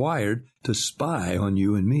required to spy on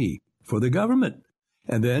you and me for the government,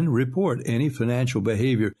 and then report any financial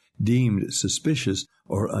behavior deemed suspicious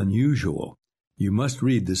or unusual. You must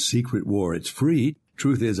read The Secret War. It's free.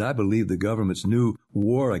 Truth is, I believe the government's new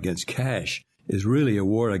war against cash is really a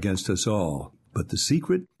war against us all. But the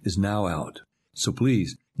secret is now out. So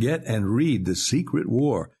please, get and read The Secret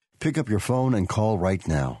War. Pick up your phone and call right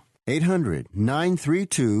now.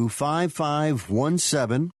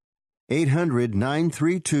 800-932-5517.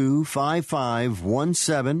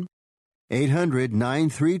 800-932-5517.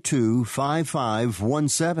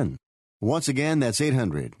 800-932-5517. Once again, that's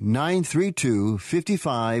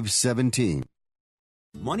 800-932-5517.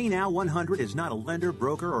 Money Now 100 is not a lender,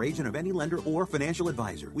 broker, or agent of any lender or financial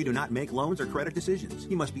advisor. We do not make loans or credit decisions.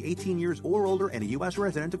 You must be 18 years or older and a U.S.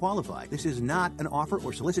 resident to qualify. This is not an offer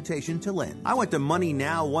or solicitation to lend. I went to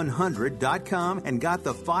MoneyNow100.com and got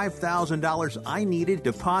the $5,000 I needed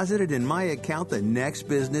deposited in my account the next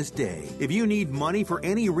business day. If you need money for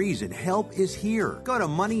any reason, help is here. Go to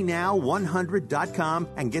MoneyNow100.com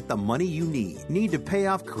and get the money you need. Need to pay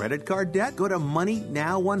off credit card debt? Go to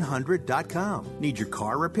MoneyNow100.com. Need your car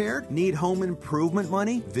repaired? Need home improvement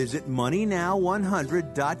money? Visit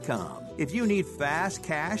MoneyNow100.com. If you need fast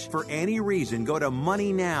cash for any reason, go to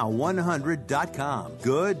MoneyNow100.com.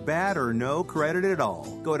 Good, bad, or no credit at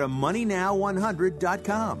all. Go to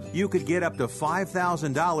MoneyNow100.com. You could get up to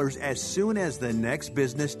 $5,000 as soon as the next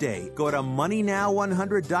business day. Go to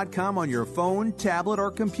MoneyNow100.com on your phone, tablet,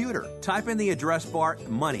 or computer. Type in the address bar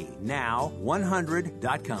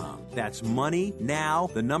MoneyNow100.com. That's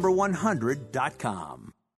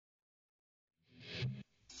MoneyNow100.com.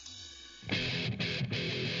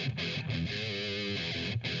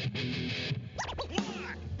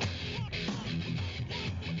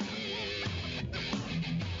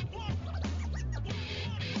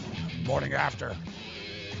 Morning after.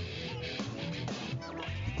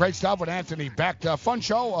 Great stuff with Anthony Beck. Fun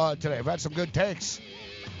show today. We've had some good takes.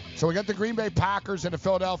 So we got the Green Bay Packers and the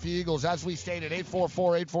Philadelphia Eagles. As we stated,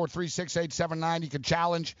 844-843-6879. You can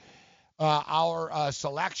challenge our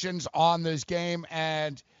selections on this game.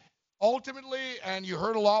 And ultimately, and you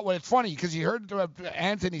heard a lot. Well, it's funny because you heard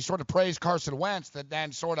Anthony sort of praise Carson Wentz, that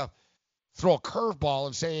then sort of throw a curveball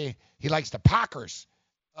and say he likes the Packers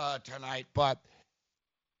tonight. But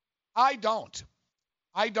I don't.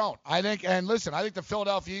 I think, and listen, I think the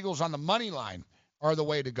Philadelphia Eagles on the money line are the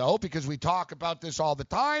way to go because we talk about this all the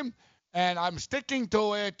time, and I'm sticking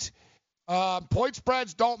to it. Point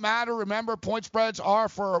spreads don't matter. Remember, point spreads are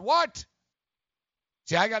for what?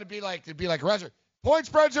 See, I got to be like Rezer. Point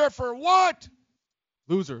spreads are for what?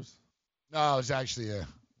 Losers. No, it's actually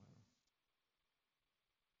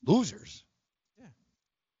losers. Yeah.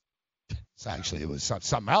 It's actually, it was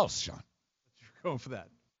something else, Sean. You're going for that.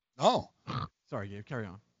 No. Sorry, Gabe. Carry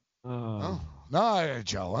on. No,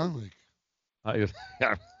 Joe.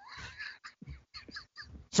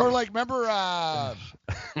 Sort of like, remember Al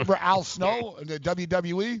Snow in the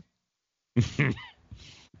WWE?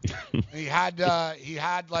 he had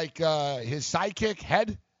like his sidekick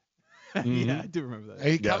head. Yeah, I do remember that.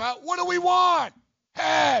 And he'd come out, what do we want?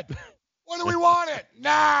 Head. When do we want it?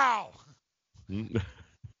 Now.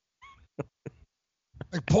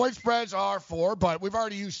 Like point spreads are for, but we've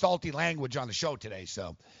already used salty language on the show today,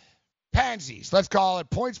 so pansies. Let's call it.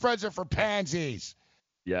 Point spreads are for pansies.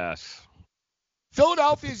 Yes.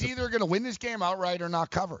 Philadelphia is either going to win this game outright or not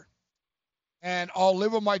cover. And I'll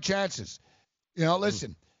live with my chances. You know,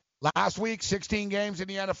 listen, last week, 16 games in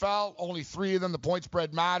the NFL, only 3 of them, the point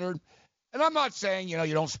spread mattered. And I'm not saying, you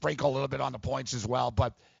don't sprinkle a little bit on the points as well,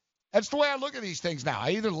 but that's the way I look at these things now.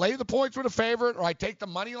 I either lay the points with a favorite or I take the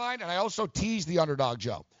money line, and I also tease the underdog,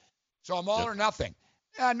 Joe. So I'm all or nothing.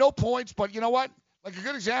 Yeah, no points, but you know what? Like a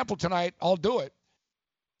good example tonight, I'll do it.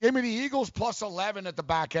 Give me the Eagles plus 11 at the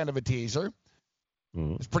back end of a teaser.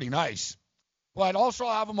 It's pretty nice. But also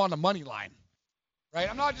I'll have them on the money line, right?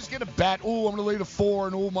 I'm not just going to bet, I'm going to lay the 4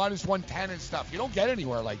 and minus 110 and stuff. You don't get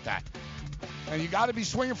anywhere like that. And you got to be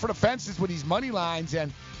swinging for the fences with these money lines.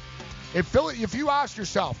 And if you ask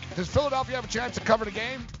yourself, does Philadelphia have a chance to cover the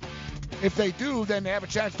game? If they do, then they have a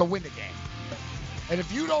chance to win the game. And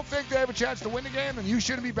if you don't think they have a chance to win the game, then you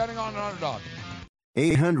shouldn't be betting on an underdog.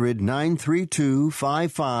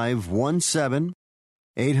 800-932-5517.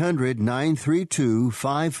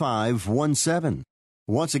 800-932-5517.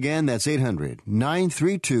 Once again, that's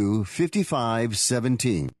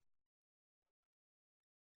 800-932-5517.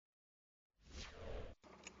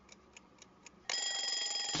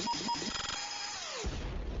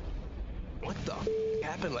 What the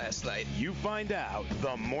happened last night? You find out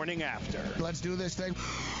the morning after. Let's do this thing.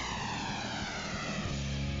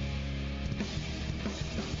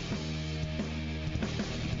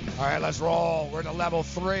 All right, let's roll. We're to level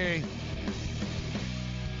 3.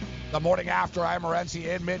 The morning after, I'm Morency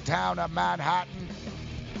in Midtown of Manhattan.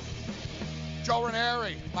 Joe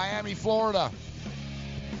Ranieri, Miami, Florida. All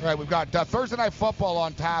right, we've got Thursday Night Football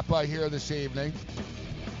on tap here this evening.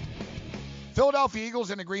 Philadelphia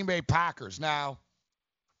Eagles and the Green Bay Packers. Now,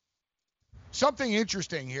 something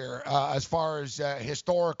interesting here as far as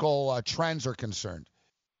historical trends are concerned.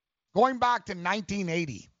 Going back to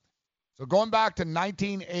 1980. So going back to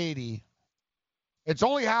 1980, it's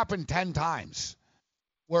only happened 10 times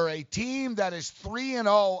where a team that is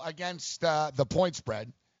 3-0 against the point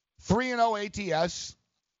spread, 3-0 ATS,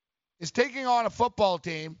 is taking on a football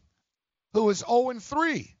team who is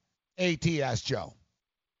 0-3 ATS, Joe.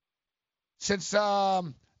 Since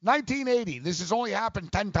 1980, this has only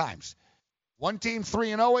happened 10 times. One team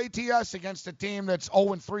 3-0 ATS against a team that's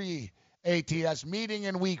 0-3 ATS, meeting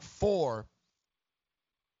in week 4.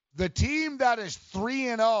 The team that is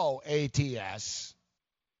 3-0 ATS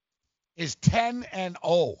is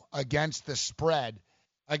 10-0 against the spread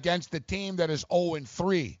against the team that is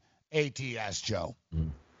 0-3 ATS, Joe.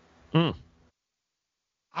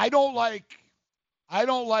 I don't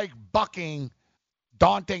like bucking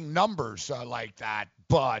daunting numbers like that,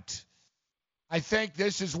 but I think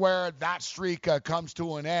this is where that streak comes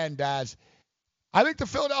to an end, as I think the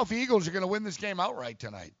Philadelphia Eagles are going to win this game outright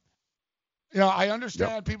tonight. You know, I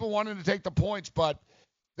understand people wanting to take the points, but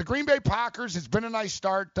the Green Bay Packers, it's been a nice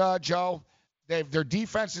start, Joe. Their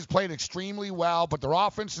defense has played extremely well, but their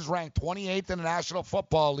offense is ranked 28th in the National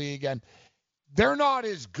Football League, and they're not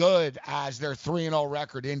as good as their 3-0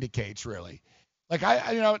 record indicates, really. Like,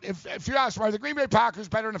 if you ask me, are the Green Bay Packers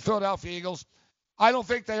better than the Philadelphia Eagles? I don't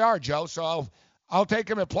think they are, Joe, so I'll take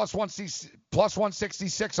them at plus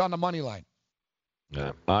 166 on the money line.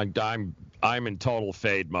 Yeah, I'm in total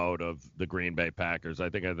fade mode of the Green Bay Packers. I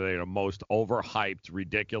think they're the most overhyped,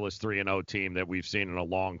 ridiculous 3-0 team that we've seen in a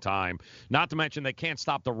long time. Not to mention they can't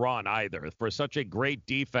stop the run either. For such a great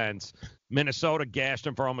defense, Minnesota gashed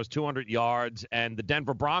them for almost 200 yards, and the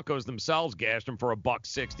Denver Broncos themselves gashed them for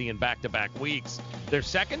 $160 in back-to-back weeks. Their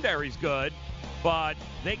secondary's good, but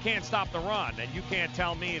they can't stop the run, and you can't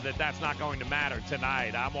tell me that that's not going to matter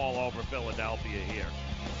tonight. I'm all over Philadelphia here.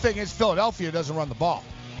 Thing is, Philadelphia doesn't run the ball.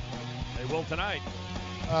 They will tonight.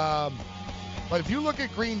 But if you look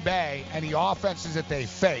at Green Bay and the offenses that they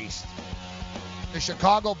faced, the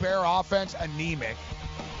Chicago Bear offense, anemic.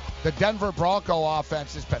 The Denver Bronco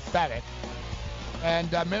offense is pathetic.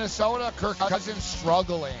 And Minnesota, Kirk Cousins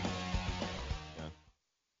struggling.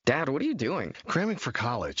 Dad, what are you doing? Cramming for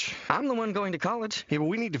college. I'm the one going to college. Yeah, but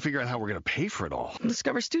we need to figure out how we're going to pay for it all.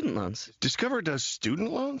 Discover Student Loans. Discover does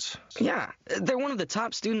student loans? Yeah, they're one of the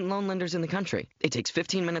top student loan lenders in the country. It takes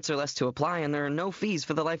 15 minutes or less to apply, and there are no fees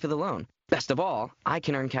for the life of the loan. Best of all, I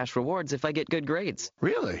can earn cash rewards if I get good grades.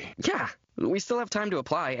 Really? Yeah, we still have time to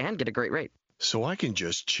apply and get a great rate. So I can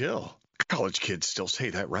just chill. College kids still say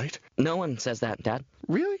that, right? No one says that, Dad.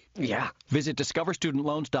 Really? Yeah. Visit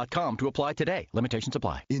discoverstudentloans.com to apply today. Limitations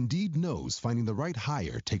apply. Indeed knows finding the right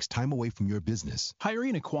hire takes time away from your business.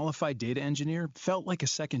 Hiring a qualified data engineer felt like a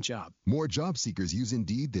second job. More job seekers use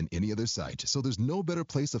Indeed than any other site, so there's no better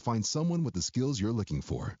place to find someone with the skills you're looking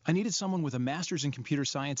for. I needed someone with a master's in computer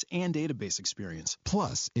science and database experience.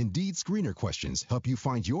 Plus, Indeed screener questions help you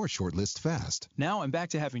find your shortlist fast. Now I'm back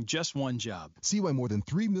to having just one job. See why more than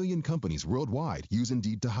 3 million companies worldwide use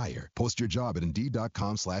Indeed to hire. Post your job at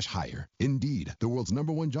Indeed.com/hire. Indeed, the world's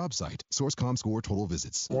 #1 job site. Source.com score total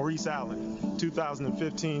visits. Maurice Allen,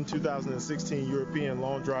 2015-2016 European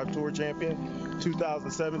Long Drive Tour Champion,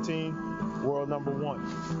 2017 World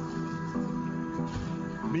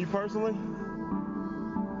 #1. Me personally,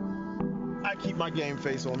 I keep my game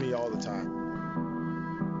face on me all the time.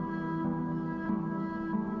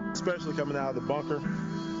 Especially coming out of the bunker,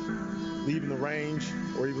 leaving the range,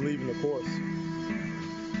 or even leaving the course.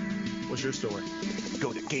 What's your story?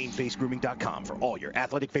 Go to GameFaceGrooming.com for all your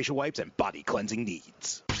athletic facial wipes and body cleansing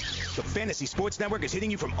needs. The Fantasy Sports Network is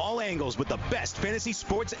hitting you from all angles with the best fantasy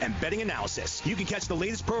sports and betting analysis. You can catch the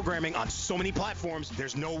latest programming on so many platforms,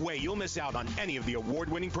 there's no way you'll miss out on any of the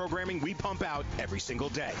award-winning programming we pump out every single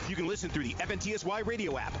day. You can listen through the FNTSY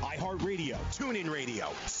radio app, iHeartRadio, TuneIn Radio,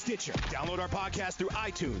 Stitcher. Download our podcast through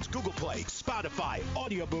iTunes, Google Play, Spotify,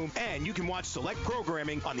 Audio Boom, and you can watch select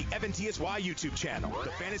programming on the FNTSY YouTube channel.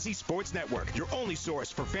 The Fantasy Sports Network, your only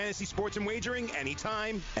source for fantasy sports and wagering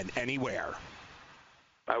anytime and anywhere.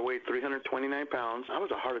 I weighed 329 pounds. I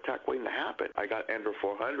was a heart attack waiting to happen. I got Andro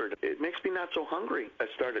 400. It makes me not so hungry. I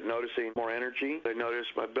started noticing more energy. I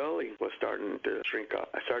noticed my belly was starting to shrink up.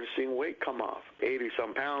 I started seeing weight come off,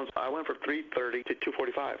 80-some pounds. I went from 330 to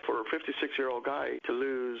 245. For a 56-year-old guy to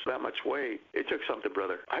lose that much weight, it took something,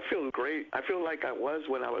 brother. I feel great. I feel like I was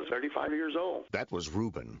when I was 35 years old. That was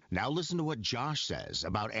Ruben. Now listen to what Josh says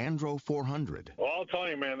about Andro 400. Well, I'll tell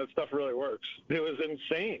you, man, that stuff really works. It was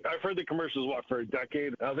insane. I've heard the commercials, for a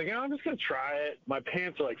decade. I was like, I'm just going to try it. My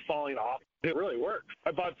pants are, falling off. It really works. I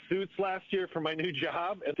bought suits last year for my new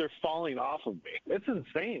job, and they're falling off of me. It's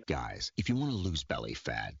insane. Guys, if you want to lose belly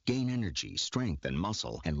fat, gain energy, strength, and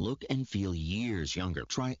muscle, and look and feel years younger,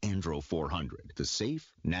 try Andro 400, the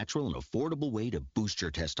safe, natural, and affordable way to boost your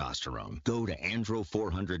testosterone. Go to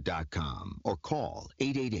andro400.com or call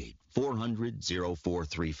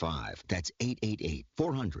 888-400-0435. That's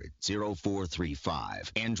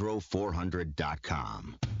 888-400-0435.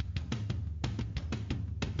 Andro400.com.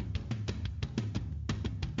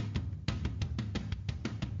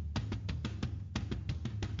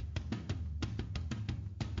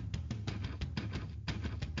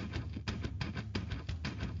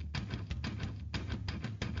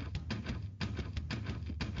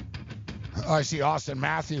 I see Austin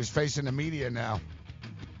Matthews facing the media now.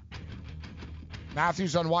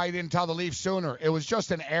 Matthews on why he didn't tell the Leafs sooner. It was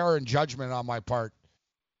just an error in judgment on my part.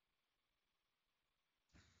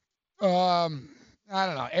 I don't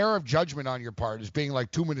know. Error of judgment on your part is being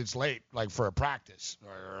like 2 minutes late, like for a practice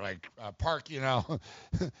or like a park,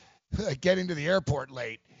 getting to the airport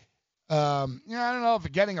late. I don't know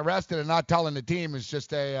if getting arrested and not telling the team is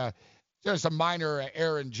just a minor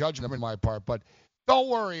error in judgment on my part, but don't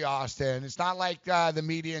worry, Austin. It's not like the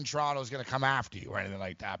media in Toronto is going to come after you or anything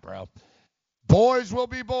like that, bro. Boys will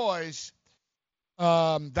be boys.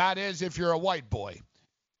 That is if you're a white boy.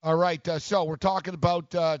 All right, so we're talking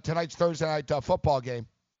about tonight's Thursday night football game.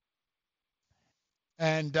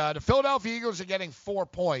 And the Philadelphia Eagles are getting 4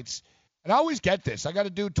 points. And I always get this. I got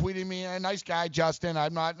a dude tweeting me, a nice guy, Justin.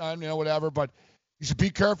 I'm not, whatever, but he said,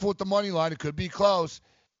 be careful with the money line. It could be close.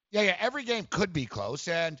 Yeah, every game could be close.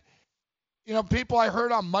 And people I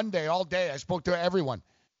heard on Monday all day, I spoke to everyone.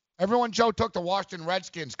 Everyone, Joe, took the Washington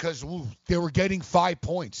Redskins because they were getting 5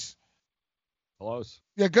 points. Close.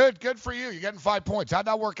 Yeah, good for you. You're getting 5 points. How'd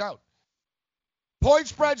that work out? Point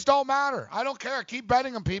spreads don't matter. I don't care. Keep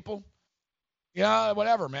betting them, people.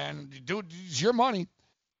 Whatever, man. Dude, it's your money.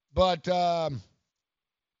 But,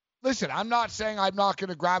 listen, I'm not saying I'm not going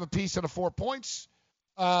to grab a piece of the 4 points.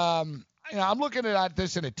 I'm looking at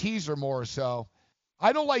this in a teaser more so.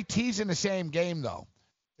 I don't like teasing the same game, though.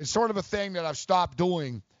 It's sort of a thing that I've stopped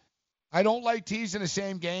doing. I don't like teasing the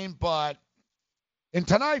same game, but in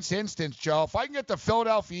tonight's instance, Joe, if I can get the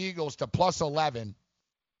Philadelphia Eagles to plus 11,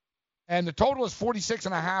 and the total is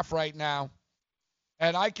 46.5 right now,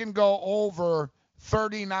 and I can go over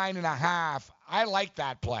 39.5, I like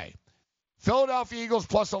that play. Philadelphia Eagles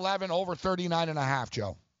plus 11 over 39.5,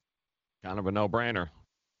 Joe. Kind of a no-brainer.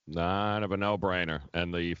 Kind of a no-brainer.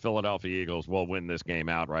 And the Philadelphia Eagles will win this game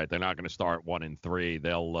outright. They're not going to start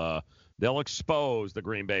 1-3. They'll expose the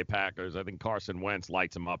Green Bay Packers. I think Carson Wentz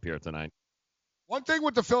lights them up here tonight. One thing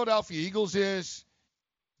with the Philadelphia Eagles is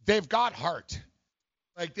they've got heart.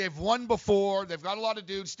 Like, they've won before. They've got a lot of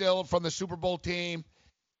dudes still from the Super Bowl team.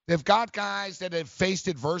 They've got guys that have faced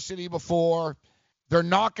adversity before. They're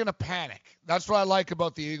not going to panic. That's what I like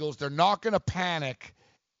about the Eagles. They're not going to panic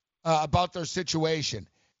about their situation.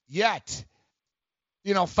 Yet,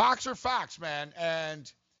 facts are facts, man.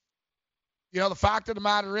 And, the fact of the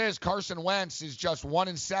matter is Carson Wentz is just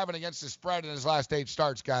 1-7 against the spread in his last 8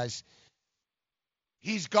 starts, guys.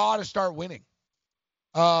 He's got to start winning.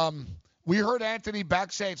 We heard Anthony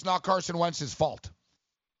Beck say it's not Carson Wentz's fault.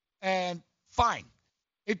 And fine.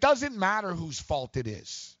 It doesn't matter whose fault it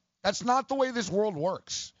is. That's not the way this world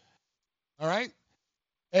works. All right?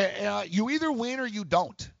 You either win or you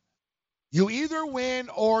don't. You either win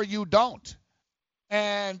or you don't.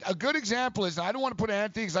 And a good example is, I don't want to put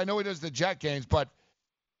Anthony because I know he does the Jet games, but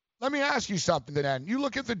let me ask you something then. You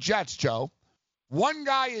look at the Jets, Joe. One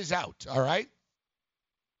guy is out, all right?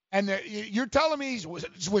 And you're telling me,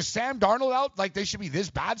 was Sam Darnold out? Like they should be this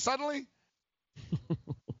bad suddenly?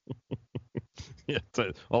 Yeah.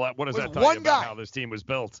 What does that tell you about how this team was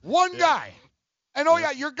built? One guy. And,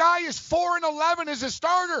 your guy is 4-11 as a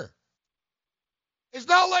starter. It's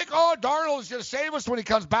not like, Darnold is going to save us when he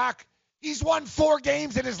comes back. He's won 4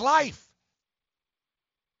 games in his life.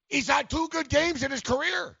 He's had 2 good games in his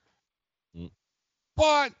career.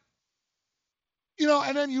 But,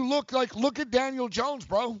 and then you look at Daniel Jones,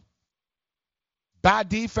 bro. Bad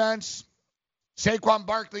defense. Saquon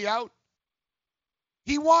Barkley out.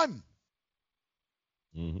 He won.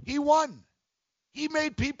 Mm-hmm. He won. He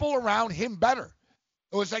made people around him better.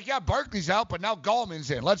 It was like, Barkley's out, but now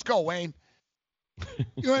Gallman's in. Let's go, Wayne.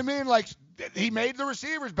 You know what I mean? Like, he made the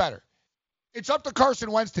receivers better. It's up to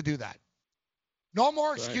Carson Wentz to do that. No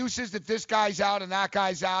more excuses that this guy's out and that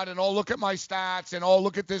guy's out and, look at my stats and,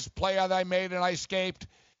 look at this play that I made and I escaped.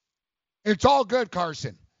 It's all good,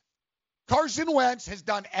 Carson. Carson Wentz has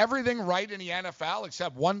done everything right in the NFL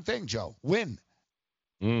except one thing, Joe. Win.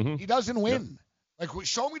 Mm-hmm. He doesn't win. Like,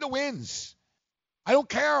 show me the wins. I don't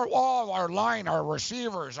care, our line, our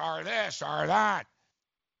receivers, our this, our that.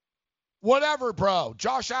 Whatever, bro.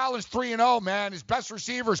 Josh Allen's 3-0, man. His best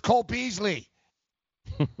receiver is Cole Beasley.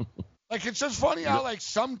 Like, it's just funny how, like,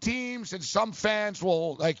 some teams and some fans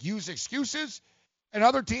will, like, use excuses, and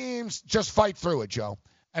other teams just fight through it, Joe.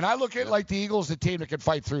 And I look at, like, the Eagles, the team that can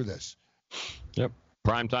fight through this. Yep.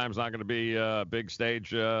 Prime time's not going to be a big stage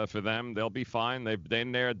for them. They'll be fine. They've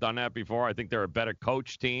been there, done that before. I think they're a better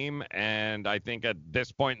coach team, and I think at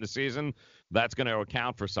this point in the season, that's going to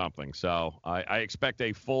account for something. So I expect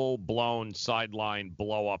a full-blown sideline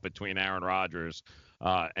blow-up between Aaron Rodgers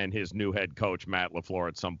and his new head coach, Matt LaFleur,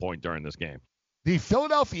 at some point during this game. The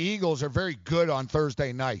Philadelphia Eagles are very good on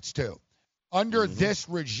Thursday nights, too, under this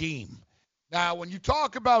regime. Now, when you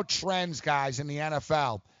talk about trends, guys, in the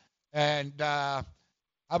NFL, and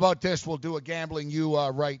how about this? We'll do a gambling you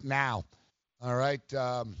right now. All right.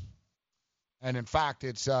 And, in fact,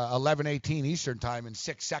 it's 11:18 Eastern time in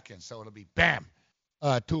 6 seconds, so it'll be, bam,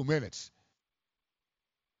 2 minutes.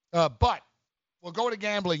 But we'll go to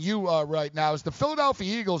gambling you right now. As the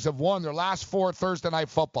Philadelphia Eagles have won their last 4 Thursday night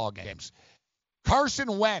football games.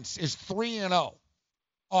 Carson Wentz is 3-0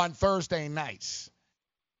 on Thursday nights.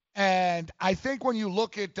 And I think when you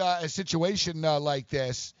look at a situation like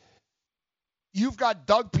this, you've got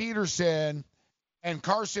Doug Peterson and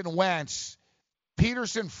Carson Wentz.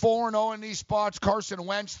 Peterson 4-0 in these spots. Carson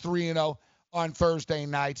Wentz 3-0 on Thursday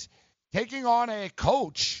nights, taking on a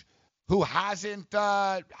coach who hasn't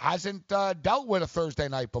dealt with a Thursday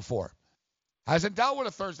night before, hasn't dealt with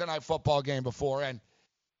a Thursday night football game before. And,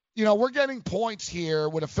 you know, we're getting points here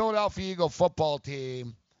with a Philadelphia Eagle football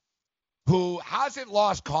team who hasn't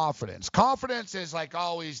lost confidence. Confidence is like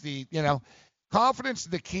always confidence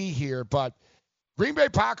is the key here. But Green Bay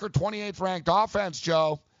Packer 28th ranked offense,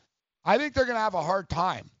 Joe, I think they're going to have a hard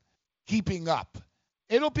time keeping up.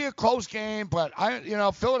 It'll be a close game, but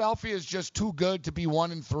Philadelphia is just too good to be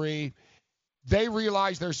 1-3. They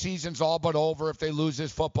realize their season's all but over if they lose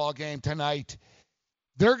this football game tonight.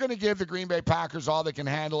 They're going to give the Green Bay Packers all they can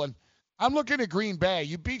handle. And I'm looking at Green Bay.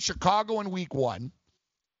 You beat Chicago in week 1.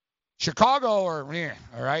 Chicago, all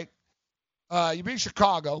right. You beat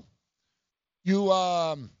Chicago. You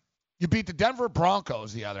beat the Denver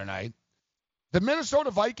Broncos the other night. The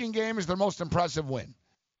Minnesota Viking game is their most impressive win.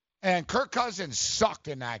 And Kirk Cousins sucked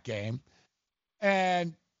in that game.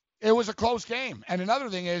 And it was a close game. And another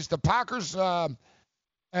thing is the Packers and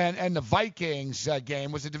the Vikings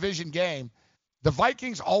game was a division game. The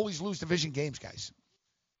Vikings always lose division games, guys.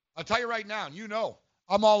 I'll tell you right now, and you know,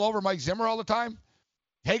 I'm all over Mike Zimmer all the time.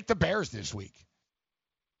 Take the Bears this week.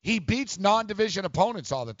 He beats non-division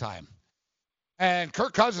opponents all the time. And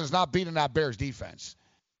Kirk Cousins not beating that Bears defense.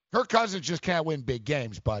 Kirk Cousins just can't win big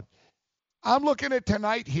games. But I'm looking at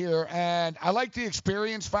tonight here, and I like the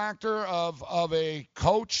experience factor of a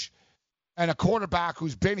coach and a quarterback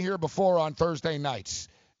who's been here before on Thursday nights.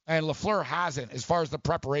 And LaFleur hasn't as far as the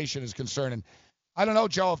preparation is concerned. And I don't know,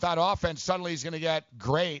 Joe, if that offense suddenly is going to get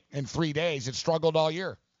great in 3 days. It struggled all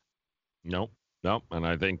year. Nope. And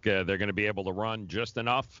I think they're going to be able to run just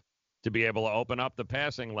enough to be able to open up the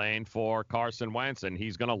passing lane for Carson Wentz, and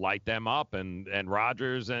he's going to light them up. And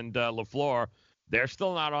Rodgers and LaFleur, they're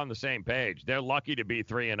still not on the same page. They're lucky to be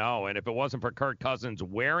 3-0, and if it wasn't for Kirk Cousins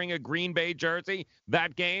wearing a Green Bay jersey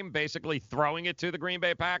that game, basically throwing it to the Green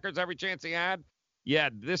Bay Packers every chance he had, yeah,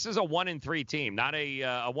 this is a 1-3 team, not a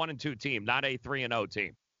 1-2 team, not a 3-0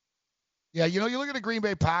 team. Yeah, you look at the Green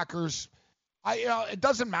Bay Packers, it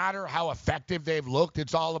doesn't matter how effective they've looked.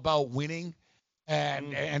 It's all about winning.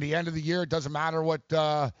 And at the end of the year, it doesn't matter what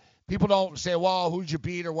people don't say, well, who'd you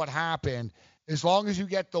beat or what happened. As long as you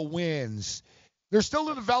get the wins. They're still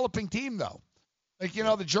a developing team, though. Like,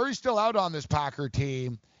 the jury's still out on this Packer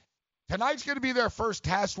team. Tonight's going to be their first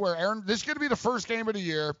test this is going to be the first game of the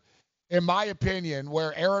year, in my opinion,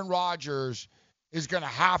 where Aaron Rodgers is going to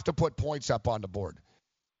have to put points up on the board.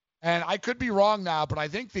 And I could be wrong now, but I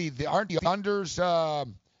think aren't the unders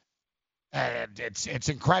it's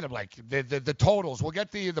incredible. Like the totals. We'll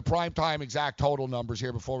get the primetime exact total numbers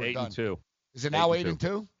here before we're done. 8-2. Is it now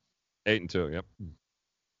 8-2? 8-2. Yep.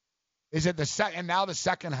 Is it and now the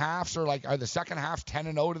second halves are the second halves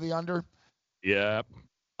 10-0 to the under? Yep.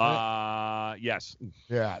 Yes.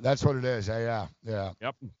 Yeah, that's what it is. Yeah.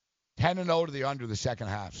 Yep. 10-0 to the under the second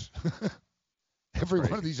halves. Every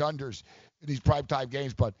one of these unders in these primetime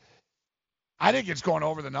games, but I think it's going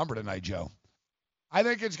over the number tonight, Joe. I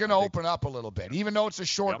think it's going to open up a little bit, even though it's a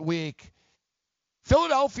short week.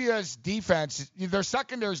 Philadelphia's defense, their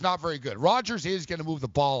secondary is not very good. Rodgers is going to move the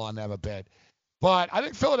ball on them a bit. But I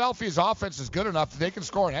think Philadelphia's offense is good enough that they can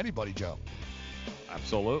score on anybody, Joe.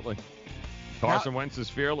 Absolutely. Carson Wentz is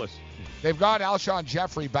fearless. They've got Alshon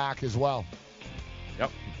Jeffrey back as well.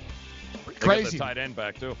 Yep. Crazy. They got the tight end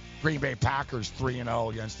back, too. Green Bay Packers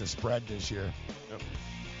 3-0 against the spread this year. Yep.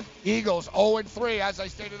 Eagles 0-3, as I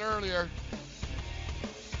stated earlier.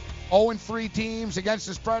 0-3 teams against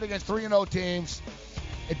the spread against 3-0 teams.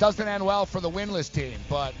 It doesn't end well for the winless team,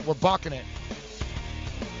 but we're bucking it.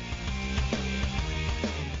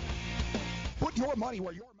 Put your money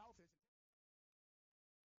where your mouth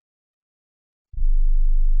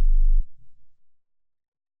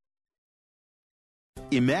is.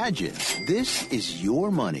 Imagine this is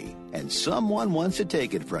your money and someone wants to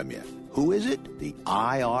take it from you. Who is it? The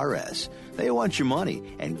IRS. They want your money,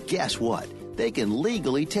 and guess what? They can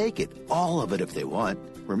legally take it, all of it if they want.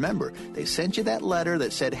 Remember, they sent you that letter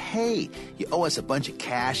that said, hey, you owe us a bunch of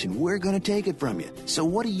cash and we're going to take it from you. So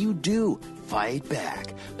what do? Fight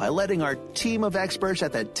back by letting our team of experts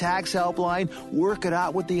at the tax helpline work it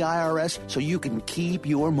out with the IRS so you can keep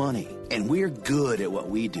your money. And we're good at what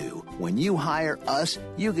we do. When you hire us,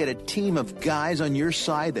 you get a team of guys on your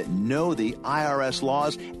side that know the IRS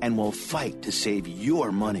laws and will fight to save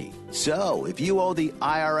your money. So, if you owe the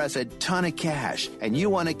IRS a ton of cash and you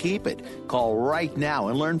want to keep it, call right now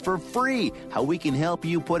and learn for free how we can help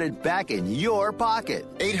you put it back in your pocket.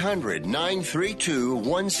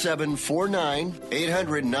 800-932-1749.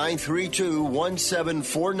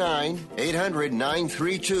 800-932-1749.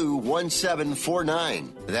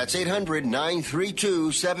 800-932-1749. That's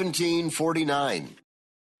 800-932-1749.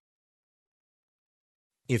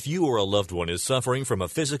 If you or a loved one is suffering from a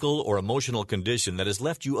physical or emotional condition that has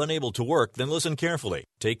left you unable to work, then listen carefully.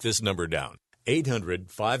 Take this number down.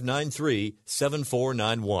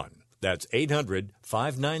 800-593-7491. That's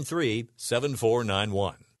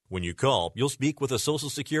 800-593-7491. When you call, you'll speak with a Social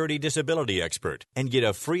Security disability expert and get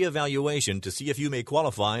a free evaluation to see if you may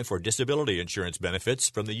qualify for disability insurance benefits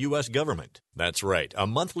from the U.S. government. That's right, a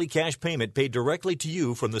monthly cash payment paid directly to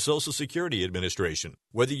you from the Social Security Administration.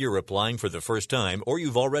 Whether you're applying for the first time or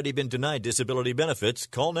you've already been denied disability benefits,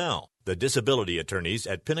 call now. The disability attorneys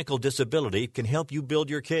at Pinnacle Disability can help you build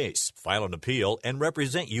your case, file an appeal, and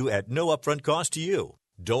represent you at no upfront cost to you.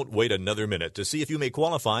 Don't wait another minute to see if you may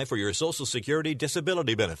qualify for your Social Security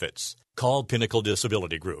disability benefits. Call Pinnacle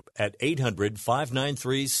Disability Group at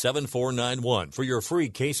 800-593-7491 for your free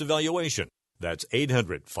case evaluation. That's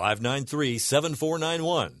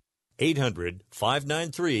 800-593-7491.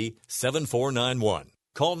 800-593-7491.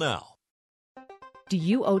 Call now. Do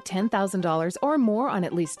you owe $10,000 or more on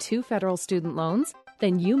at least 2 federal student loans?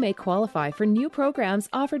 Then you may qualify for new programs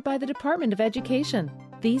offered by the Department of Education.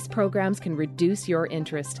 These programs can reduce your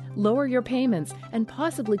interest, lower your payments, and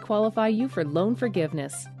possibly qualify you for loan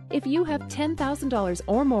forgiveness. If you have $10,000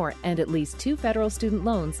 or more and at least 2 federal student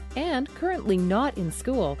loans and currently not in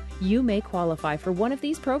school, you may qualify for one of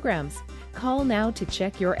these programs. Call now to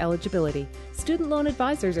check your eligibility. Student loan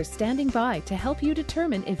advisors are standing by to help you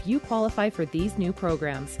determine if you qualify for these new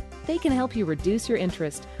programs. They can help you reduce your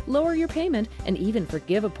interest, lower your payment, and even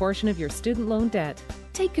forgive a portion of your student loan debt.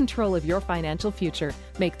 Take control of your financial future.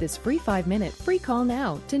 Make this free 5-minute free call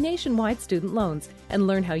now to Nationwide Student Loans and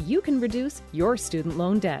learn how you can reduce your student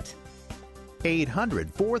loan debt.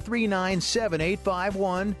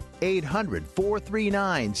 800-439-7851.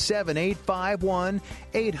 800-439-7851.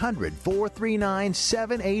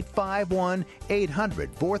 800-439-7851.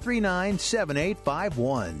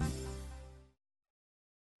 800-439-7851.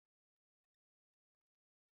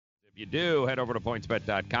 If you do, head over to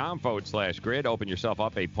pointsbet.com/grid. Open yourself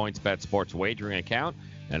up a PointsBet sports wagering account.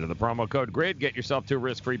 Enter the promo code GRID. Get yourself 2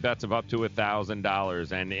 risk-free bets of up to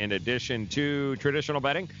 $1,000. And in addition to traditional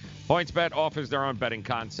betting, PointsBet offers their own betting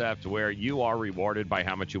concept where you are rewarded by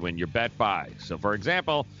how much you win your bet by. So, for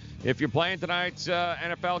example, if you're playing tonight's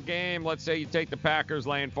NFL game, let's say you take the Packers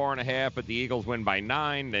laying 4.5, but the Eagles win by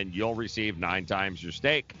 9, then you'll receive 9 times your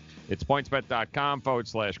stake. It's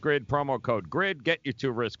pointsbet.com/grid, promo code GRID. Get your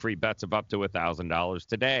 2 risk-free bets of up to $1,000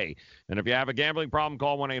 today. And if you have a gambling problem,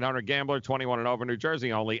 call 1-800-GAMBLER, 21 and over, New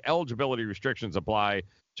Jersey only. Eligibility restrictions apply.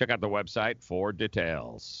 Check out the website for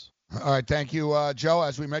details. All right, thank you, Joe.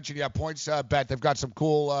 As we mentioned, yeah, PointsBet, they've got some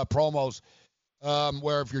cool promos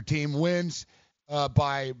where if your team wins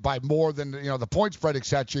by more than the point spread,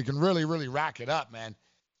 etc., you can really, really rack it up, man.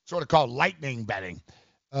 Sort of called lightning betting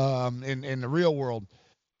in the real world.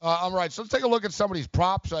 All right, so let's take a look at some of these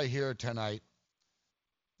props here tonight.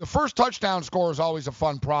 The first touchdown score is always a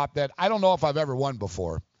fun prop that I don't know if I've ever won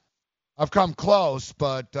before. I've come close,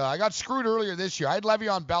 but I got screwed earlier this year. I had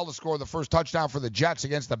Le'Veon Bell to score the first touchdown for the Jets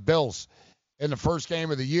against the Bills in the first game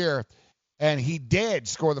of the year, and he did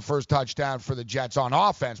score the first touchdown for the Jets on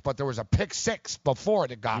offense, but there was a pick 6 before it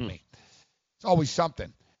that got me. It's always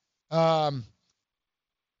something.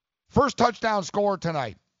 First touchdown scorer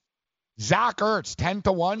tonight. Zach Ertz,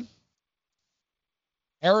 10-1.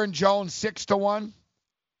 Aaron Jones, 6-1.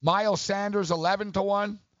 Miles Sanders,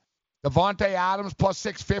 11-1. Devontae Adams, plus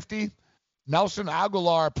 650. Nelson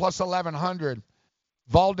Aguilar, plus 1,100.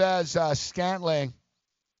 Valdez Scantling,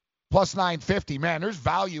 plus 950. Man, there's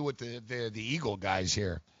value with the Eagle guys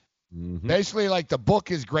here. Mm-hmm. Basically, like, the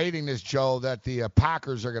book is grading this, Joe, that the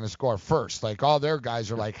Packers are going to score first. Like, all their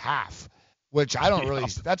guys are like half, which I don't really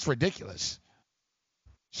 – that's ridiculous.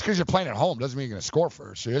 Just because you're playing at home doesn't mean you're going to score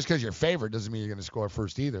first. So just because you're favored doesn't mean you're going to score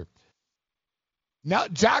first either. Now,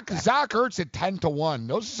 Zach Ertz at 10-1.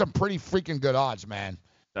 Those are some pretty freaking good odds, man.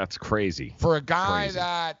 That's crazy. For a guy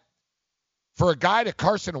that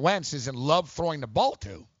Carson Wentz is in love throwing the ball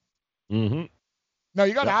to. Mm-hmm. No,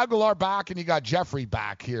 you got Aguilar back and you got Jeffrey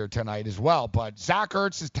back here tonight as well. But Zach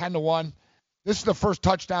Ertz is 10-1. This is the first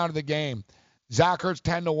touchdown of the game. Zach Ertz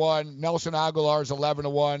 10-1. Nelson Aguilar is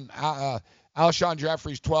 11-1. Alshon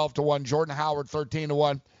Jeffries 12-1. Jordan Howard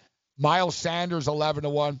 13-1. Miles Sanders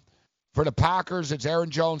 11-1. For the Packers, it's Aaron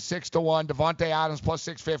Jones 6-1. Devontae Adams plus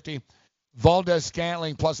 650. Valdez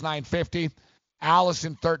Scantling plus 950.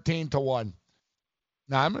 Allison 13-1.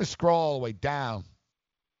 Now I'm going to scroll all the way down.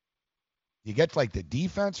 You get like the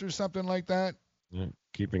defense or something like that. Yeah,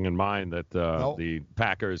 keeping in mind that the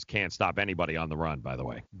Packers can't stop anybody on the run. By the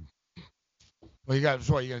way. Well, you got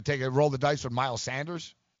what? You going to roll the dice with Miles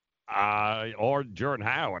Sanders? Or Jordan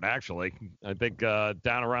Howard, actually. I think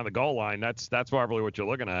down around the goal line, that's probably what you're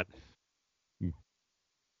looking at.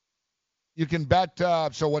 You can bet.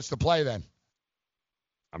 So what's the play then?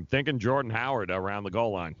 I'm thinking Jordan Howard around the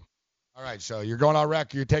goal line. All right, so you're going on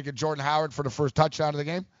record. You're taking Jordan Howard for the first touchdown of the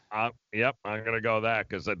game? Yep, I'm going to go that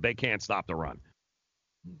because they can't stop the run.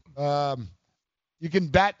 You can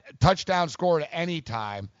bet touchdown scored at any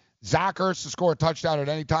time. Zach Ertz to score a touchdown at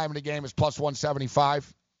any time in the game is plus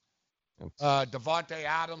 175. Devontae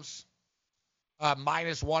Adams,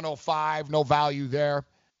 minus 105, no value there.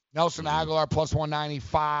 Nelson Aguilar, plus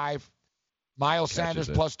 195. Miles Sanders,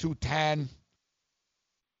 plus 210.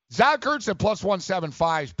 Zach Ertz at plus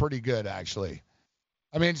 175 is pretty good, actually.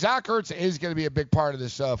 I mean, Zach Ertz is going to be a big part of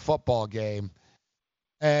this football game.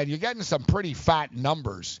 And you're getting some pretty fat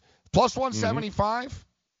numbers. Plus 175.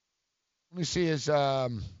 Let me see his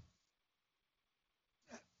the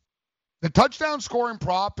touchdown scoring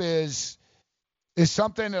prop is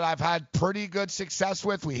something that I've had pretty good success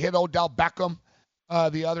with. We hit Odell Beckham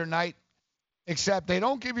the other night, except they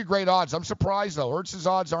don't give you great odds. I'm surprised, though. Ertz's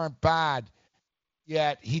odds aren't bad,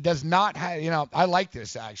 yet he does not have, I like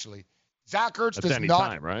this, actually. Zach Ertz does not.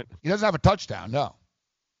 Time, right? He doesn't have a touchdown, no.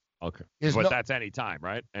 Okay. But that's any time,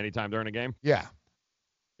 right? Any time during a game? Yeah.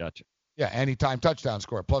 Gotcha. Yeah, anytime touchdown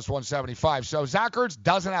score, plus 175. So Zach Ertz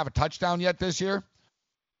doesn't have a touchdown yet this year,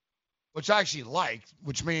 which I actually like,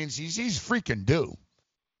 which means he's freaking due.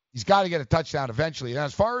 He's got to get a touchdown eventually. And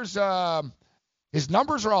as far as his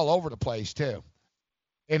numbers are all over the place, too.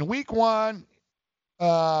 In week 1,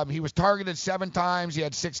 he was targeted 7 times. He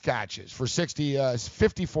had 6 catches for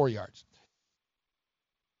 54 yards.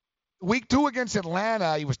 Week 2 against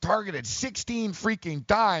Atlanta, he was targeted 16 freaking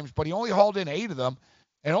times, but he only hauled in 8 of them,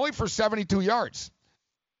 and only for 72 yards.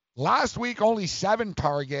 Last week, only 7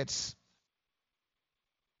 targets,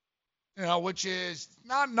 which is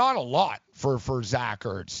not a lot for Zach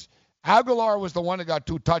Ertz. Aguilar was the one that got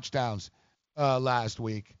 2 touchdowns last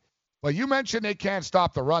week. But you mentioned they can't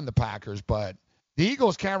stop the run, the Packers, but the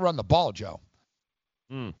Eagles can't run the ball, Joe.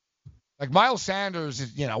 Like Miles Sanders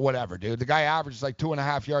is, whatever, dude. The guy averages like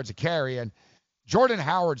 2.5 yards a carry, and Jordan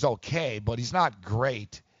Howard's okay, but he's not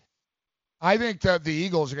great. I think that the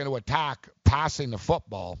Eagles are going to attack passing the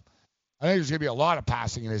football. I think there's going to be a lot of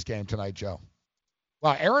passing in this game tonight, Joe.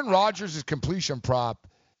 Well, Aaron Rodgers' completion prop,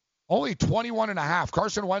 only 21.5.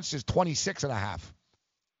 Carson Wentz is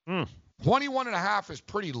 26.5. 21.5 is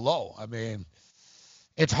pretty low. I mean,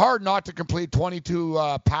 it's hard not to complete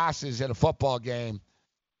 22 passes in a football game,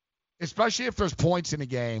 especially if there's points in the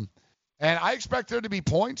game. And I expect there to be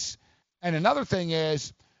points. And another thing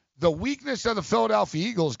is the weakness of the Philadelphia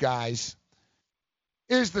Eagles, guys,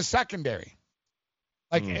 is the secondary.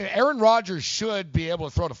 Like, Aaron Rodgers should be able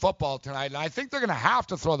to throw the football tonight, and I think they're going to have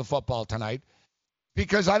to throw the football tonight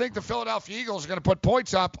because I think the Philadelphia Eagles are going to put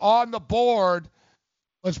points up on the board.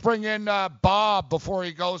 Let's bring in Bob before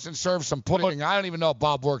he goes and serves some pudding. I don't even know if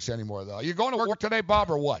Bob works anymore, though. You going to work today,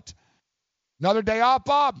 Bob, or what? Another day off,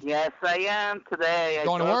 Bob? Yes, I am today.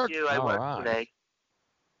 Going to work? I work today.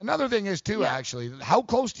 Another thing is, too, actually, how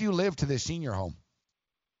close do you live to this senior home?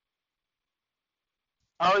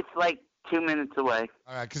 Oh, it's like 2 minutes away.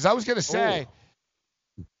 All right, because I was going to say,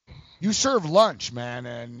 you serve lunch, man,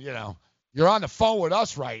 and, You're on the phone with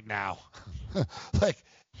us right now. Like,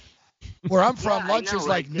 where I'm from, lunch is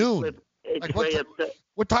like noon. It's Like, right up the.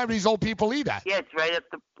 what time do these old people eat at? Yeah, it's right up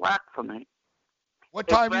the block from me. What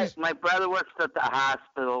time is? My brother works at the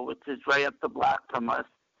hospital, which is right up the block from us.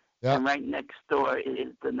 Yeah. And right next door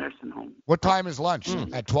is the nursing home. What time is lunch?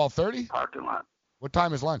 At 12:30? Parking lot. What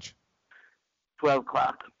time is lunch? 12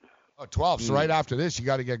 o'clock. Oh, 12. So right after this, you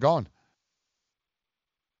got to get going.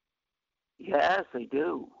 Yes, I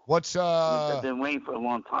do. What's I've been waiting for a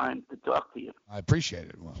long time to talk to you. I appreciate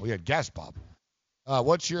it. Well, we had guests, Bob.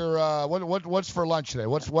 What's your what's for lunch today?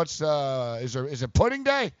 What's is it pudding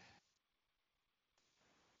day?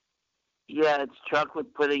 Yeah, it's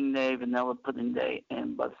chocolate pudding day, vanilla pudding day,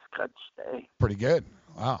 and butterscotch day. Pretty good.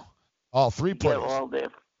 Wow. All three puddings. Yeah, all there.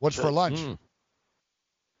 What's for lunch?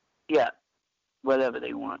 Yeah, whatever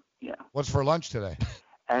they want. Yeah. What's for lunch today?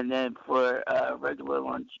 And then for regular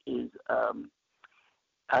lunch is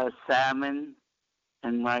salmon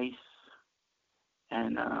and rice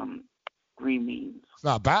and green beans. It's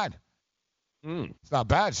not bad. It's not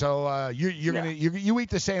bad. So you're gonna you eat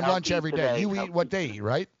the same lunch every day. You eat what they eat,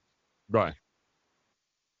 right? Right.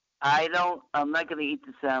 I'm not gonna eat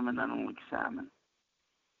the salmon. I don't like salmon.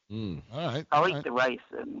 All right. I'll eat the rice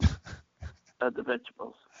and the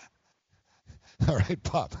vegetables. All right,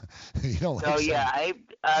 Bob. You don't like So yeah,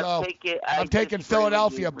 I'm taking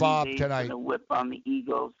Philadelphia, Bob, Green Bay's tonight. gonna whip on the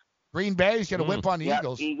Eagles. Green Bay's gonna whip on the Yep,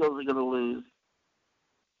 Eagles. Eagles are gonna lose.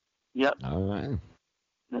 Yep. All right.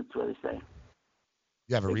 That's what I say.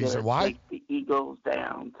 You have a They're reason gonna why? Take the Eagles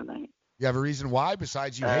down tonight. You have a reason why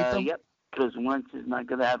besides you hate them? Yep. Because Wentz is not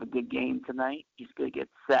gonna have a good game tonight. He's gonna get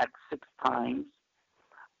sacked 6 times.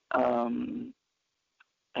 And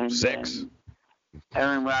 6. Then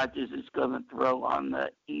Aaron Rodgers is going to throw on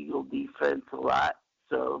the Eagle defense a lot,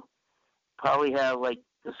 so probably have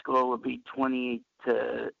the score would be 28-10.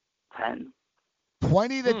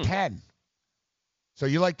 20-10. So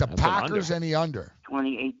you like the That's an Packers under. and the under?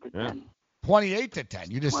 28-10. 28-10.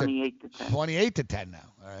 You just 28-10. said 28-10 now.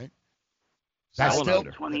 All right. That's That's still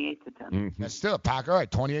under. 28-10. That's still a Packer. All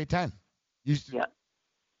right, 28-10. You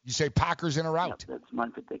say Packers in a route. Yep, that's my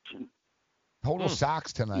prediction. Total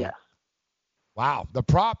sacks tonight. Yes. Wow. The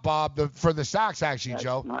prop, Bob, for the sacks, actually, That's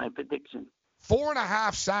Joe. my prediction.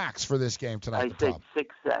 4.5 sacks for this game tonight. I the said prop.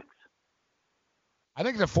 6 sacks. I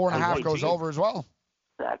think the 4.5 goes over as well.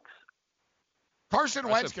 Sacks. Carson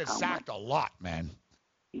Wentz gets sacked a lot, man.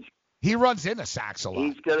 He runs into sacks a lot.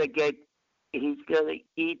 He's gonna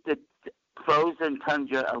eat the frozen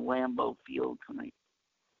tundra at Lambeau Field tonight.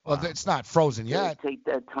 Well, it's not frozen He's gonna yet. take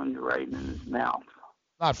that tundra right in his mouth.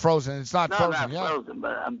 Not frozen. It's not frozen not yet. frozen,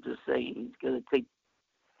 but I'm just saying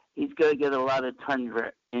he's gonna get a lot of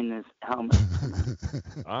tundra in his helmet.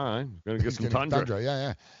 All right. Gonna get some tundra.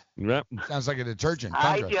 Yeah. Yep. Sounds like a detergent.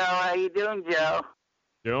 Hi, Tundra. Joe. How you doing, Joe?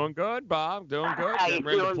 Doing good, Bob. Doing good. How Getting you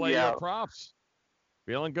ready to doing, play Joe? your props.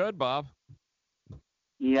 Feeling good, Bob.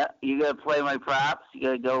 Yeah, you gotta play my props. You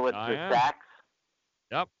gotta go with I the am. sacks.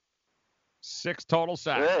 Yep. 6 total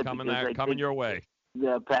sacks Good, coming because I coming think your way.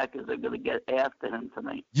 The Packers are gonna get after him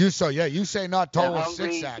tonight. You say not total They're 6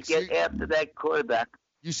 hungry sacks. to get after that quarterback.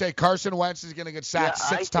 You say Carson Wentz is going to get sacked Yeah, I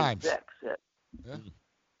 6 think times. 6, yeah. Yeah.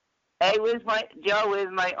 Hey, where's my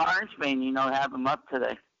orange man? Have him up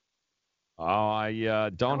today. Oh, I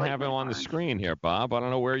don't like have him my on the orange. screen here, Bob. I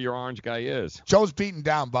don't know where your orange guy is. Joe's beaten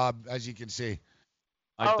down, Bob, as you can see.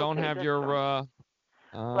 I Oh, don't okay, have that's your. well,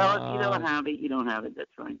 if you don't have it, you don't have it.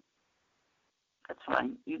 That's fine. That's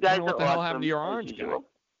fine. You guys what are the hell awesome, happened to your as orange guy? usual.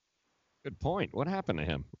 Good point. What happened to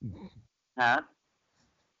him? Huh?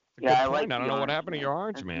 Good Yeah, I point. like I don't the know what orange happened to your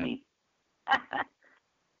orange That's man. me.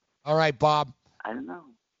 All right, Bob. I don't know.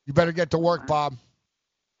 You better get to work, Bob.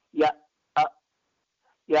 Yeah.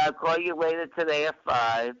 Yeah, I'll call you later today at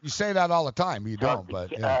 5. You say that all the time. You don't,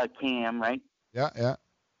 but yeah. Cam, right? Yeah.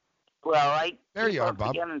 Well, There you are, keep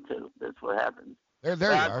on Bob. forgetting to. That's what happens. There But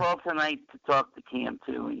you I'll are. call tonight to talk to Cam,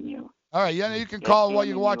 too, and you. All right, yeah, you can Yeah, call Cam while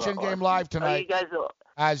you and watch are In-Game awesome. Live Oh, you tonight guys are,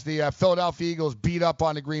 as the Philadelphia Eagles beat up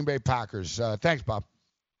on the Green Bay Packers. Thanks, Bob.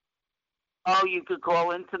 oh, you could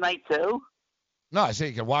call in tonight, too? No, I said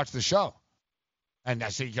you can watch the show. And I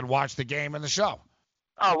said you can watch the game and the show.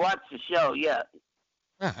 Oh, watch the show, yeah.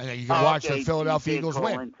 Yeah, and then you can watch okay, the Philadelphia you Eagles call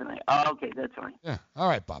win. in tonight. Oh, okay, that's fine. Yeah. All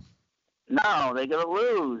right, Bob. No, they're going to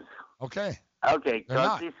lose. Okay. Okay, They're talk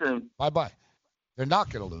not. to you soon. Bye-bye. They're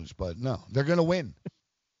not going to lose, but no, they're going to win.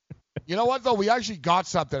 You know what, though? We actually got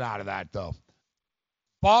something out of that, though.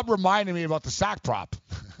 Bob reminded me about the sack prop.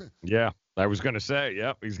 Yeah, I was going to say.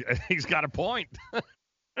 Yep, he's got a point.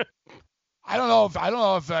 I don't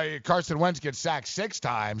know if Carson Wentz gets sacked 6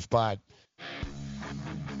 times, but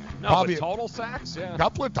No, probably but total sacks. Yeah. a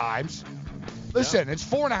couple of times. Listen, it's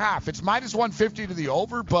 4.5. It's minus 150 to the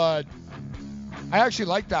over, but I actually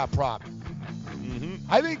like that prop.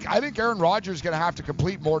 I think Aaron Rodgers is going to have to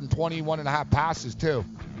complete more than 21.5 passes, too.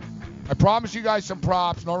 I promise you guys some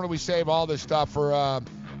props. Normally we save all this stuff for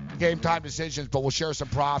game time decisions, but we'll share some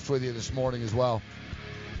props with you this morning as well.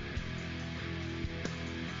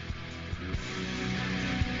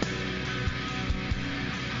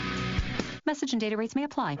 Message and data rates may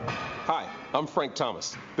apply. Hi, I'm Frank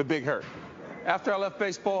Thomas, the Big Hurt. After I left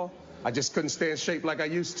baseball, I just couldn't stay in shape like I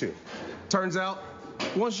used to. Turns out,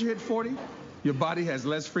 once you hit 40, your body has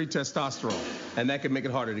less free testosterone, and that can make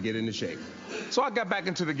it harder to get into shape. So I got back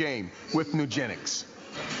into the game with Nugenics.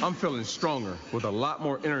 I'm feeling stronger with a lot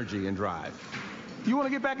more energy and drive. You want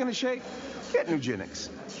to get back into shape? Get Nugenics.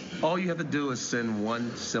 All you have to do is send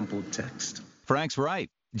one simple text. Frank's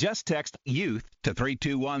right. Just text YOUTH to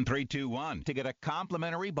 321321 to get a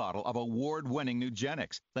complimentary bottle of award-winning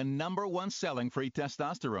Nugenics, the #1 selling free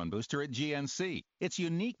testosterone booster at GNC. Its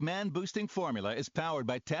unique man-boosting formula is powered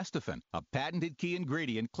by Testofen, a patented key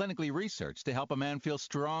ingredient clinically researched to help a man feel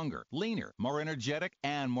stronger, leaner, more energetic,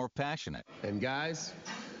 and more passionate. And guys,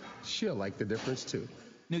 she'll like the difference too.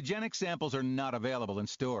 Nugenic samples are not available in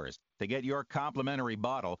stores. To get your complimentary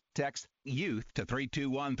bottle, text YOUTH to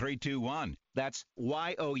 321321. That's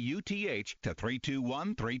YOUTH to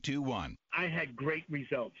 321321. I had great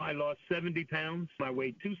results. I lost 70 pounds. I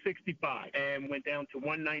weighed 265 and went down to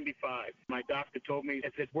 195. My doctor told me,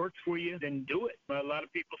 if it works for you, then do it. A lot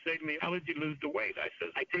of people say to me, how did you lose the weight? I said,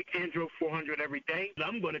 I take Andro 400 every day.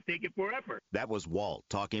 I'm going to take it forever. That was Walt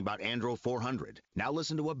talking about Andro 400. Now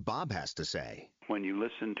listen to what Bob has to say. When you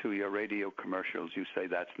listen to your radio commercials, you say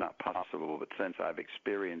that's not possible, but since I've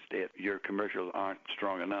experienced it, your commercials aren't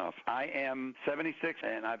strong enough. I am 76,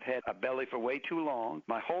 and I've had a belly for way too long.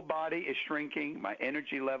 My whole body is shrinking. My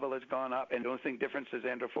energy level has gone up, and the only thing different is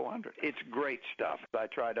Andro 400. It's great stuff. I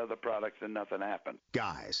tried other products, and nothing happened.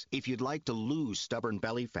 Guys, if you'd like to lose stubborn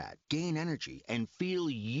belly fat, gain energy, and feel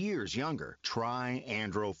years younger, try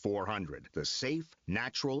Andro 400, the safe,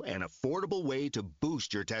 natural, and affordable way to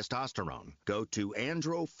boost your testosterone. Go to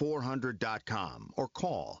andro400.com or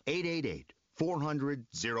call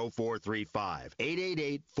 888-400-0435.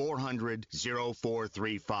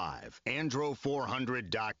 888-400-0435.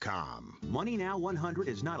 Andro400.com. Money Now 100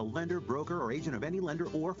 is not a lender, broker, or agent of any lender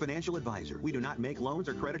or financial advisor. We do not make loans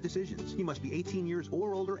or credit decisions. You must be 18 years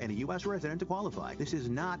or older and a U.S. resident to qualify. This is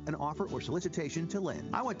not an offer or solicitation to lend.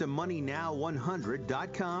 I went to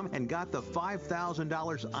MoneyNow100.com and got the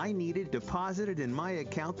 $5,000 I needed deposited in my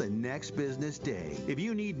account the next business day. If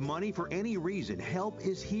you need money for any reason, help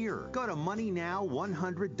is here. Go to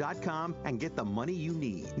MoneyNow100.com and get the money you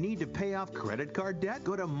need. Need to pay off credit card debt?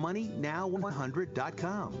 Go to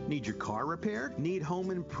MoneyNow100.com. Need your car repaired? Need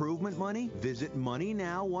home improvement money? Visit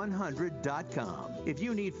MoneyNow100.com. If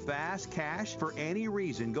you need fast cash for any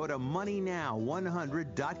reason, go to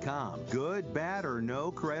MoneyNow100.com. Good, bad, or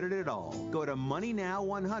no credit at all. Go to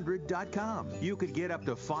MoneyNow100.com. You could get up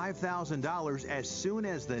to $5,000 as soon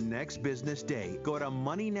as the next business day. Go to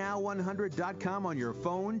MoneyNow100.com on your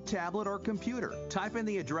phone, tablet, or computer. Type in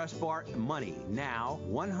the address bar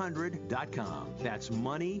MoneyNow100.com. That's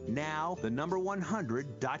MoneyNow, the number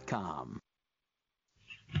 100.com.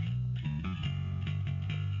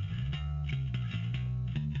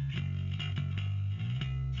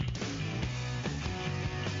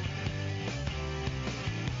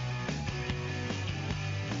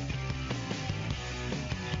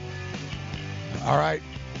 All right.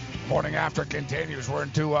 Morning after continues. We're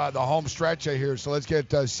into the home stretch here, so let's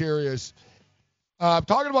get serious.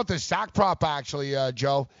 Talking about the sack prop, actually,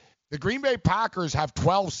 Joe. The Green Bay Packers have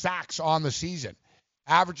 12 sacks on the season,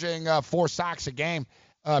 averaging 4 sacks a game.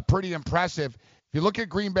 Pretty impressive. If you look at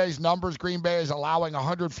Green Bay's numbers, Green Bay is allowing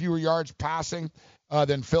 100 fewer yards passing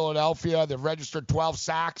than Philadelphia. They've registered 12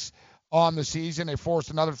 sacks on the season. They forced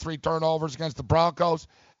another 3 turnovers against the Broncos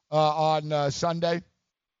on Sunday.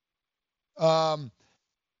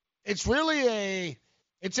 It's really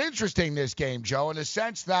it's interesting, this game, Joe, in the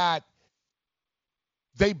sense that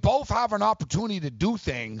they both have an opportunity to do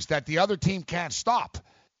things that the other team can't stop.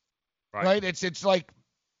 Right? It's like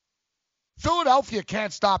Philadelphia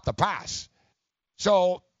can't stop the pass.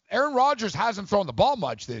 So Aaron Rodgers hasn't thrown the ball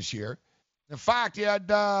much this year. In fact, he had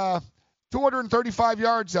 235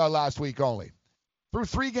 yards last week only. Through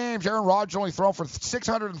 3 games, Aaron Rodgers only thrown for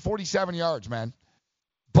 647 yards, man.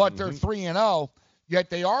 But they're 3-0. Yet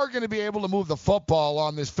they are going to be able to move the football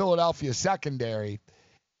on this Philadelphia secondary.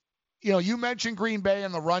 You know, you mentioned Green Bay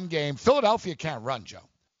in the run game. Philadelphia can't run, Joe.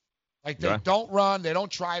 Like, they don't run. They don't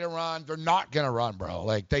try to run. They're not going to run, bro.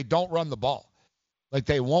 Like, they don't run the ball. Like,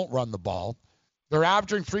 they won't run the ball. They're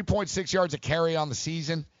averaging 3.6 yards a carry on the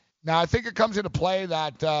season. Now, I think it comes into play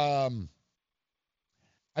that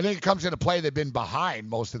they've been behind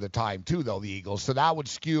most of the time too, though, the Eagles. So that would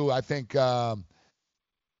skew, I think that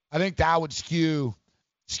would skew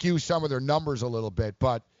some of their numbers a little bit.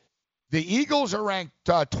 But the Eagles are ranked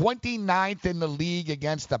 29th in the league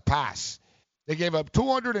against the pass. They gave up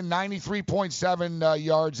 293.7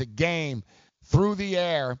 yards a game through the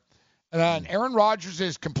air. And Aaron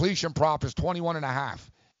Rodgers' completion prop is 21.5.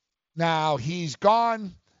 Now, he's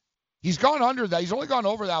gone under that. He's only gone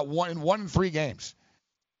over that in 3 games.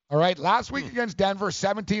 All right, last week against Denver,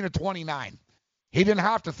 17-29. He didn't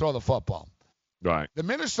have to throw the football. Right. The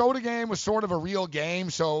Minnesota game was sort of a real game,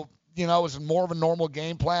 so, it was more of a normal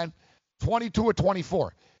game plan. 22-24.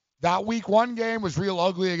 That week 1 game was real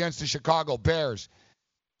ugly against the Chicago Bears.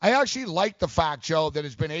 I actually like the fact, Joe, that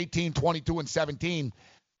it's been 18, 22, and 17.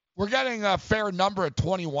 We're getting a fair number at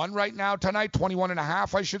 21 right now tonight,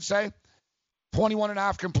 21.5, I should say.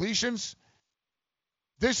 21.5 completions.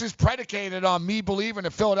 This is predicated on me believing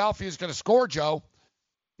that Philadelphia is going to score, Joe.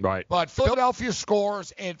 Right. But Philadelphia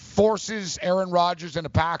scores. It forces Aaron Rodgers and the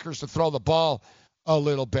Packers to throw the ball a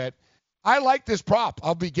little bit. I like this prop.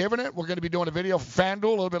 I'll be giving it. We're going to be doing a video for FanDuel a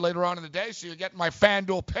little bit later on in the day, so you're getting my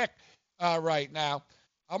FanDuel pick right now.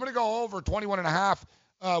 I'm going to go over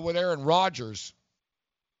 21.5 with Aaron Rodgers.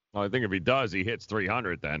 Well, I think if he does, he hits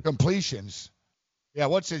 300 then. Completions. Yeah,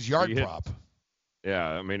 what's his yard prop? Yeah,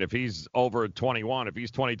 I mean, if he's over 21, if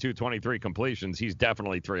he's 22, 23 completions, he's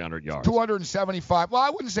definitely 300 yards. 275. Well,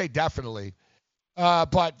 I wouldn't say definitely.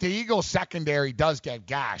 But the Eagles secondary does get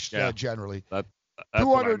gashed generally. That's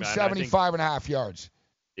 275.5 yards.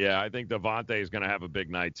 Yeah, I think Devontae is going to have a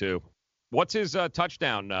big night too. What's his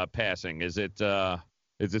touchdown passing? Is it still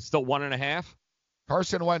 1.5?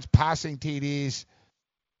 Carson Wentz passing TDs.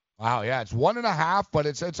 Wow, yeah, it's 1.5, but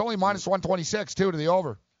it's only minus 126 too to the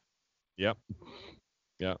over. Yep.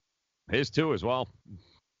 His too as well.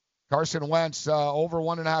 Carson Wentz over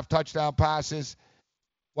 1.5 touchdown passes.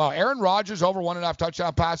 Well, Aaron Rodgers over 1.5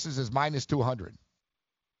 touchdown passes is minus 200.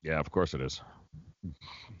 Yeah, of course it is.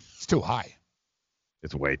 It's too high.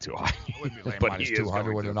 It's way too high. I wouldn't be laying minus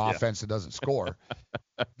 200 with an offense that doesn't score.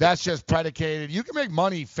 That's just predicated. You can make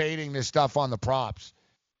money fading this stuff on the props.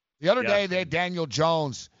 The other day they had Daniel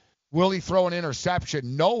Jones. Will he throw an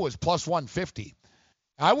interception? No was plus 150.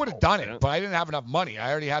 I would have done it, but I didn't have enough money.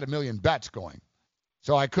 I already had 1 million bets going.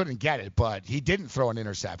 So I couldn't get it, but he didn't throw an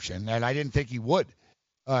interception, and I didn't think he would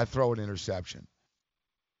throw an interception.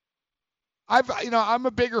 I'm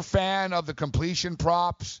a bigger fan of the completion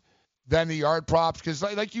props than the yard props because,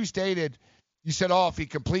 like you stated, you said, if he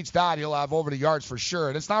completes that, he'll have over the yards for sure,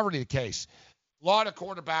 and it's not really the case. A lot of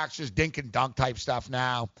quarterbacks just dink and dunk type stuff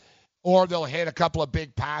now, or they'll hit a couple of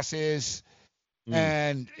big passes,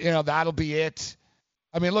 and, that'll be it.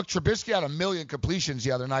 I mean, look, Trubisky had 1 million completions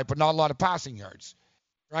the other night, but not a lot of passing yards,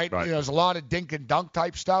 right? There's a lot of dink and dunk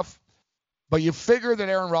type stuff. But you figure that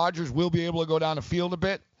Aaron Rodgers will be able to go down the field a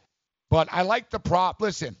bit. But I like the prop.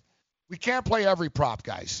 Listen, we can't play every prop,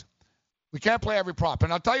 guys. We can't play every prop.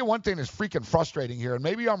 And I'll tell you one thing that's freaking frustrating here, and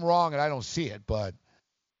maybe I'm wrong and I don't see it, but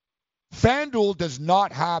FanDuel does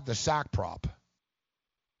not have the sack prop.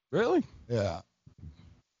 Really? Yeah.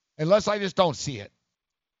 Unless I just don't see it.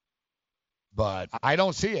 But I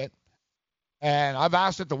don't see it. And I've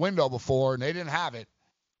asked at the window before, and they didn't have it.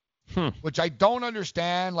 Which I don't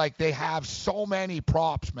understand. Like, they have so many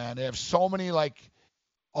props, man. They have so many,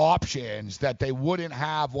 options that they wouldn't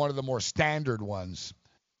have one of the more standard ones.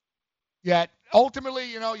 Yet, ultimately,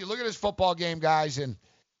 you look at this football game, guys, and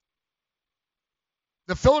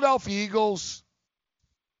the Philadelphia Eagles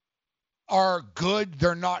are good.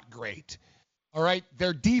 They're not great. All right?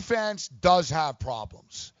 Their defense does have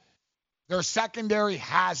problems. Their secondary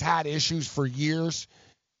has had issues for years.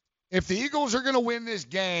 If the Eagles are going to win this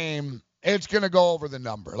game, it's going to go over the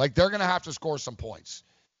number. They're going to have to score some points.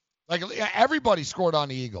 Everybody scored on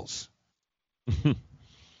the Eagles.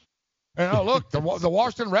 Look, the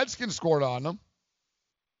Washington Redskins scored on them.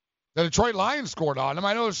 The Detroit Lions scored on them.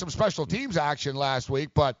 I know there's some special teams action last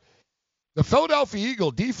week, but the Philadelphia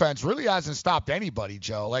Eagle defense really hasn't stopped anybody,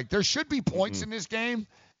 Joe. There should be points in this game.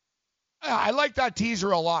 I like that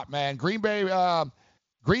teaser a lot, man. Green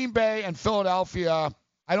Bay and Philadelphia,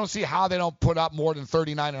 I don't see how they don't put up more than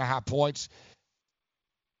 39.5 points.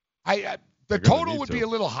 The total would be a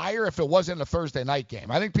little higher if it wasn't a Thursday night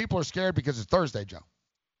game. I think people are scared because it's Thursday, Joe.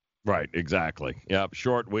 Right, exactly. Yep,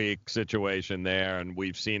 short week situation there, and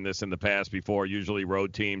we've seen this in the past before. Usually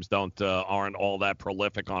road teams aren't all that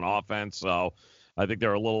prolific on offense, so I think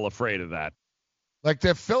they're a little afraid of that.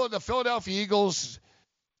 The Philadelphia Eagles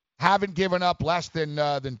haven't given up less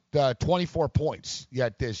than 24 points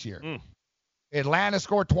yet this year. Atlanta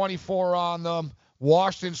scored 24 on them.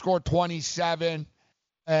 Washington scored 27.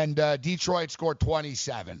 And Detroit scored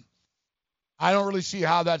 27. I don't really see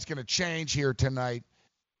how that's going to change here tonight.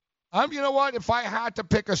 You know what? If I had to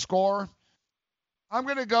pick a score, I'm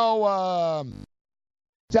going to go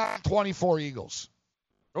 24 Eagles.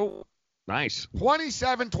 Oh, nice.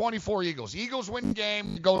 27-24 Eagles. Eagles win the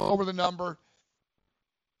game, go over the number.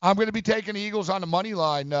 I'm going to be taking the Eagles on the money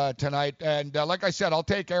line tonight. And like I said, I'll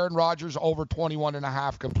take Aaron Rodgers over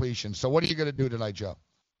 21.5 completion. So what are you going to do tonight, Joe?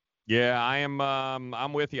 Yeah, I am.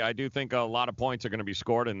 I'm with you. I do think a lot of points are going to be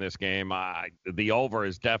scored in this game. The over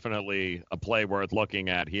is definitely a play worth looking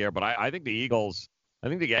at here. But I think the Eagles. I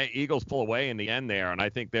think the Eagles pull away in the end there, and I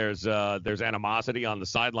think there's animosity on the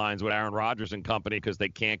sidelines with Aaron Rodgers and company because they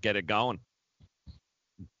can't get it going.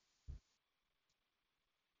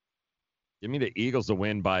 Give me the Eagles to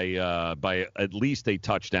win by at least a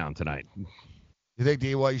touchdown tonight. You think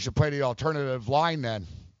you should play the alternative line then?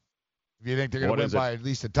 If you think they're going to win by at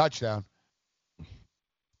least a touchdown.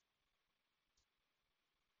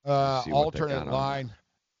 Alternate line,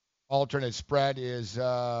 alternate spread is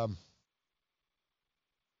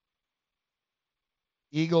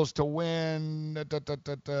Eagles to win.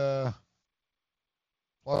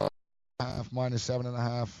 Plus half, minus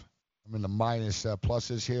 7.5. I'm in the minus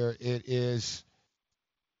pluses here. It is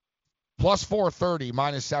plus 430,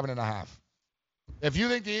 minus 7.5. If you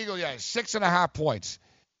think the Eagles, 6.5 points.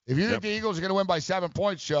 If you think the Eagles are going to win by 7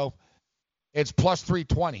 points, Joe, it's plus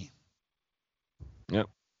 320. Yep.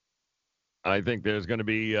 I think there's going to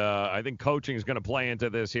be I think coaching is going to play into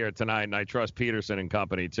this here tonight, and I trust Peterson and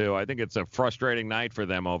company too. I think it's a frustrating night for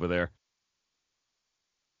them over there.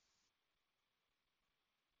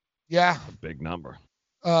 Yeah. A big number.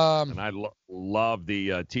 And I love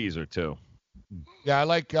the teaser too. Yeah, I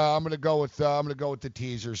like. I'm going to go with the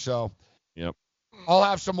teaser. So. Yep. I'll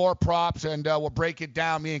have some more props, and we'll break it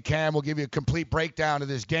down. Me and Cam will give you a complete breakdown of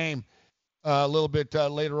this game a little bit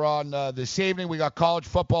later on this evening. We got college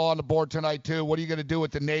football on the board tonight, too. What are you going to do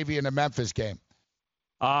with the Navy and the Memphis game?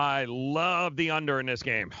 I love the under in this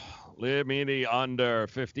game. Leave me the under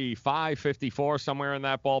 55, 54, somewhere in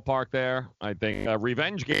that ballpark there. I think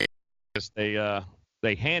revenge game.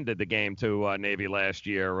 They handed the game to Navy last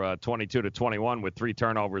year, 22-21 with 3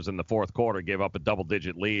 turnovers in the fourth quarter, gave up a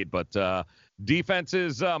double-digit lead. But defense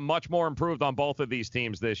is much more improved on both of these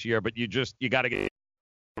teams this year. But you got to get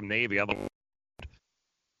from Navy.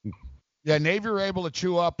 Yeah, Navy were able to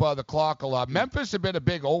chew up the clock a lot. Memphis have been a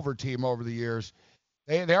big over team over the years.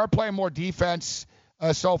 They are playing more defense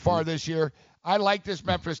so far this year. I like this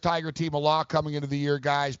Memphis Tiger team a lot coming into the year,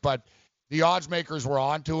 guys, but the odds makers were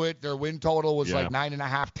onto it. Their win total was like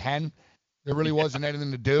 9.5, 10. There really wasn't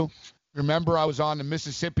anything to do. Remember, I was on the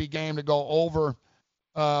Mississippi game to go over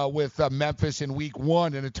with Memphis in week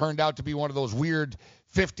 1, and it turned out to be one of those weird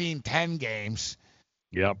 15-10 games.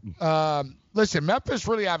 Yep. Listen, Memphis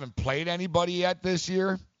really haven't played anybody yet this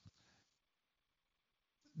year.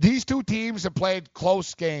 These two teams have played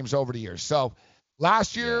close games over the years. So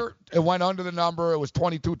last year, it went under the number. It was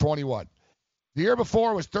 22-21. The year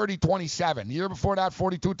before, it was 30-27. The year before that,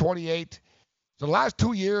 42-28. So the last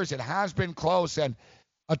 2 years, it has been close. And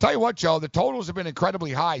I'll tell you what, Joe, the totals have been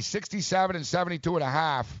incredibly high, 67 and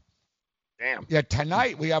 72.5. Damn. Yet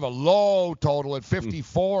tonight, we have a low total at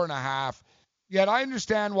 54.5. Yet I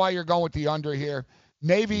understand why you're going with the under here.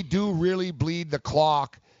 Navy do really bleed the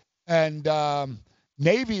clock. And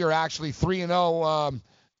Navy are actually 3-0,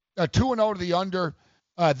 2-0 to the under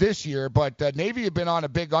this year. But Navy have been on a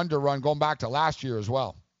big under run going back to last year as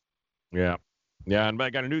well. Yeah. Yeah, and I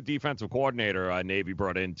got a new defensive coordinator Navy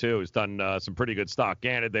brought in, too. He's done some pretty good stock.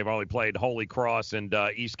 Granted, they've only played Holy Cross and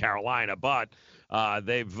East Carolina, but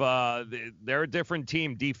they're a different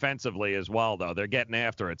team defensively as well, though. They're getting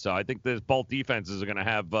after it. So I think both defenses are going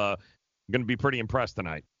to be pretty impressed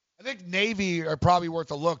tonight. I think Navy are probably worth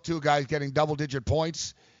a look, too, guys, getting double-digit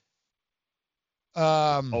points.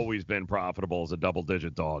 Always been profitable as a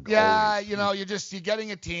double-digit dog. Yeah, Always. you know, you're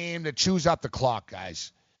getting a team that chews up the clock,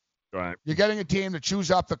 guys. Right. You're getting a team that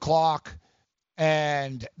chews up the clock,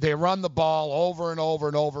 and they run the ball over and over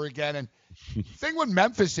and over again. And the thing with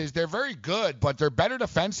Memphis is they're very good, but they're better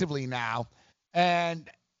defensively now, and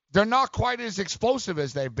they're not quite as explosive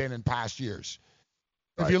as they've been in past years.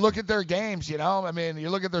 Right. If you look at their games, you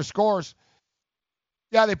look at their scores,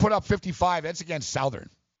 they put up 55. That's against Southern.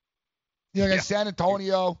 Against San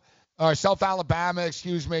Antonio, or South Alabama,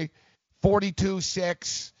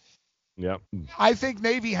 42-6. Yep. I think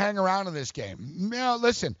Navy hang around in this game.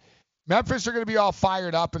 Listen, Memphis are going to be all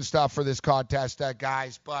fired up and stuff for this contest,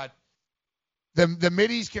 guys, but the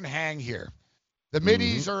Middies can hang here. The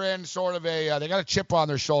Middies are in sort of they got a chip on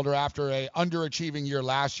their shoulder after a underachieving year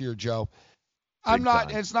last year, Joe.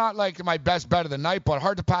 It's not like my best bet of the night, but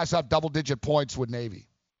hard to pass up double-digit points with Navy.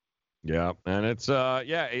 Yeah, and it's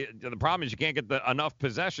the problem is you can't get enough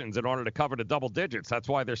possessions in order to cover the double digits. That's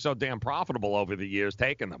why they're so damn profitable over the years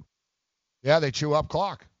taking them. Yeah, they chew up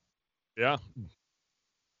clock. Yeah.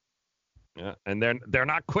 Yeah, and they're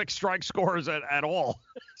not quick strike scorers at all.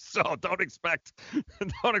 So don't expect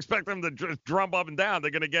them to just drum up and down.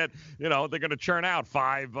 They're going to get, they're going to churn out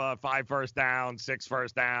five first downs, 6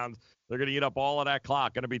 first downs. They're going to eat up all of that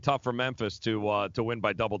clock. Going to be tough for Memphis to win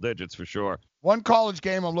by double digits for sure. One college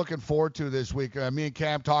game I'm looking forward to this week. Me and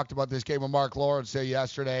Cam talked about this game with Mark Lawrence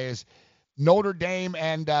yesterday. Is Notre Dame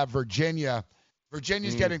and Virginia.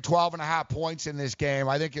 Virginia's getting 12.5 points in this game.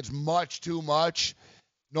 I think it's much too much.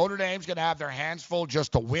 Notre Dame's going to have their hands full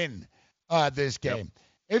just to win this game. Yep.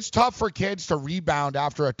 It's tough for kids to rebound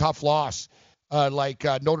after a tough loss like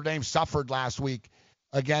Notre Dame suffered last week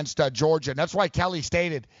against Georgia. And that's why Kelly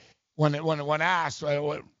stated when asked,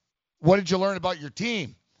 what did you learn about your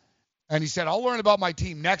team? And he said, I'll learn about my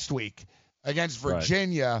team next week against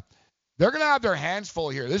Virginia. Right. They're going to have their hands full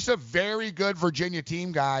here. This is a very good Virginia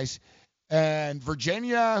team, guys. And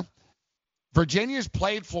Virginia's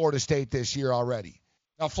played Florida State this year already.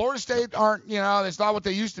 Now, Florida State aren't, that's not what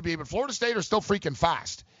they used to be, but Florida State are still freaking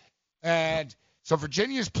fast. And so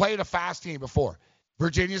Virginia's played a fast team before.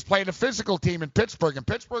 Virginia's played a physical team in Pittsburgh, and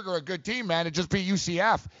Pittsburgh are a good team, man. It just beat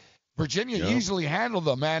UCF. Virginia easily handled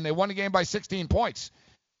them, man. They won the game by 16 points.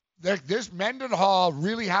 This Mendenhall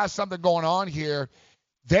really has something going on here.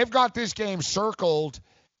 They've got this game circled,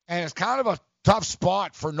 and it's kind of a tough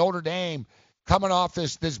spot for Notre Dame coming off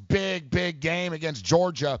this big game against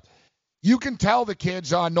Georgia. You can tell the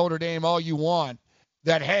kids on Notre Dame all you want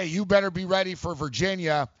that, hey, you better be ready for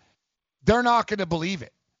Virginia. They're not going to believe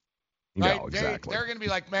it. Right? No, exactly. They're going to be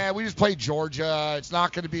like, man, we just played Georgia. It's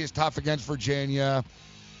not going to be as tough against Virginia.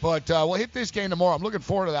 But we'll hit this game tomorrow. I'm looking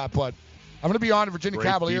forward to that. But I'm going to be on the Virginia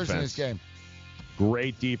Cavaliers in this game.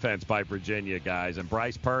 Great defense by Virginia, guys. And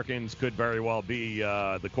Bryce Perkins could very well be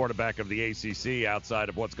the quarterback of the ACC outside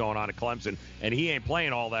of what's going on at Clemson. And he ain't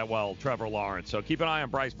playing all that well, Trevor Lawrence. So keep an eye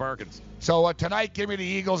on Bryce Perkins. So tonight, give me the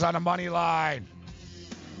Eagles on the money line.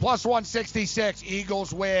 Plus 166,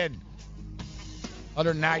 Eagles win.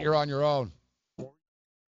 Other than that, you're on your own.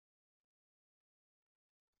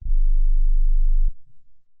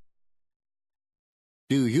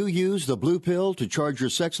 Do you use the blue pill to charge your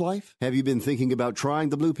sex life? Have you been thinking about trying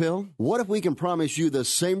the blue pill? What if we can promise you the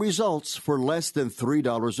same results for less than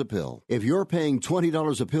 $3 a pill? If you're paying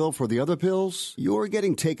 $20 a pill for the other pills, you're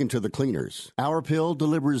getting taken to the cleaners. Our pill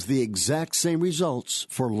delivers the exact same results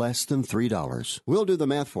for less than $3. We'll do the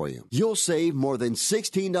math for you. You'll save more than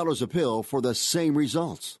 $16 a pill for the same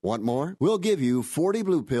results. Want more? We'll give you 40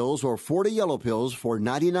 blue pills or 40 yellow pills for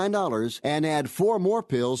 $99 and add 4 more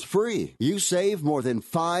pills free. You save more than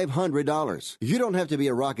 $500. You don't have to be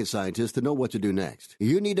a rocket scientist to know what to do next.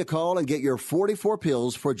 You need to call and get your 44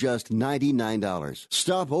 pills for just $99.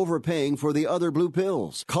 Stop overpaying for the other blue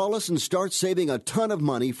pills. Call us and start saving a ton of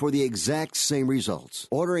money for the exact same results.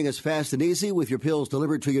 Ordering is fast and easy with your pills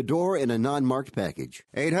delivered to your door in a non-marked package.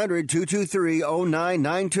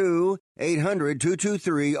 800-223-0992.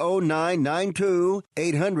 800-223-0992.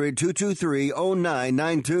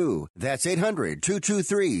 800-223-0992. That's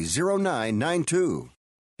 800-223-0992.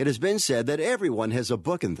 It has been said that everyone has a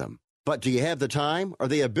book in them. But do you have the time or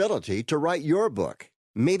the ability to write your book?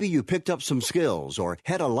 Maybe you picked up some skills or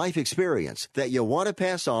had a life experience that you want to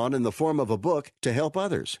pass on in the form of a book to help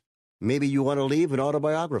others. Maybe you want to leave an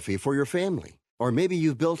autobiography for your family. Or maybe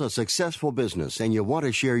you've built a successful business and you want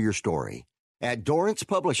to share your story. At Dorrance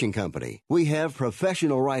Publishing Company, we have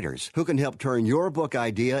professional writers who can help turn your book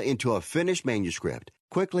idea into a finished manuscript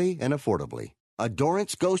quickly and affordably. A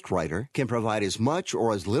Dorrance ghostwriter can provide as much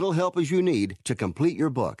or as little help as you need to complete your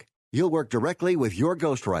book. You'll work directly with your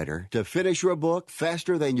ghostwriter to finish your book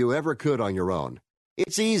faster than you ever could on your own.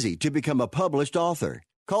 It's easy to become a published author.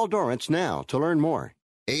 Call Dorrance now to learn more.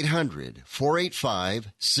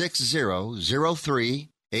 800-485-6003.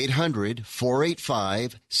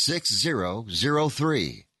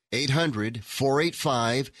 800-485-6003.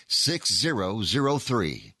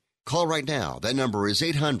 800-485-6003. Call right now. That number is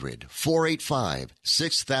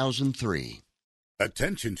 800-485-6003.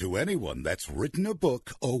 Attention to anyone that's written a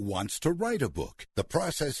book or wants to write a book. The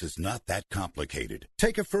process is not that complicated.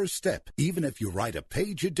 Take a first step. Even if you write a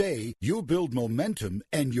page a day, you'll build momentum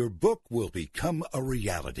and your book will become a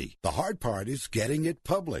reality. The hard part is getting it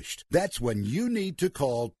published. That's when you need to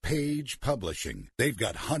call Page Publishing. They've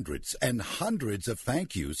got hundreds and hundreds of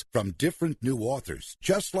thank yous from different new authors,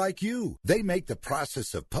 just like you. They make the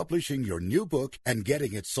process of publishing your new book and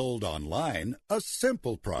getting it sold online a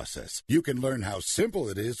simple process. You can learn how simple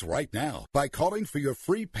it is right now by calling for your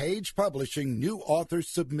free Page Publishing New Author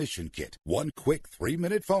Submission Kit. One quick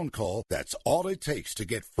 3-minute phone call, that's all it takes to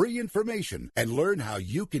get free information and learn how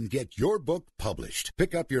you can get your book published.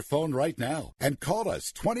 Pick up your phone right now and call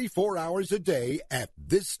us 24 hours a day at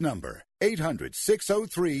this number.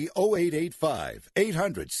 800-603-0885.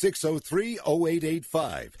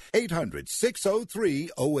 800-603-0885.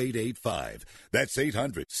 800-603-0885. That's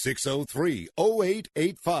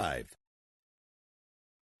 800-603-0885.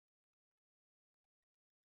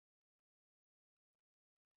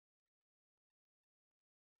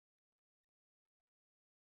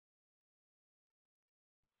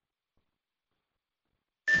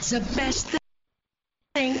 It's the best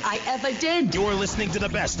thing I ever did. You're listening to the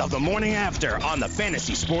best of the morning after on the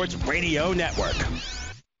Fantasy Sports Radio Network.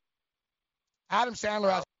 Adam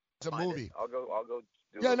Sandler has a movie. I'll go.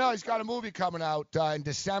 Yeah, no, he's got a movie coming out in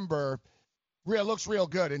December. Looks real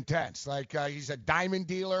good, intense. Like he's a diamond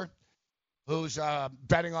dealer who's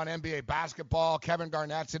betting on NBA basketball. Kevin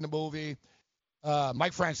Garnett's in the movie.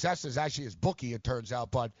 Mike Francesa is actually his bookie, it turns out,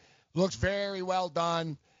 but looks very well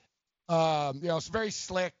done. It's very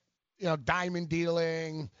slick, diamond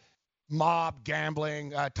dealing, mob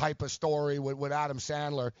gambling type of story with Adam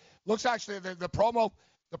Sandler. Looks actually the promo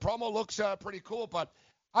looks pretty cool. But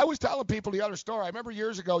I was telling people the other story. I remember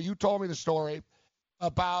years ago you told me the story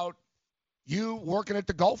about you working at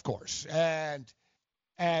the golf course and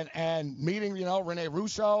meeting Rene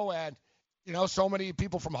Russo and so many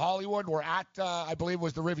people from Hollywood were at I believe it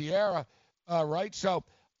was the Riviera, right? So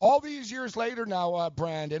all these years later now,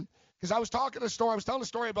 Brandon. Because I was telling a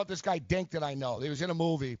story about this guy Dink that I know. He was in a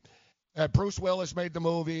movie. Bruce Willis made the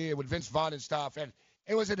movie with Vince Vaughn and stuff, and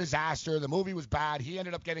it was a disaster. The movie was bad. He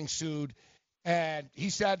ended up getting sued, and he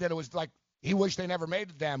said that it was like he wished they never made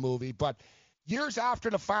the damn movie. But years after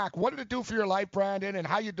the fact, what did it do for your life, Brandon? And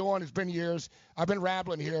how you doing? It's been years. I've been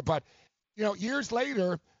rambling here, but years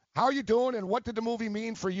later, how are you doing? And what did the movie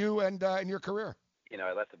mean for you and in your career?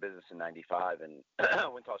 I left the business in '95 and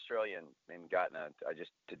went to Australia and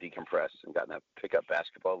to decompress and got in a pickup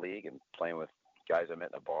basketball league and playing with guys I met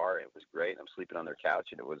in a bar. It was great. I'm sleeping on their couch,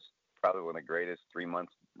 and it was probably one of the greatest 3-month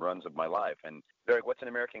runs of my life. And they're like, "What's an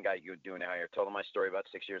American guy you doing out here?" Told them my story about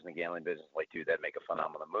 6 years in the gambling business. Like, dude, that'd make a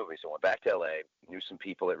phenomenal movie. So I went back to LA, knew some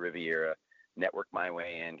people at Riviera, networked my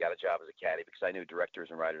way in, got a job as a caddy because I knew directors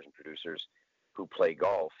and writers and producers who play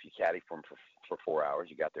golf. You caddy for them for 4 hours.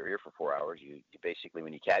 You got their ear for 4 hours. You basically,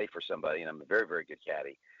 when you caddy for somebody, and I'm a very, very good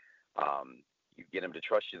caddy, you get them to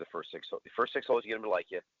trust you the first 6 holes. The first 6 holes, you get them to like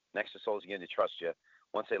you. Next 6 holes, you get them to trust you.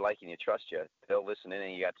 Once they like you and you trust you, they'll listen to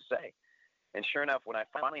anything you got to say. And sure enough, when I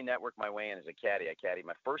finally networked my way in as a caddy, I caddied.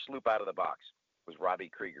 My first loop out of the box was Robbie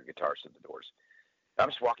Krieger, guitarist at the Doors. I'm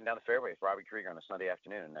just walking down the fairway with Robbie Krieger on a Sunday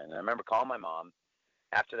afternoon, and I remember calling my mom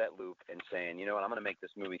after that loop and saying, "You know what, I'm going to make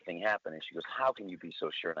this movie thing happen." And she goes, "How can you be so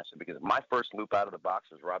sure?" And I said, "Because my first loop out of the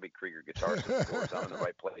box was Robbie Krieger, guitarist at the Doors. I'm in the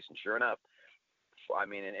right place." And sure enough, I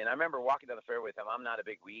mean, and I remember walking down the fairway with him. I'm not a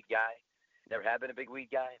big weed guy. Never have been a big weed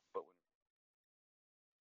guy. But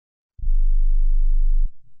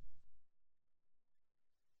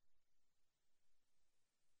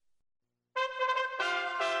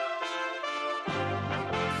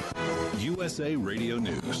USA Radio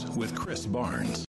News with Chris Barnes.